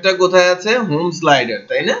স্লাইডারটা কোথায় আছে? হোম স্লাইডার,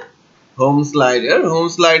 তাই না? হোম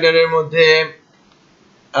স্লাইডারের মধ্যে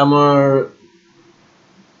আমার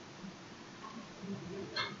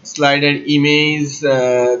স্লাইডার ইমেজ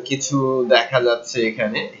কিছু দেখা যাচ্ছে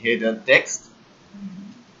এখানে, হেডার টেক্সট।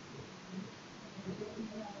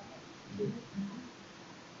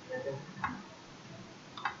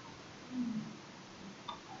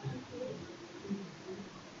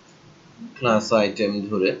 ক্লাস আইটেম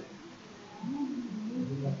ধরে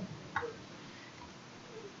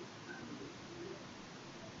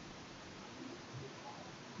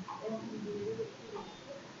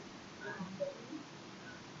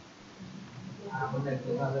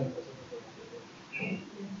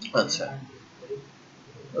আচ্ছা,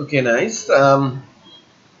 ওকে, নাইস।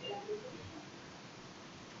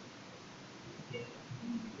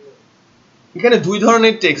 এখানে দুই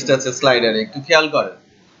ধরনের টেক্সট আছে স্লাইডারে, একটু খেয়াল করেন।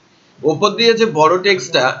 উপর দিয়ে যে বড়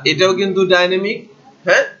টেক্সটটা, এটাও কিন্তু ডাইনামিক,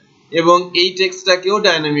 হ্যাঁ, এবং এই টেক্সটটাকেও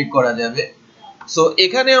ডাইনামিক করা যাবে। সো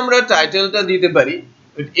এখানে আমরা টাইটেলটা দিতে পারি,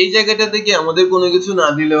 এই জায়গাটা থেকে আমাদের কোনো কিছু না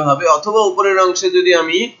দিলেও হবে, অথবা উপরের অংশে যদি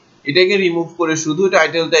আমি এটাকে রিমুভ করে শুধু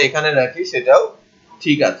টাইটেলটা এখানে রাখি, সেটাও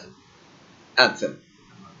ঠিক আছে। আচ্ছা,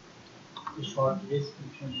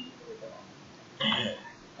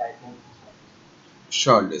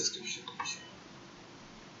 শর্ট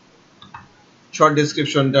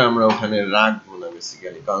ডেসক্রিপশনটা আমরা ওখানে রাখবো না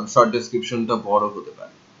বেসিক্যালি, কারণ শর্ট ডেসক্রিপশনটা বড় হতে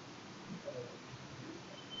পারে।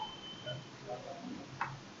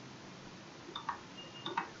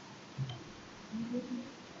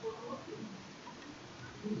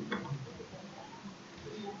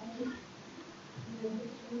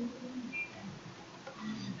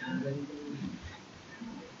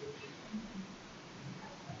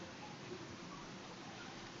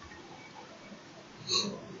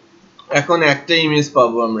 এখন একটা ইমেজ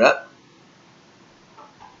পাবো আমরা,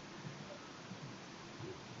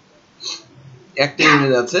 একটা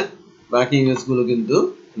ইমেজ আছে, বাকি ইমেজগুলো কিন্তু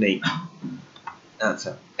নেই।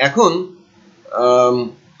 আচ্ছা, এখন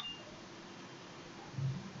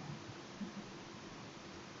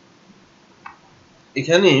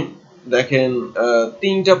এখানে দেখেন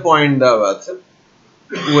তিনটা পয়েন্ট দেওয়া আছে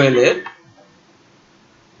ওয়েলের,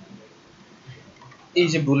 এই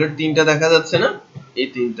যে বুলেট তিনটা দেখা যাচ্ছে না, এই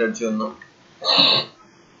তিনটার জন্য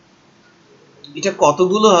এটা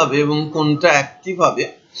কতগুলো হবে এবং কোনটা অ্যাক্টিভ হবে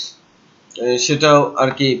সেটাও আর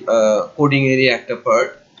কি কোডিং এরই একটা পার্ট।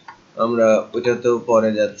 আমরা ওটাতেও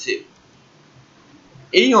পরে যাচ্ছি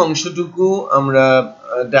এই অংশটুকু আমরা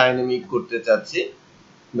ডাইনামিক করতে চাচ্ছি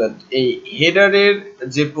বাট এই হেডারের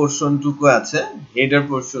যে পোরশনটুকু আছে হেডার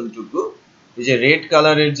পোরশনটুকু এই যে রেড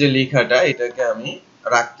কালারের যে লেখাটা এটাকে আমি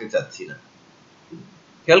রাখতে চাচ্ছি না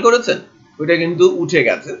খেয়াল করেছেন ওটা কিন্তু উঠে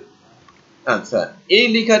গেছে আচ্ছা এই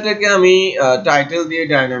লেখাটাকে আমি টাইটেল দিয়ে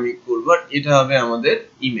ডাইনামিক করব আর এটা হবে আমাদের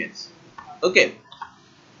ইমেজ ওকে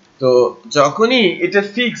তো যখনই এটা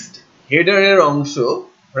ফিক্সড হেডারের অংশ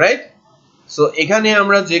রাইট সো এখানে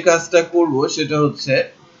আমরা যে কাজটা করব সেটা হচ্ছে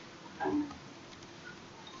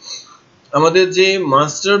আমাদের যে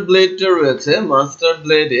মাস্টার ব্লেডটা রয়েছে মাস্টার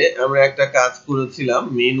ব্লেডে আমরা একটা কাজ করেছিলাম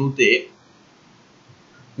মেনুতে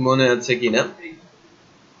মনে আছে কিনা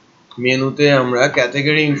মেনুতে আমরা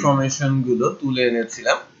ক্যাটাগরি ইনফরমেশন গুলো তুলে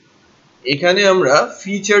এনেছিলাম এখানে আমরা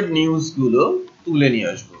ফিচার্ড নিউজ গুলো তুলে নিয়ে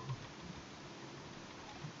আসব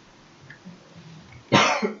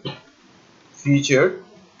ফিচার্ড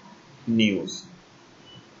নিউজ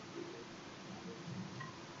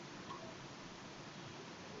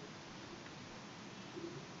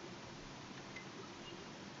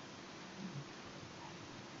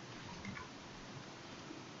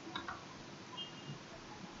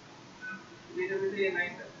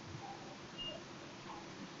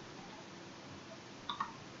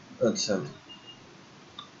আচ্ছা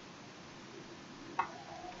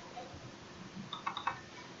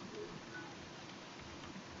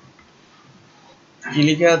কি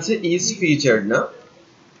লেখা আছে ইজ ফিচার্ড না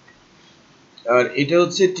আর এটা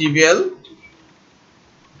হচ্ছে টিবিএল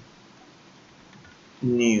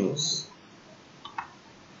নিউজ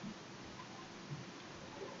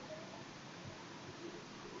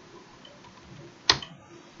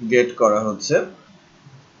গেট করা হচ্ছে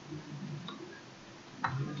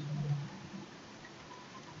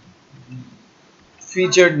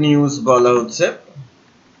ফিচার্ড নিউজ বলা হচ্ছে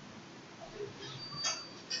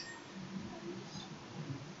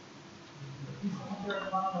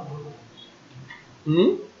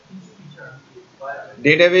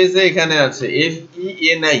ডেটাবেজে এখানে আছে এফ ই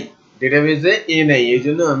এ নাই ডেটাবেজে এ নাই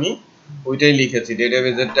এইজন্য আমি ওইটাই লিখেছি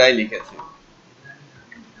ডেটাবেজেরটাই লিখেছি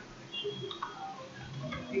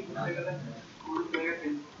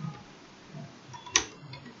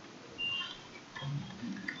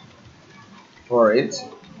for it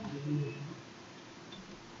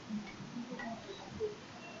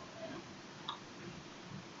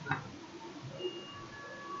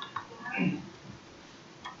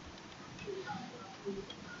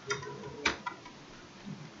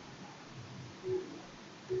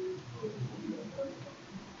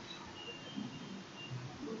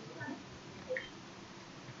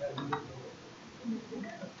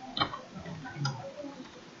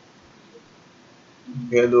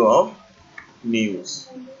value of news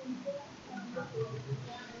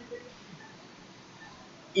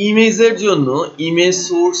ইমেজের জন্য ইমেজ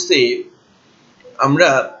সোর্সে আমরা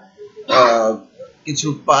কিছু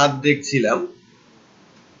পাথ দেখছিলাম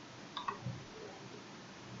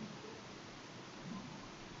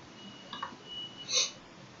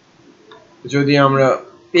যদি আমরা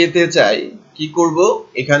পেতে চাই কি করব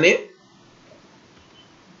এখানে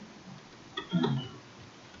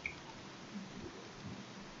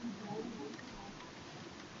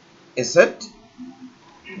অ্যাসেট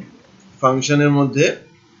ফাংশনের মধ্যে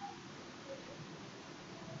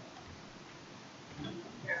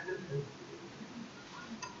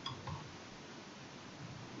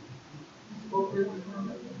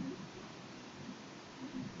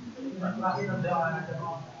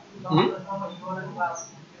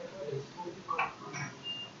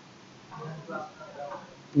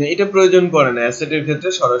এটা প্রয়োজন পড়ে না অ্যাসেটের ক্ষেত্রে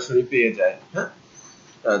সরাসরি পেয়ে যায় হ্যাঁ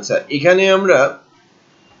আচ্ছা এখানে আমরা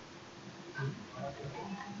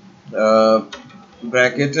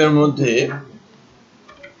ব্র্যাকেটের মধ্যে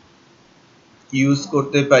ইউজ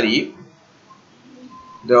করতে পারি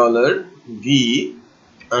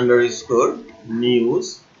 $v_news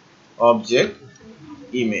object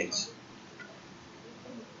image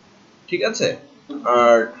ঠিক আছে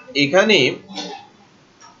আর এখানে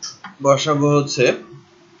বসাবো হচ্ছে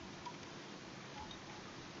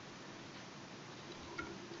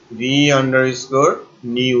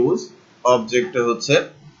v_news object হচ্ছে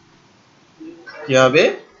কি হবে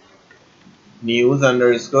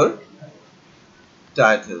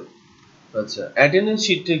news_title আচ্ছা অ্যাটেন্ডেন্স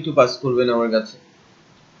শীটটা একটু পাস করবেন আমার কাছে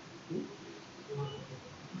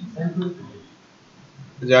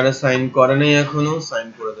যারা সাইন করে নাই এখনো সাইন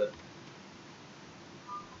করে দেন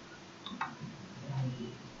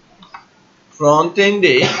ফ্রন্ট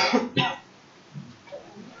এন্ডে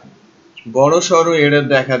বড় সরো এরর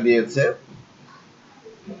দেখা দিয়েছে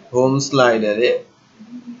home স্লাইডারে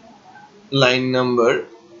line number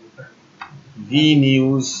v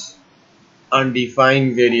news undefined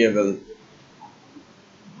variable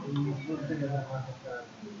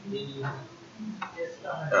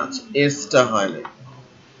আচ্ছা এসটা হয় না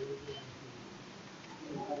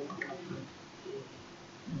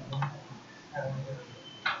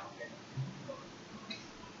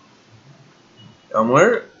আমার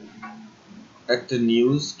একটা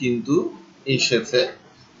নিউজ কিন্তু এসেছে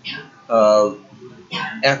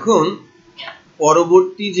এখন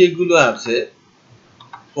পরবর্তী যেগুলো আছে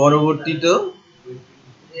পরবর্তীতে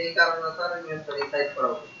এই কারণে স্যার ইমেজটা রিসাইজ করা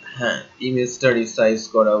উচিত হ্যাঁ ইমেজটা রিসাইজ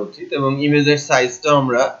করা উচিত এবং ইমেজের সাইজটা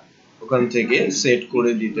আমরা ওখান থেকে সেট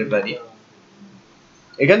করে দিতে পারি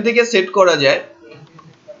এখান থেকে সেট করা যায়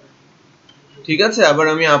ঠিক আছে আবার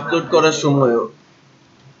আমি আপলোড করার সময়ও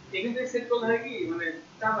এখান থেকে সেট করলে হয় কি মানে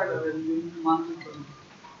চাপ আসবে মান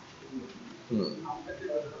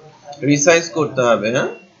রিসাইজ করতে হবে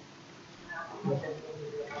হ্যাঁ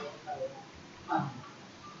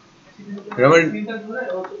আমার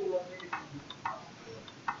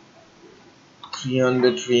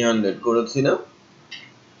 300 করেছি না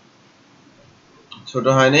ছোট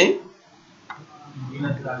হয় নাই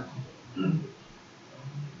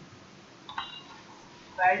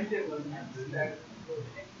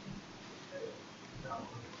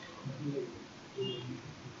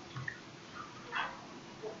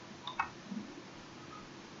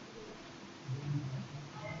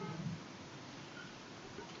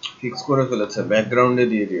ফিক্স করে ফেলেছে ব্যাকগ্রাউন্ডে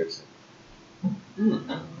দিয়ে দিয়েছে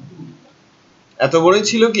এত বড়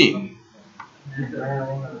ছিল কি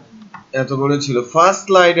এত বড় ছিল ফার্স্ট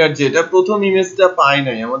স্লাইডার যেটা প্রথম ইমেজটা পাই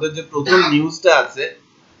নাই আমাদের যে প্রথম নিউজটা আছে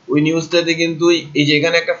ওই নিউজটাতে কিন্তু এই যে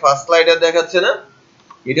এখানে একটা ফার্স্ট স্লাইডার দেখাচ্ছে না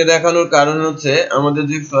এটা দেখানোর কারণ হচ্ছে আমাদের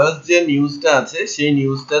যে ফার্স্ট যে নিউজটা আছে সেই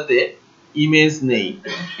নিউজটাতে ইমেজ নেই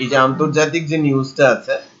এই যে আন্তর্জাতিক যে নিউজটা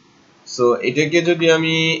আছে সো এটাকে যদি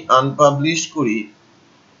আমি আনপাবলিশ করি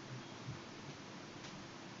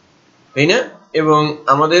তাই না এবং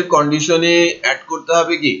আমাদের কন্ডিশনে অ্যাড করতে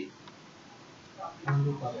হবে কি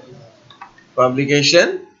পাবলিকেশন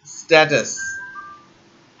স্ট্যাটাস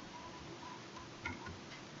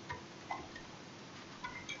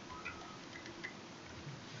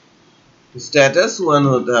স্ট্যাটাস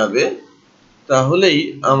 1 হতে হবে তাহলেই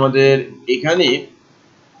আমাদের এখানে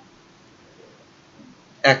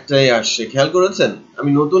একটাই আসছে খেয়াল করেছেন আমি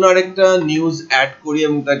নতুন আরেকটা নিউজ অ্যাড করি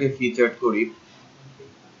এবং তাকে ফিচার্ড করি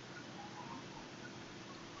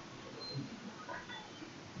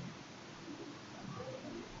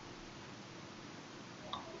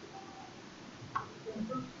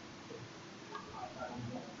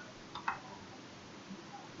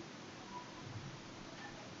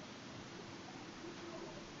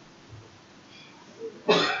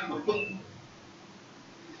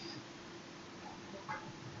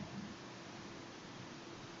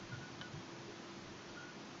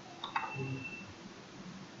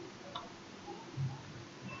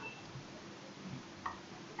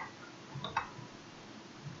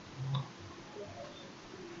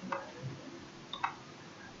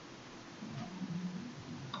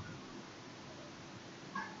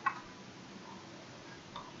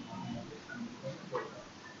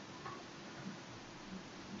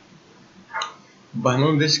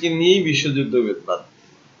বাংলাদেশকে নিয়েই বিশ্বযুদ্ধ বেতপাত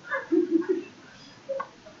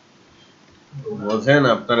বোঝেন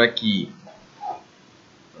আপনারা কি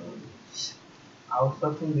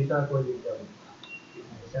আউটসোর্সিং বিষয় করে দিতে হবে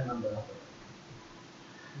এটা নাম্বার আছে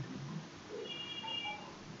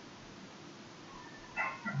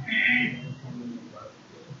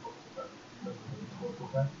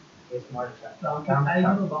স্মার্ট কাম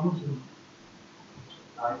টাইমও বামু ছিল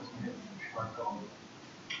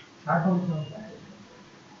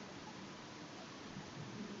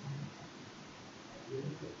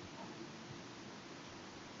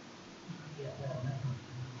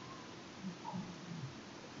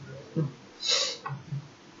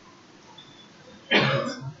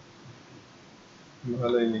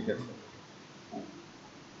ভালোই লিখেছে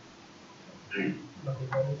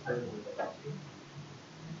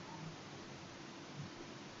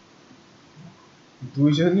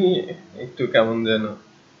দুজনই একটু কেমন যেন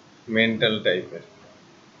মেন্টাল টাইপের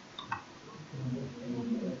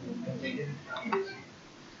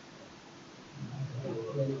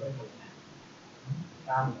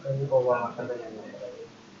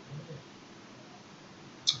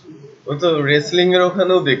ও তো রেসলিং এর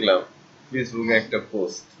ওখানেও দেখলাম ফেসবুকে একটা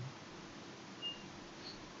পোস্ট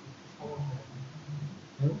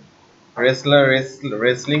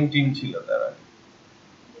রেসলিং টিম ছিল তারা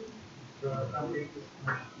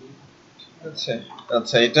আচ্ছা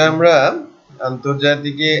আচ্ছা এটা আমরা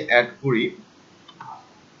আন্তর্জাতিকে অ্যাড করি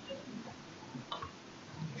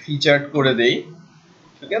ফিচার্ড করে দেই,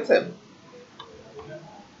 ঠিক আছে?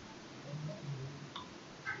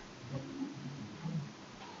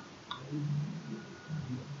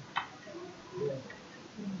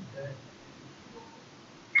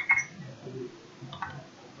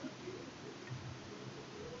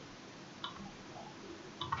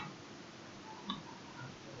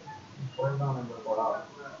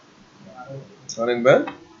 অনেকবার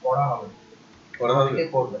পড়া হবে, পড়া হবে। অনেকে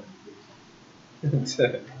করবে। আচ্ছা,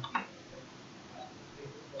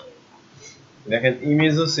 দেখেন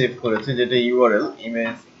ইমেজও সেভ করেছে, যেটা ইউআরএল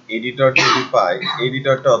ইমেজ এডিটর যদি পাই,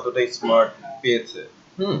 এডিটরটা অতটা স্মার্ট পেয়েছে।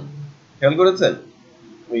 খেয়াল করেছেন?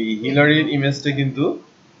 ওই হিলারির ইমেজটা কিন্তু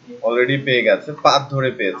অলরেডি পেয়ে গেছে, পাথ ধরে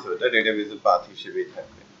পেয়েছে, ওটা ডেটাবেজে পাথ হিসেবেই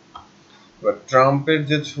থাকবে। এবার ট্রাম্পের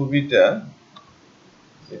যে ছবিটা,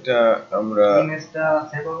 এটা আমরা ইমেজটা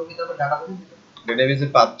সেভ হবে কি তবে ডাটাবেসে? ডেটাবেজে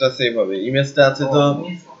পাথটা সেভ হবে। ইমেজটা আছে তো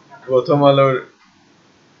প্রথম আলোর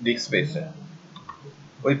ডিস্ক স্পেসে,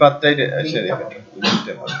 ওই পাথটাই সেভ হবে,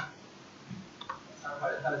 লিখতে হবে।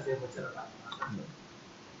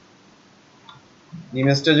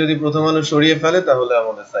 ইমেজটা যদি প্রথম আলো সরিয়ে ফেলে তাহলে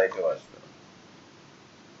আমাদের সাইটেও আসবে।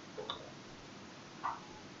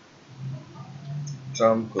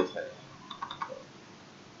 ট্রাম্প কোথায়?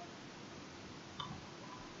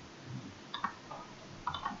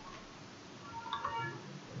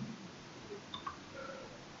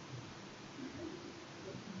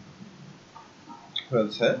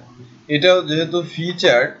 হচ্ছে এটাও যেহেতু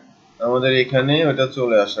ফিচার, আমাদের এখানে ওটা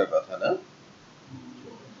চলে আসার কথা না?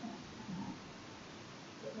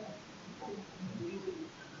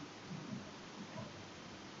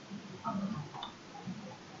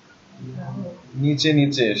 নিচে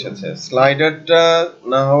নিচে এসেছে, স্লাইডারটা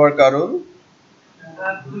না হওয়ার কারণ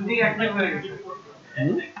দুটি অ্যাক্টিভ হয়ে গেছে,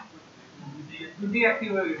 দুটি অ্যাক্টিভ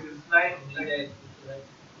হয়ে গেছে স্লাইড।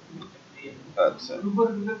 আচ্ছা,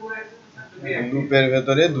 লুপের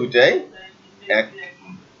ভেতরে দুইটাই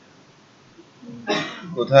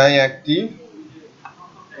কোথায় অ্যাক্টিভ?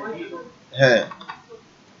 হ্যাঁ,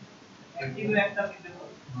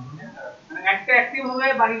 একটা অ্যাক্টিভ হবে,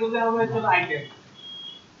 বাকিগুলো হবে হলো আইটেম।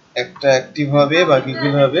 একটা অ্যাক্টিভ হবে,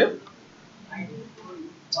 বাকিগুলো হবে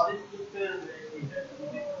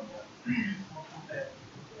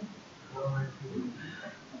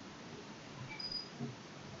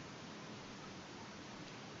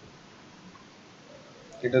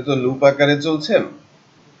এটা তো লুপ আকারে চলছে,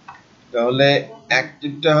 তাহলে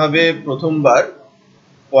অ্যাক্টিভটা হবে প্রথমবার,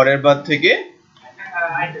 পরের বার থেকে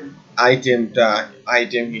আইটেমটা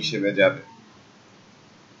আইটেম হিসেবে যাবে,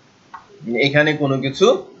 এখানে কোনো কিছু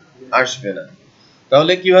আসবে না।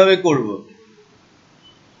 তাহলে কিভাবে করব?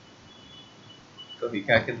 তো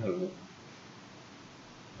কাকে ধরবো?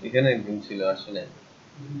 এখানে একদিন ছিল, আসলে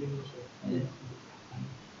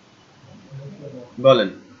বলেন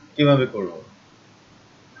কিভাবে করব?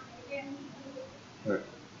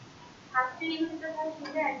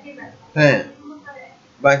 হ্যাঁ,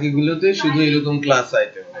 বাকিগুলোতে শুধু এরকম ক্লাস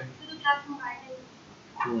আইটেম।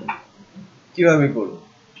 কিভাবে করব?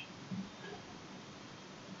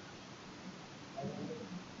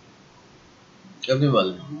 আপনি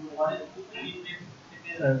বলেন।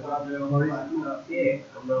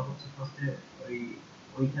 আমরা হচ্ছে ফার্স্টে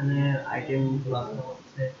ওইখানে আইটেম ক্লাসটা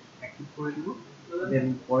হচ্ছে অ্যাক্টিভ করে দিব, দেন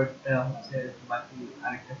পরেরটা হচ্ছে বাকি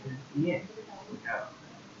আরেকটা ফিল্ড নিয়ে ওটা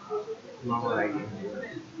নরমাল আইটেম।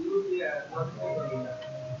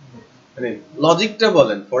 মানে লজিকটা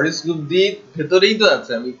বলেন, ফরেস্ট লুপ দিয়ে ভেতরেই তো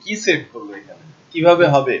আছে, আমি কি সেট করব এখানে, কিভাবে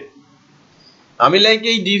হবে? আমি লাইক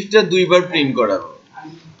এই ডিফটা দুইবার প্রিন্ট করাবো,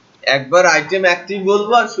 একবার আইটেম অ্যাক্টিভ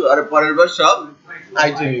বলবো আর পরের বার সব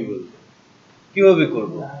আইটেমই বলবো, কিভাবে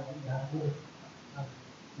করব?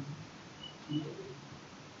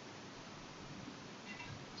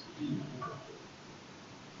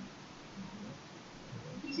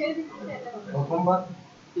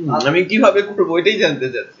 আমি কিভাবে করবো এটাই জানতে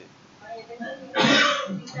চাচ্ছি।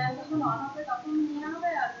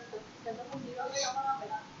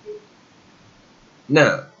 না,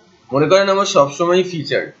 মনে করেন আমার সবসময়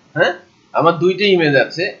ফিচার, হ্যাঁ, আমার দুইটা ইমেজ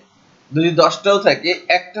আছে, যদি 10টাও থাকে,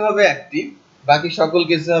 একটা হবে অ্যাক্টিভ, বাকি সকল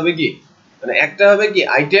কেসে হবে কি, মানে একটা হবে কি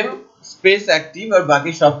আইটেম স্পেস অ্যাক্টিভ, আর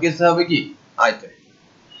বাকি সব কেসে হবে কি আইটেম।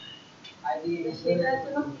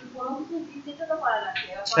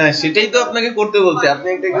 হ্যাঁ, সেটাই তো আপনাকে করতে বলছি, আপনি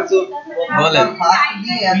একটা কিছু বলেন।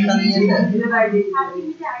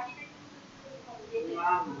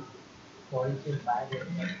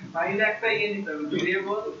 বাইরে একটা ইয়ে নিতে হবে,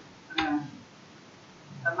 ভেরিয়েবল,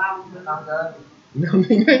 তার নাম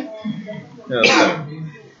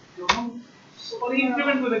ওই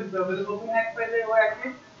ইনক্রিমেন্ট করে দিতে হবে, যখন এক পাইলে ও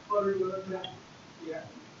অ্যাক্টিভ, পরের গুলো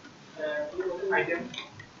আইটেম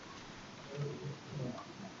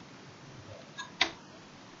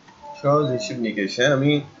সহজ হিসাব নিকেশ,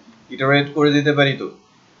 আমি ইটারেট করে দিতে পারি তো,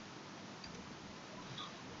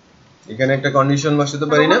 এখানে একটা কন্ডিশন বসাতে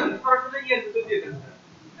পারি না,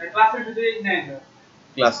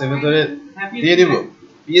 ক্লাসের ভিতরে দিয়ে দিব।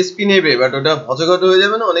 পিএসপি নেবে বাট ওটা ভজঘট হয়ে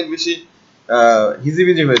যাবে না, অনেক বেশি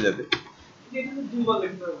হিজিবিজি হয়ে যাবে,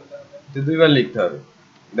 দুইবার লিখতে হবে।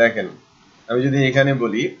 দেখেন আমি যদি এখানে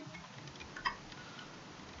বলি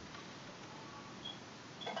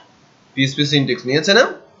পিএসপি সিনট্যাক্স নিয়েছে না,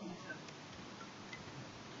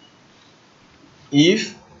 if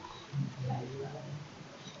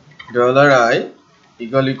 $i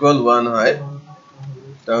 = 1 হয়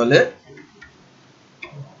তাহলে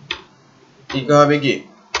কি হবে, কি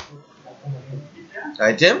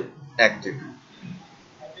আইটেম অ্যাক্টিভ।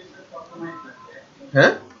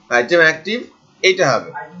 হ্যাঁ আইটেম অ্যাক্টিভ এইটা হবে,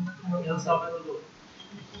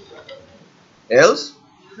 এলস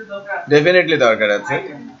ডেফিনেটলি দরকার আছে।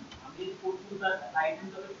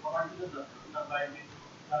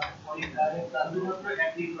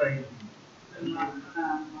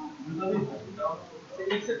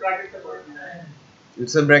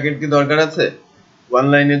 ইটস এ ব্র্যাকেট কি দরকার আছে ওয়ান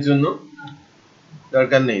লাইনের জন্য?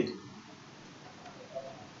 দরকার নেই।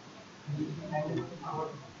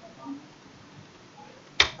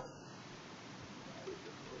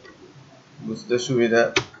 বুঝতে সুবিধা।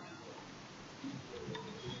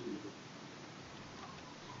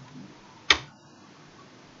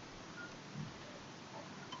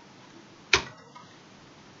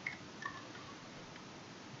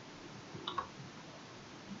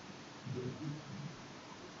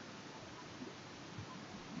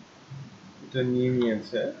 এটা নিয়ে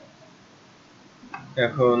নিয়েছে,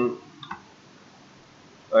 এখন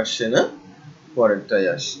আসছে না, পরেরটাই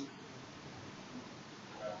আসে।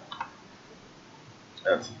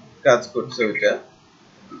 আচ্ছা কাজ করছে ওইটা,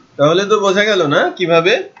 তাহলে তো বোঝা গেল না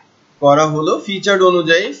কিভাবে করা হলো। ফিচার্ড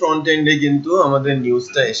অনুযায়ী ফ্রন্ট এন্ডে কিন্তু আমাদের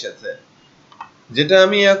নিউজটা এসেছে। যেটা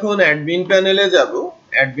আমি এখন অ্যাডমিন প্যানেলে যাব,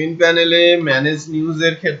 অ্যাডমিন প্যানেলে ম্যানেজ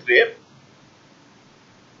নিউজের ক্ষেত্রে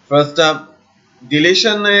ফার্স্ট আপ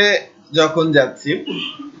ডিলিশনে যখন যাচ্ছি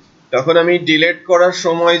তখন আমি ডিলিট করার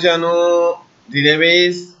সময় যেন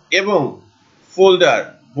ডেটাবেস এবং ফোল্ডার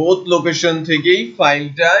বোথ লোকেশন থেকেই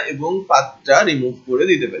ফাইলটা এবং পাথটা রিমুভ করে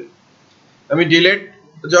দিতে পারি। আমি ডিলিট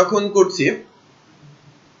যখন করছি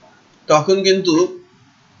তখন কিন্তু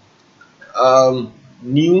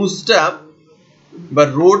নিউজটা বা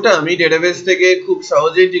রোটা আমি ডেটাবেস থেকে খুব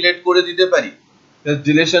সহজেই ডিলিট করে দিতে পারি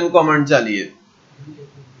ডিলিশন কমান্ড চালিয়ে।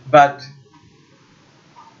 বাট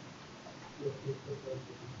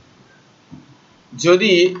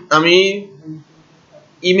যদি আমি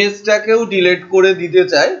ইমেজটাকেও ডিলিট করে দিতে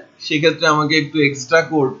চাই সেক্ষেত্রে আমাকে একটু এক্সট্রা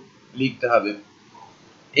কোড লিখতে হবে।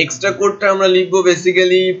 এক্সট্রা কোডটা আমরা লিখবো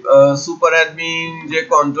বেসিক্যালি সুপার অ্যাডমিন যে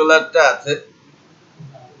কন্ট্রোলারটা আছে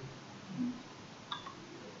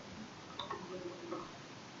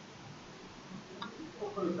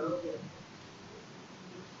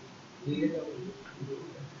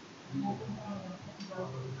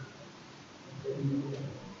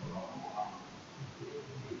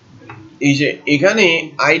এই যে এখানে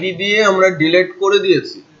আইডি দিয়ে আমরা ডিলিট করে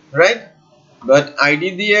দিয়েছি, রাইট? বাট আইডি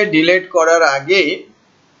দিয়ে ডিলিট করার আগে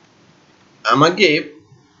আমাকে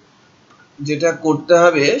যেটা করতে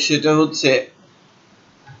হবে সেটা হচ্ছে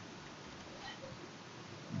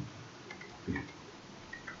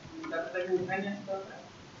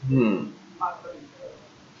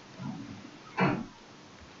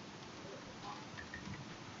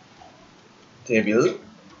table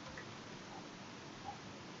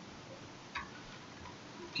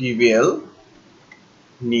TBL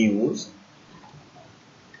news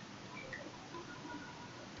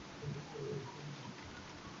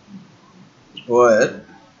where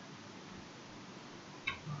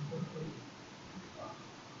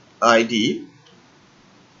ID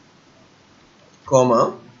comma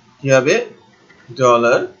কি হবে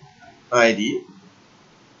 $ID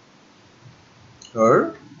or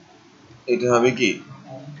এটা হবে কি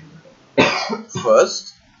ফার্স্ট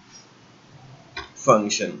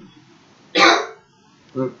ফাংশন।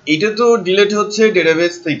 এটা তো ডিলিট হচ্ছে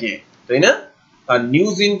ডেটাবেস থেকে, তাই না? আর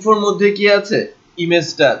নিউজ ইনফোর মধ্যে কি আছে,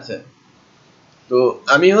 ইমেজটা আছে। তো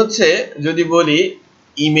আমি হচ্ছে যদি বলি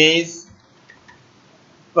image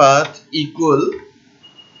path equal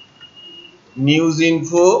news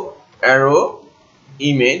info arrow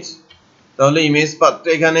image, তাহলে ইমেজ পাথটা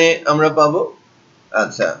এখানে আমরা পাবো।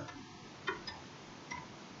 আচ্ছা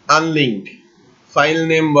আনলিঙ্কড ফাইল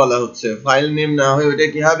নেম বলা হচ্ছে, ফাইল নেম না হয়ে ওটা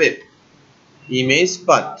কি হবে ইমেজ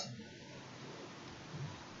পাথ।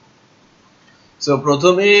 সো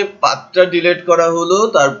প্রথমে পাথটা ডিলিট করা হলো,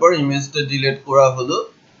 তারপর ইমেজটা ডিলিট করা হলো।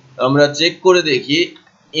 আমরা চেক করে দেখি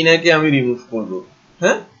ইনাকে আমি রিমুভ করব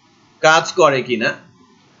হ্যাঁ কাজ করে কিনা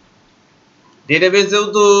ডেটাবেজেও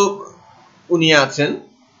তো উনি আছেন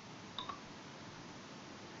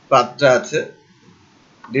পাত্রা আছে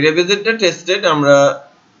ডেটাবেজেরটা টেস্টেড আমরা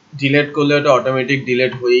ডিলিট করলে এটা অটোমেটিক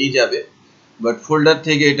ডিলিট হয়েই যাবে বাট ফোল্ডার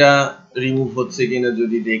থেকে এটা রিমুভ হচ্ছে কিনা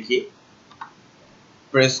যদি দেখি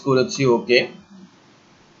প্রেস করেছি ওকে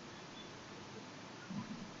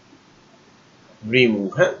রিমুভ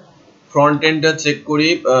হ্যাঁ ফ্রন্ট এন্ডটা চেক করি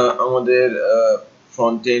আমাদের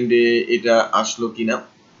ফ্রন্ট এন্ডে এটা আসলো কিনা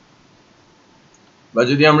বা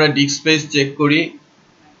যদি আমরা ডিস্ক স্পেস চেক করি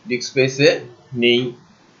ডিস্ক স্পেসে নেই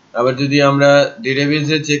আবার যদি আমরা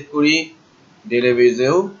ডেটাবেজে চেক করি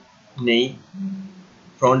ডেটাবেজেও নেই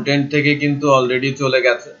ফ্রন্ট এন্ড থেকে কিন্তু অলরেডি চলে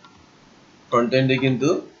গেছে ফ্রন্ট এন্ডে কিন্তু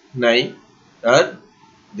নাই আর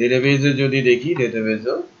ডেটাবেজে যদি দেখি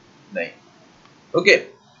ডেটাবেজেও নাই ওকে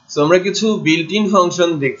সো আমরা কিছু বিল্ট ইন ফাংশন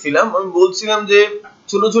দেখছিলাম আমি বলছিলাম যে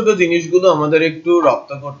ছোট ছোট জিনিসগুলো আমাদের একটু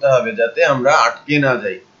রপ্ত করতে হবে যাতে আমরা আটকে না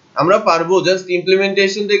যাই আমরা পারবো জাস্ট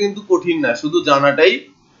ইমপ্লিমেন্টেশনটা কিন্তু কঠিন না শুধু জানাটাই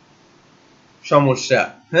সমস্যা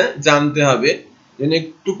হ্যাঁ জানতে হবে যেন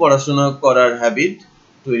একটু পড়াশোনা করার হ্যাবিট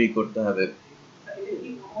তৈরি করতে হবে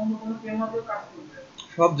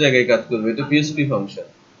সব জায়গায় কাজ করবে এটা পিএইচপি ফাংশন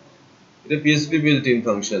এটা পিএইচপি বিল্ট ইন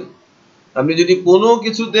ফাংশন আপনি যদি কোনো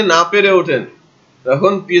কিছুতে না পেরে ওঠেন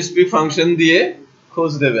তখন পিএইচপি ফাংশন দিয়ে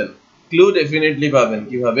খোঁজ দেবেন ক্লু ডেফিনেটলি পাবেন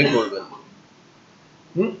কিভাবে করবেন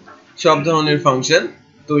সব ধরনের ফাংশন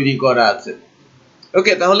তৈরি করা আছে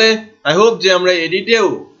ওকে তাহলে আই হোপ যে আমরা এডিটেও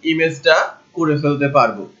ইমেজটা করে ফেলতে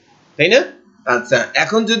পারবো তাই না আচ্ছা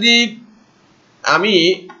এখন যদি আমি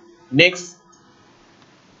নেক্সট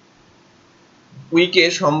উইকে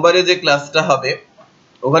সোমবারে যে ক্লাসটা হবে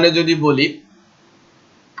ওখানে যদি বলি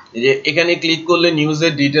যে এখানে ক্লিক করলে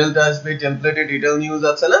নিউজের ডিটেইলটা আসবে টেমপ্লেটে ডিটেইল নিউজ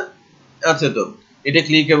আছে না আছে তো এটা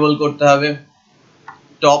ক্লিকেবল করতে হবে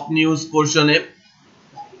টপ নিউজ পোরশনে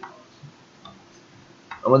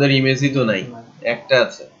আমাদের ইমেজই তো নাই একটা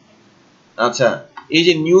আছে আচ্ছা এই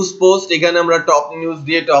যে নিউজ পোস্ট এখানে আমরা টপ নিউজ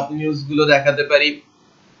দিয়ে টপ নিউজ গুলো দেখাতে পারি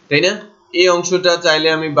তাই না এই অংশটা চাইলে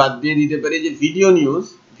আমি বাদ দিয়ে দিতে পারি যে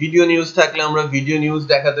ভিডিও নিউজ থাকলে আমরা ভিডিও নিউজ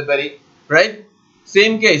দেখাতে পারি রাইট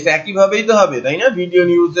সেম কেস একই ভাবেই তো হবে তাই না ভিডিও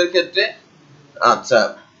নিউজের ক্ষেত্রে আচ্ছা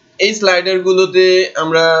এই স্লাইডার গুলোতে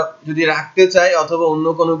আমরা যদি রাখতে চাই অথবা অন্য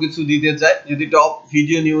কোনো কিছু দিতে চাই যদি টপ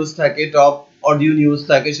ভিডিও নিউজ থাকে টপ অডিও নিউজ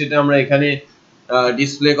থাকে সেটা আমরা এখানে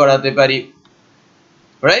ডিসপ্লে করাতে পারি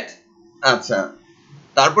রাইট আচ্ছা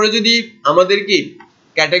তারপরে যদি আমাদের কি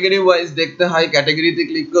ক্যাটাগরি ওয়াইজ দেখতে হয় ক্যাটাগরিতে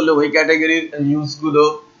ক্লিক করলে ওই ক্যাটাগরির নিউজ গুলো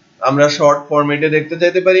আমরা শর্ট ফরম্যাটে দেখতে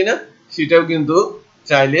চাইতে পারি না সেটাও কিন্তু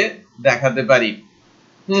চাইলে দেখাতে পারি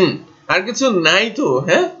আর কিছু নাই তো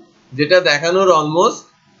হ্যাঁ যেটা দেখানোর অলমোস্ট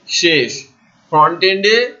শেষ ফ্রন্ট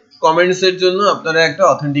এন্ডে কমেন্টস এর জন্য আপনারা একটা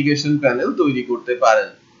অথেন্টিকেশন প্যানেল তৈরি করতে পারেন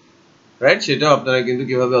রাইট সেটা আপনারা কিন্তু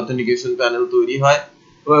কিভাবে অথেন্টিকেশন প্যানেল তৈরি হয়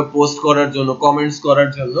পোস্ট করার জন্য কমেন্টস করার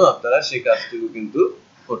জন্য আপনারা সেই কাজটুকু কিন্তু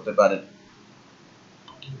করতে পারেন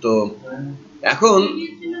তো এখন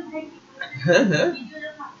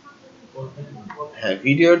হ্যাঁ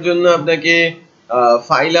ভিডিওর জন্য আপনাকে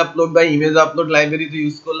ফাইল আপলোড বা ইমেজ আপলোড লাইব্রেরি তো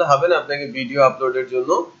ইউজ করলে হবে না আপনাকে ভিডিও আপলোডের জন্য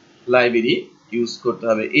লাইব্রেরি ইউজ করতে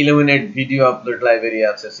হবে ইলুমিনেট ভিডিও আপলোড লাইব্রেরি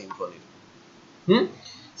আছে সিম্ফনি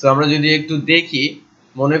সো আমরা যদি একটু দেখি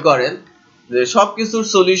মনে করেন যে সবকিছুর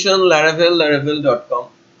সলিউশন laravel.com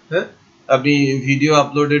হ্যাঁ আপনি ভিডিও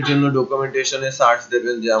আপলোডের জন্য ডকুমেন্টেশনে সার্চ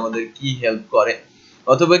দেবেন যে আমাদের কি হেল্প করে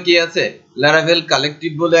অথবা কি আছে laravel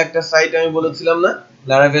কালেক্টিভ বলে একটা সাইট আমি বলেছিলাম না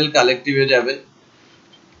laravel কালেক্টিভে যাবেন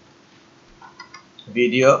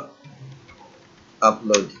ভিডিও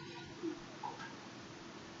আপলোড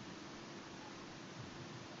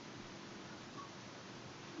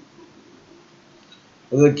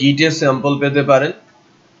গিটে স্যাম্পল পেতে পারেন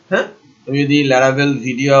হ্যাঁ তুমি যদি laravel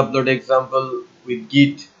video upload example with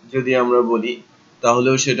গিট যদি আমরা বলি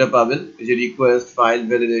তাহলেও সেটা পাবেন এই যে request file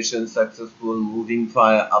validation successful moving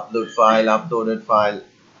file uploaded file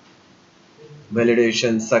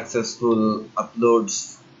validation successful uploads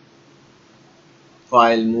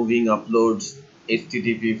file moving uploads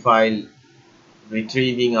http file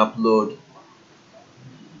retrieving upload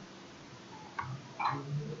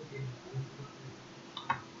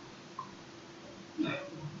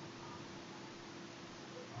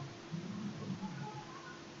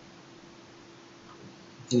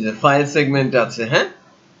যে ফাইল সেগমেন্ট আছে হ্যাঁ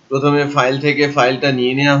প্রথমে ফাইল থেকে ফাইলটা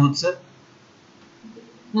নিয়ে নেওয়া হচ্ছে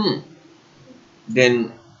দেন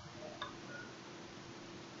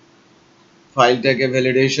ফাইলটাকে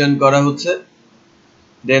ভ্যালিডেশন করা হচ্ছে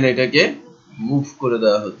দেন এটাকে মুভ করে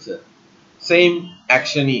দেওয়া হচ্ছে সেম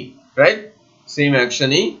অ্যাকশনই রাইট সেম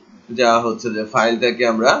অ্যাকশনই যা হচ্ছে যে ফাইলটাকে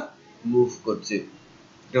আমরা মুভ করছি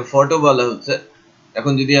এটা ফটো বলা হচ্ছে।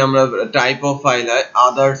 এখন যদি আমরা টাইপ অফ ফাইল হয়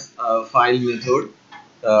আদার্স ফাইল মেথড,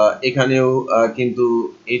 এখানেও কিন্তু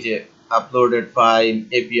এই যে uploaded file,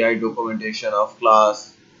 API documentation of class,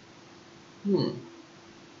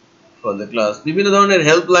 for the class, বিভিন্ন ধরনের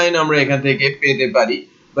হেল্পলাইন আমরা এখান থেকে পেতে পারি।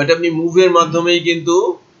 বাট আপনি মুভের মাধ্যমেই কিন্তু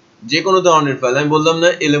যে কোনো ধরনের ফাইল, আমি বললাম না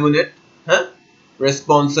এলিমিনেট, হ্যাঁ,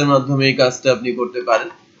 রেসপন্সের মাধ্যমে এই কাজটা আপনি করতে পারেন।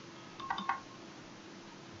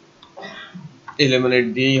 এলিমিনেট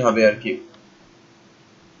দিয়েই হবে আর কি।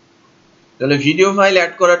 তাহলে ভিডিও ফাইল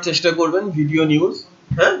অ্যাড করার চেষ্টা করবেন, ভিডিও নিউজ,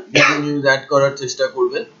 হ্যাঁ, ভিডিও নিউজ অ্যাড করার চেষ্টা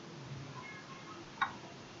করবেন।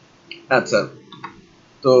 আচ্ছা,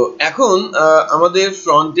 তো এখন আমাদের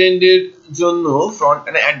ফ্রন্ট এন্ডের জন্য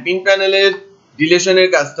মানে অ্যাডমিন প্যানেলের ডিলেশনের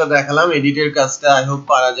কাজটা দেখালাম, এডিটের কাজটা আই হোপ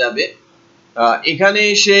পারা যাবে। এখানে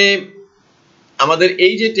এসে আমাদের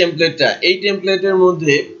এই যে টেমপ্লেটটা, এই টেমপ্লেটের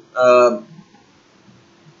মধ্যে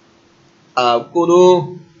কোনো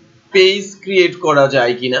পেজ ক্রিয়েট করা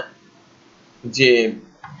যায় কিনা,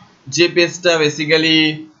 যে পেজটা বেসিক্যালি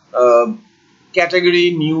ক্যাটাগরি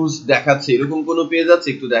নিউজ দেখাচ্ছে, এরকম কোনো পেজ আছে?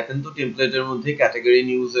 একটু দেখেন তো টেমপ্লেটের মধ্যে ক্যাটাগরি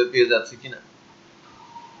নিউজের পেজ আছে কিনা।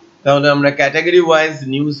 তাহলে আমরা ক্যাটাগরি ওয়াইজ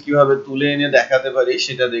নিউজ কিভাবে তুলে এনে দেখাতে পারি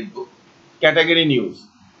সেটা দেখব। ক্যাটাগরি নিউজ,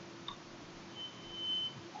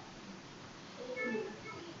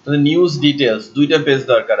 তাহলে নিউজ ডিটেইলস, দুইটা পেজ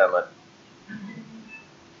দরকার আমার।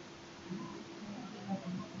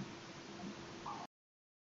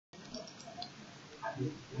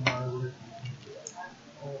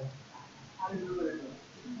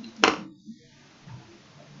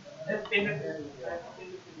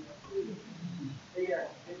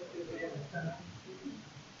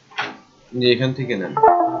 যে এখান থেকে নেন।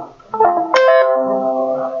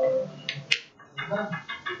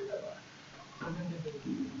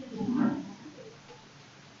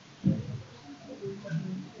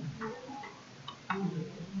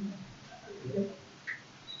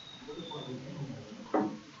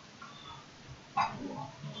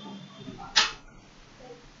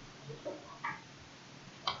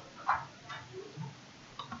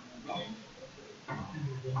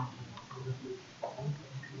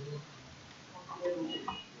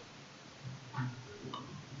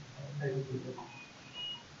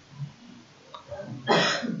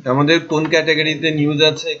 আমাদের কোন ক্যাটাগরিতে নিউজ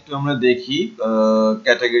আছে একটু আমরা দেখি।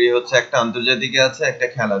 ক্যাটাগরি হচ্ছে একটা আন্তর্জাতিকে আছে, একটা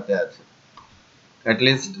খেলাতে আছে।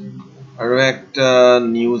 অ্যাটলিস্ট আরো একটা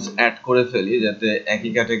নিউজ অ্যাড করে ফেলি যাতে একই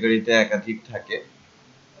ক্যাটাগরিতে একাধিক থাকে।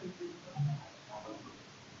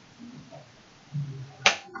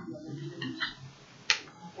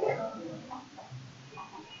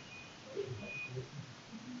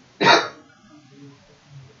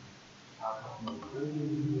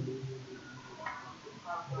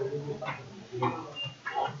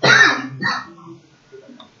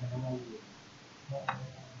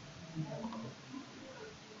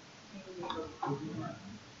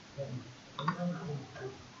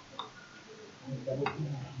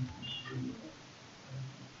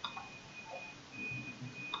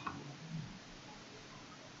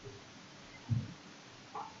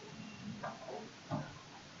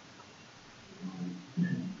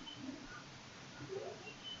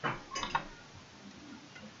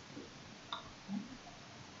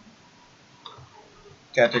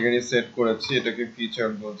 ক্যাটাগরি সেট করেছি, এটাকে ফিচার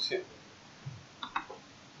বলছি।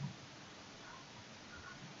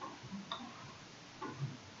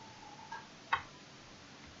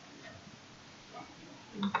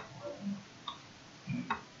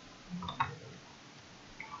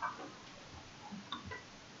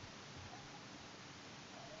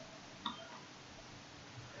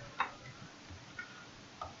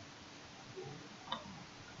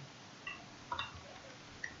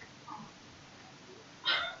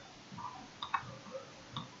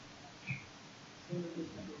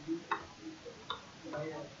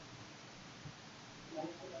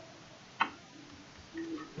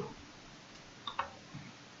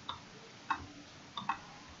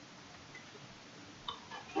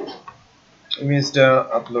 ইমেজটা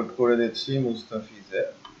আপলোড করে দিচ্ছি মুস্তাফিজে।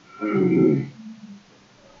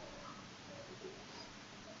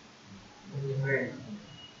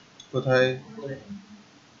 কোথায়?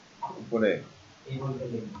 উপরে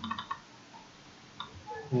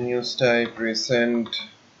news type recent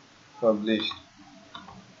published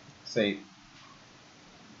save.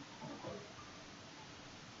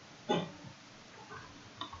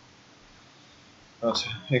 আচ্ছা,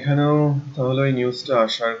 এখানেও তাহলে ওই নিউজটা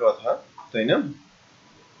আসার কথা, তাই না?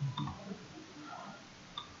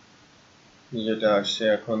 যেটা আসছে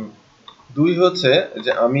এখন দুই হচ্ছে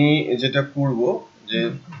যে আমি যেটা করব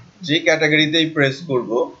যে ক্যাটাগরিতেই প্রেস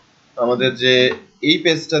করব আমাদের যে এই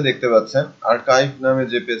পেজটা দেখতে পাচ্ছেন, আর্কাইভ নামে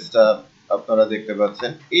যে পেজটা আপনারা দেখতে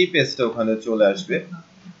পাচ্ছেন, এই পেজটা ওখানে চলে আসবে।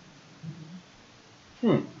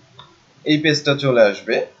 এই পেজটা চলে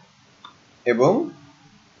আসবে এবং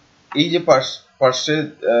এই যে পাশে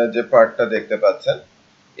যে পার্টটা দেখতে পাচ্ছেন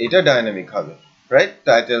এটা ডাইনামিক হবে, রাইট?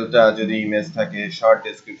 টাইটেলটা যদি ইমেজ থাকে, শর্ট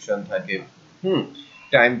ডেসক্রিপশন থাকে,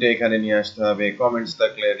 টাইমটা এখানে নিয়ে আসতে হবে, কমেন্টস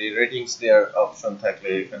থাকলে, রেটিংস দেওয়ার অপশন থাকলে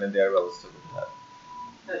এখানে দেওয়ার ব্যবস্থা করতে হবে,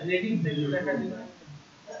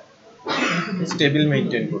 স্টেবল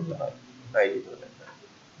মেইনটেইন করতে হয়।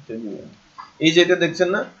 এই যেটা দেখছেন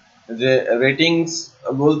না যে রেটিংস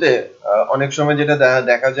বলতে অনেক সময় যেটা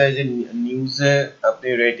দেখা যায় যে নিউজে আপনি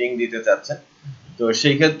রেটিং দিতে চাচ্ছেন, তো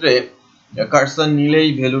সেই ক্ষেত্রে কার্সর নিলেই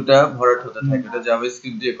ভ্যালুটা ভরাট হতে থাকে, এটা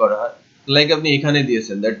জাভাস্ক্রিপ্ট দিয়ে করা হয়। লাইক আপনি এখানে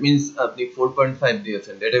দিয়েছেন, দ্যাট মিন্স আপনি 4.5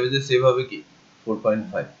 দিয়েছেন, ডেটাবেজে সেভ হবে কি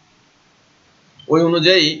 4.5, ওই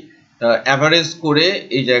অনুযায়ী এভারেজ করে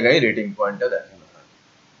এই জায়গায় রেটিং পয়েন্টটা দেখানো হয়।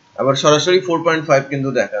 আবার সরাসরি 4.5 কিন্তু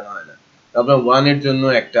দেখানো হয় না, আপনার 1 এর জন্য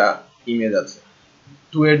একটা ইমেজ আছে,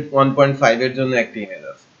 2 এর 1.5 এর জন্য একটা ইমেজ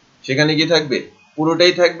আছে, সেখানে কি থাকবে,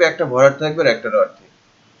 পুরোটাই থাকবে, একটা ভরাট থাকবে আর একটা ডট থাকবে।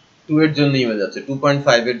 2 এর জন্য ইমেজ আছে,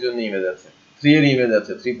 2.5 এর জন্য ইমেজ আছে, 3 এর ইমেজ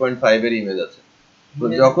আছে, 3.5 এর ইমেজ আছে। তো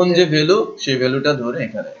যখন যে ভ্যালু, সেই ভ্যালুটা ধরে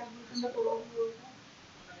এখানে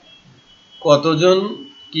কতজন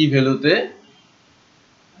কি ভ্যালুতে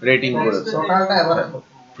রেটিং করেছে,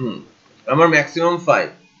 আমার ম্যাক্সিমাম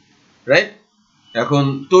 5, রাইট? এখন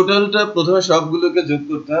টোটালটা প্রথমে সবগুলোকে যোগ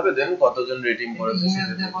করতে হবে, দেন কতজন রেটিং করেছে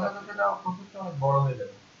সেটা বড় হয়ে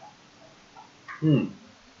যাবে।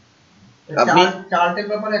 আপনি চার্টের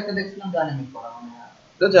ব্যাপারে একটা দেখছিলাম ডাইনামিক করা, মানে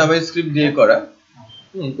তো জাভাস্ক্রিপ্ট দিয়ে করা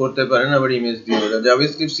করতে পারেন, আবার ইমেজ দিয়ে করা,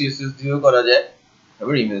 জাভাস্ক্রিপ্ট সিএসএস দিয়েও করা যায়,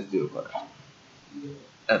 আবার ইমেজ দিয়েও করা।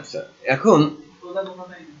 আচ্ছা, এখন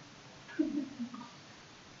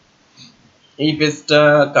এই পেজটা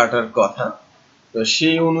কাটার কথা, তো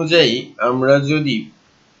সেই অনুযায়ী আমরা যদি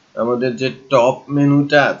আমাদের যে টপ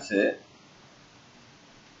মেনুটা আছে,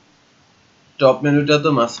 টপ মেনুটা তো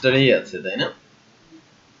মাস্টারেই আছে, তাই না?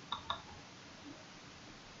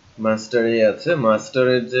 মাস্টারে আছে,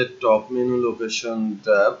 মাস্টারের যে টপ মেনু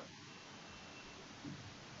লোকেশনটা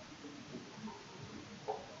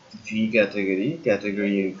ভি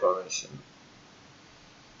ক্যাটাগরি ইনফরমেশন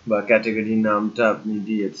বা ক্যাটাগরি নামটা আপনি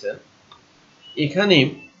দিয়েছেন, এখানে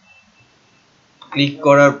ক্লিক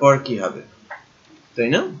করার পর কি হবে, তাই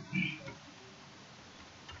না?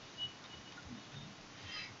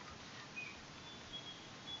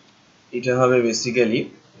 এটা হবে বেসিক্যালি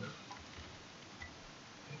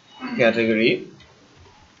ক্যাটাগরি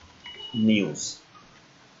নিউজ।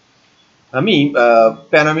 আমি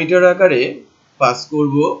প্যারামিটার আকারে পাস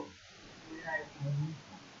করব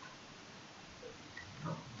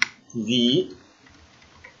ভি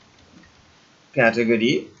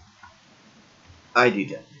ক্যাটাগরি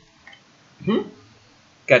আইডিটা,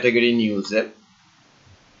 ক্যাটাগরি নিউজে।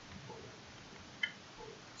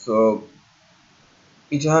 সো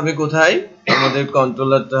এটা হবে কোথায়, আমাদের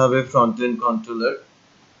কন্ট্রোলারটা হবে ফ্রন্ট এন্ড কন্ট্রোলার,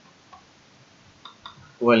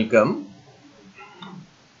 ওয়েলকাম।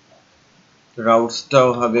 রাউটসটাও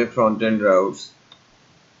হবে ফ্রন্ট এন্ড রাউটস,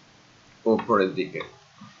 উপরের দিকে।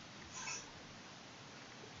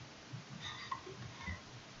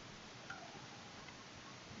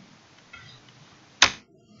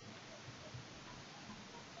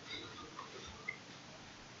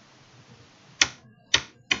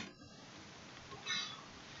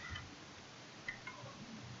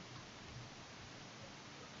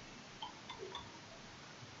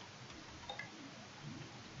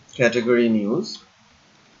 category news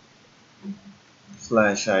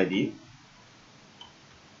 /id,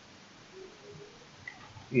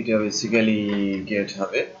 এটা বেসিক্যালি গেট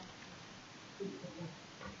হবে।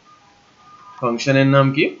 ফাংশনের নাম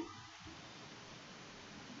কি,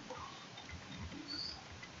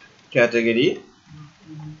 ক্যাটাগরি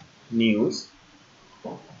নিউজ।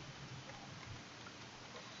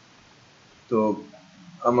 তো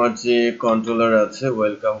আমার যে কন্ট্রোলার আছে,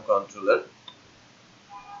 welcome controller,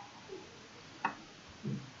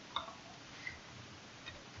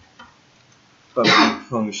 public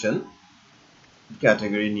function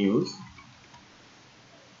category news.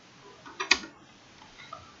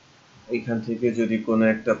 এখান থেকে যদি কোনো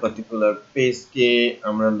একটা পার্টিকুলার পেজকে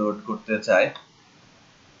আমরা লোড করতে চাই,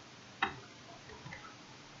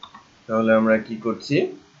 তাহলে আমরা কি করছি,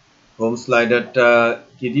 হোম স্লাইডারটা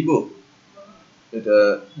কি দিব, এটা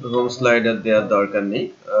হোম স্লাইডার দেওয়ার দরকার নেই,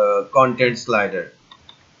 কন্টেন্ট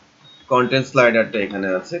স্লাইডারটা এখানে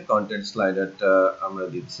আছে, কন্টেন্ট স্লাইডারটা আমরা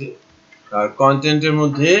দিচ্ছি। আর কন্টেন্টের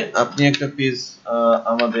মধ্যে আপনি একটা পেজ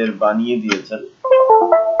আমাদের বানিয়ে দিয়েছেন,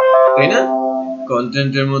 তাই না?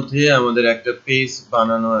 কন্টেন্টের মধ্যে আমাদের একটা পেজ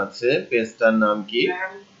বানানো আছে, পেজটার নাম কি?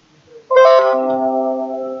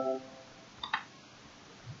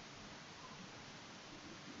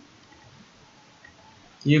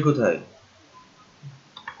 কোথায়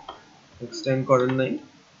এক্সটেন্ড করেন নাই?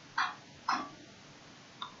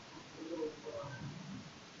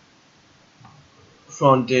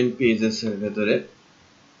 ফ্রন্ট এন্ড পেজেস এর ভিতরে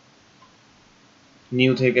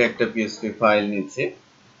নিউ থেকে একটা PHP ফাইল নিচ্ছে,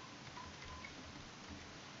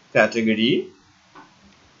 category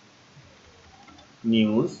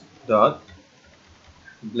news dot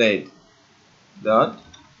blade dot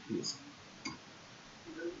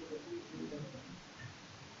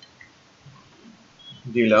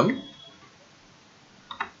দিলাম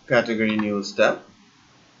ক্যাটাগরি নিউজটা,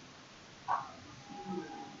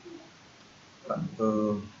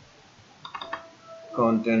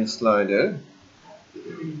 content slider,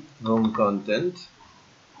 home content,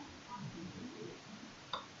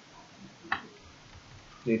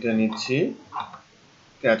 এটা নিচ্ছি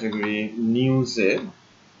ক্যাটাগরি নিউজে,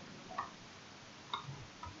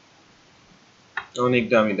 অনেক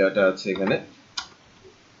দামি ডাটা আছে এখানে,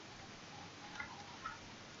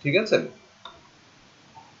 ঠিক আছে।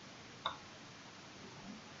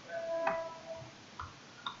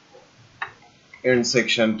 এন্ড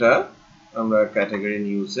সেকশনটা আমরা ক্যাটাগরি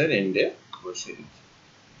নিউজের এন্ডে বসিয়ে দিচ্ছি,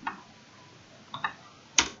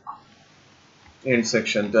 এন্ড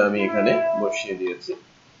সেকশনটা আমি এখানে বসিয়ে দিয়েছি।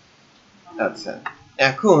 আচ্ছা,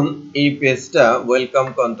 এখন এই পেজটা ওয়েলকাম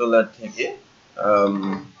কন্ট্রোলার থেকে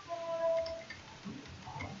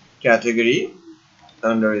ক্যাটাগরি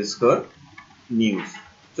আন্ডারস্কোর নিউজ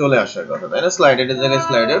চলে আসার কথা, তাই না? স্লাইডারের জায়গায়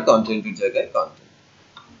স্লাইডার, কন্টেন্টের জায়গায় কন্টেন্ট।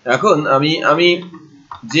 এখন আমি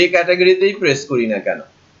যে ক্যাটাগরিতেই প্রেস করি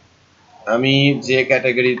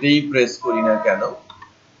না কেন,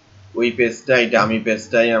 ওই পেজটাই, ডামি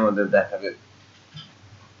পেজটাই আমাদের দেখাবে।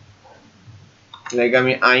 লাইক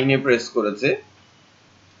আমি আইনে প্রেস করেছে,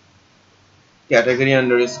 category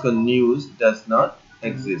underscore news does not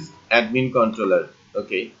exist, admin controller,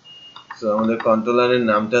 okay, so আমাদের কন্ট্রোলারের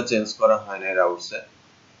নামটা চেঞ্জ করা হয় না রাউটসে,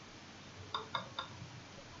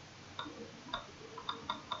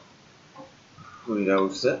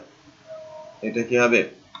 এটা কি হবে?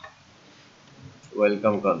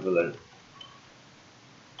 Welcome controller.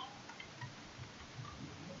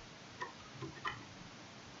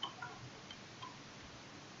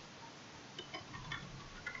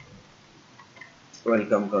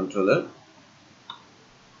 ওয়েলকাম কন্ট্রোলার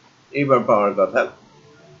এইবার পাওয়ার কথা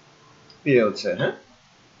পেয়ে হচ্ছে, হ্যাঁ,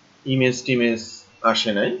 ইমেজ টিমেজ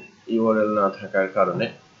আসে নাই ইউআরএল না থাকার কারণে।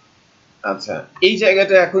 আচ্ছা, এই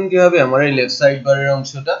জায়গাটা এখন কি হবে? আমার এই লেফট সাইড বারের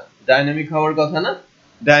অংশটা ডাইনামিক হওয়ার কথা না?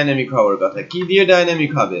 ডাইনামিক হওয়ার কথা। কি দিয়ে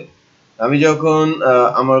ডাইনামিক হবে? আমি যখন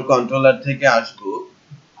আমার কন্ট্রোলার থেকে আসবো,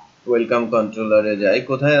 ওয়েলকাম কন্ট্রোলারে যাই,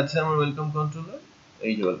 কোথায় আছে আমার ওয়েলকাম কন্ট্রোলার?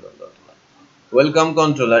 এই যে ওয়েলকাম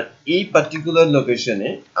কন্ট্রোলার, এই পার্টিকুলার লোকেশনে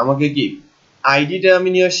আমাকে কি আইডিটা আমি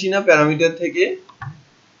নিয়ে আসি না প্যারামিটার থেকে?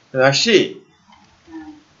 আসি।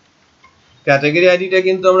 ক্যাটাগরি আইডিটা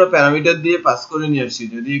কিন্তু আমরা প্যারামিটার দিয়ে পাস করে নিয়ে আসি।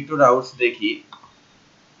 যদি একটু রাউটস দেখি,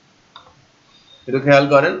 একটু খেয়াল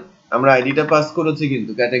করেন, আমরা আইডিটা পাস করেছি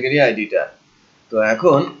কিন্তু ক্যাটাগরি আইডিটা। তো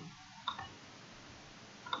এখন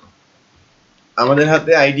আমাদের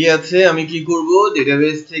হাতে আইডি আছে, আমি কি করব?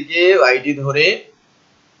 ডেটাবেস থেকে আইডি ধরে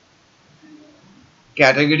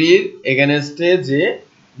ক্যাটাগরির এগেইনস্টে যে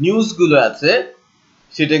নিউজগুলো আছে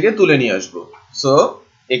সেটাকে তুলে নিয়ে আসব। সো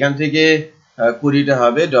এখান থেকে কুড়িটা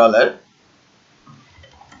হবে dollar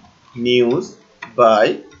news by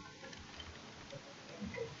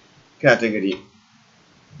category,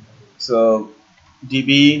 so db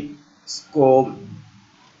scope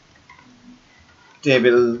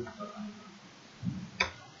table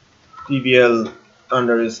tbl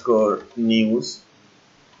underscore news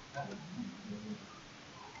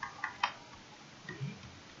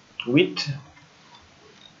with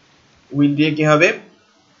দিয়ে কি হবে?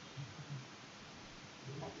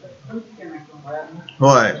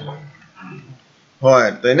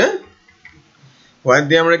 হোয়াট, তাই না? হোয়াট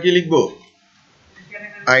দিয়ে আমরা কি লিখবো?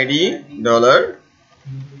 আইডি ডলার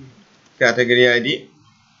ক্যাটাগরি আইডি,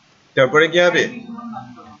 তারপরে কি হবে?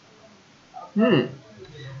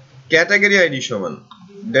 ক্যাটাগরি আইডি সমান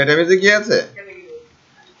ডেটাবেসে কি আছে?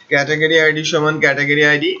 ক্যাটাগরি আইডি সমান ক্যাটাগরি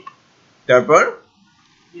আইডি, তারপর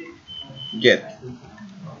গেট।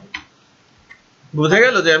 বোঝা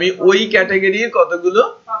গেল যে আমি ওই ক্যাটাগরির কতগুলো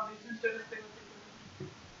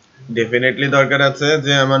ডেফিনেটলি দরকার আছে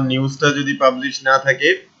যে আমার নিউজটা যদি পাবলিশ না থাকে,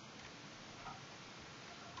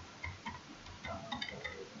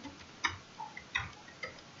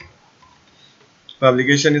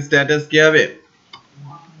 পাবলিকেশন স্ট্যাটাস কি হবে?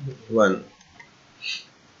 1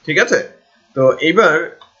 ঠিক আছে তো এবার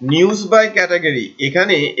নিউজ বাই ক্যাটাগরি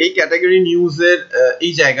এখানে এই ক্যাটাগরি নিউজের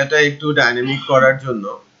এই জায়গাটা একটু ডাইনামিক করার জন্য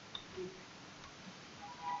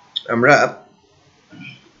আমরা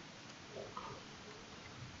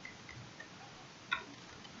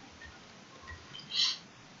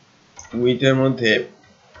উইথের মধ্যে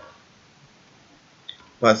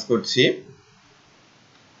পাস করছি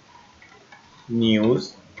নিউজ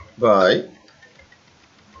বাই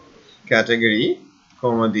ক্যাটাগরি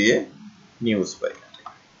কমা দিয়ে নিউজ বাই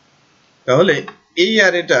তাহলে এই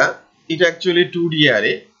অ্যারেটা এটা অ্যাকচুয়ালি 2D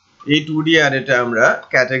অ্যারে এই 2D অ্যারেটা আমরা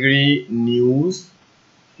ক্যাটাগরি নিউজ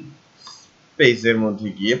স্পেসের মধ্যে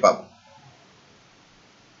গিয়ে পাবো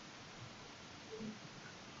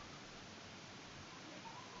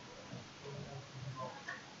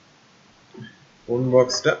কোন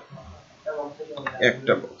বক্সটা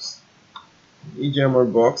একটা বক্স এই যে আমার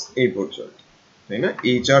বক্স এই পর্যন্ত তাই না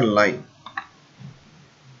এইচআর লাইন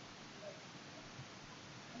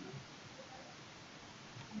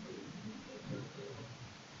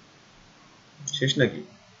শেষ নাকি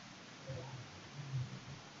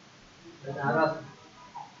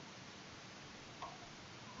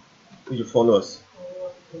এই যে ফলোয়ার্স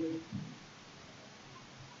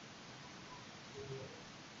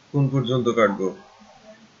কোন পর্যন্ত কাটবো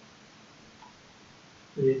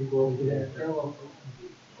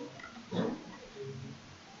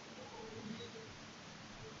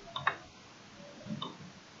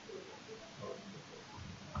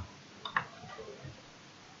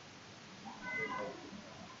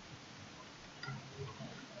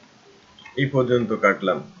এই পর্যন্ত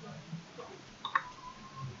কাটলাম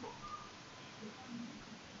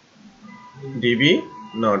db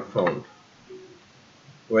not found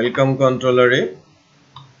welcome controller A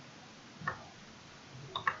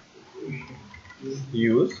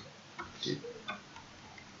use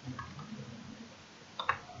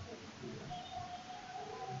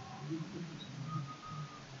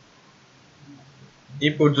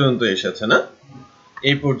এই পর্যন্ত এসেছে না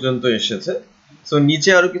এই পর্যন্ত এসেছে সো নিচে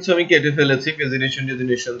আরো কিছু আমি কেটে ফেলেছি প্রেজেন্টেশন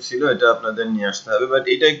ডেজিনেশন ছিল এটা আপনাদের নিয়ে আসতে হবে বাট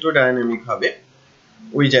এটা একটু ডাইনামিক হবে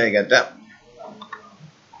ওই জায়গাটা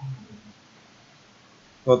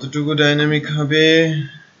কতটুকু ডাইনামিক হবে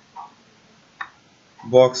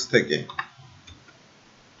বক্স থেকে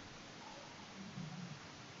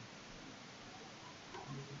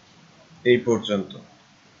এই পর্যন্ত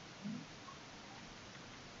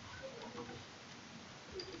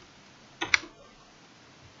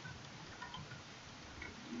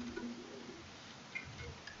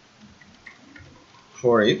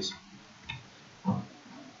for it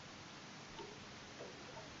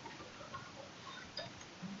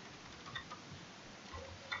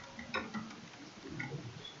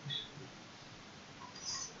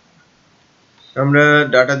আমরা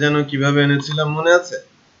ডাটা যেন কিভাবে এনেছিলাম মনে আছে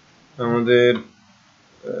আমাদের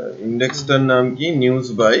ইন্ডেক্সটার নাম কি news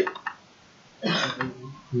by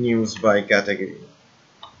category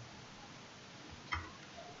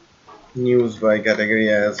news by category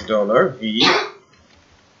as $v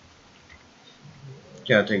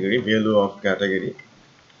category value of category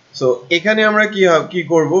so এখানে আমরা কি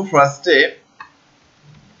করব ফার্স্টে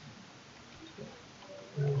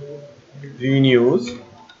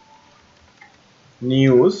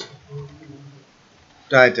news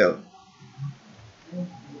title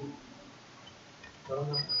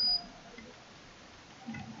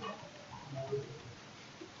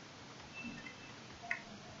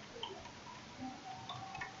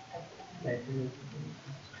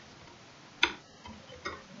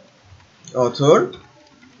author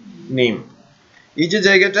name এই যে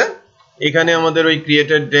জায়গাটা এখানে আমাদের ওই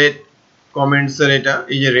ক্রিয়েটেড ডেট কমেন্টস এর এটা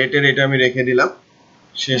এই যে রেটের এটা আমি রেখে দিলাম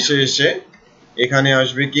শেষে এসে এখানে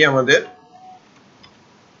আসবে কি আমাদের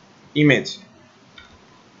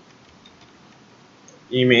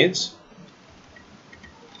ইমেজ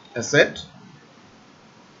অ্যাসেট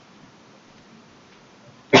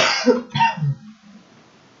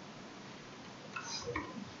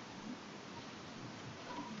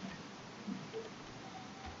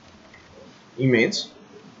ইমেজ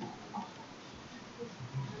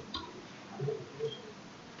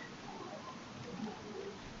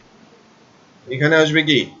এখানে আসবে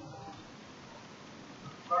কি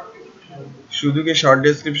শুধু কি শর্ট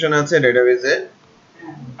ডেসক্রিপশন আছে ডেটাবেজে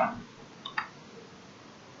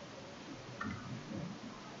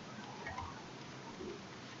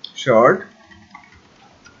শর্ট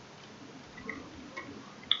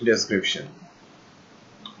ডেসক্রিপশন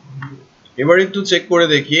এবার একটু চেক করে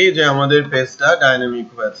দেখি যে আমাদের পেজটা ডাইনামিক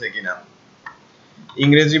হয়েছে কিনা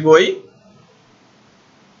ইংরেজি বই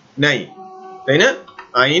নাই তাই না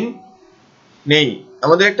আইন নেই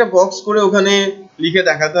আমাদের একটা বক্স করে ওখানে লিখে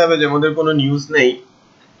দেখাতে হবে যে আমাদের কোনো নিউজ নেই।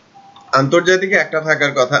 আন্তর্জাতিকে একটা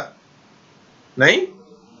থাকার কথা, নাই?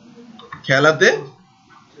 খেলাতে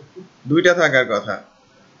দুইটা থাকার কথা,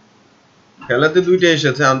 খেলাতে দুইটা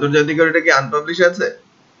এসেছে, আন্তর্জাতিকের এটা কি আনপাবলিশ আছে?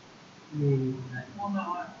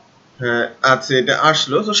 হ্যাঁ আছে, এটা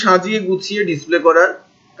আসলো। তো সাজিয়ে গুছিয়ে ডিসপ্লে করার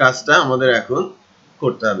কাজটা আমাদের এখন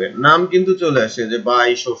করতে হবে। নাম কিন্তু চলে আসে, যে বাই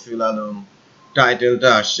শফিউল আলম, টাইটেলটা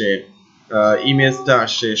আসে, ইমেজটা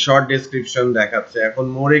আসে, শর্ট ডেসক্রিপশন দেখাচ্ছে। এখন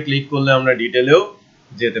মোরে ক্লিক করলে আমরা ডিটেলেও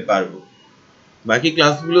যেতে পারবো। বাকি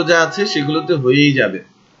ক্লাসগুলো যা আছে সেগুলোতে হয়েই যাবে।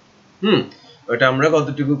 ওটা আমরা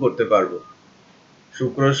কতটুকু করতে পারবো?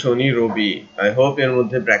 শুক্র, শনি, রবি, আই হোপ এর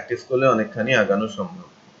মধ্যে প্র্যাকটিস করলে অনেকখানি আগানো সম্ভব।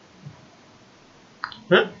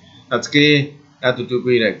 হ্যাঁ, আজকে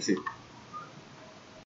এতটুকুই রাখছি।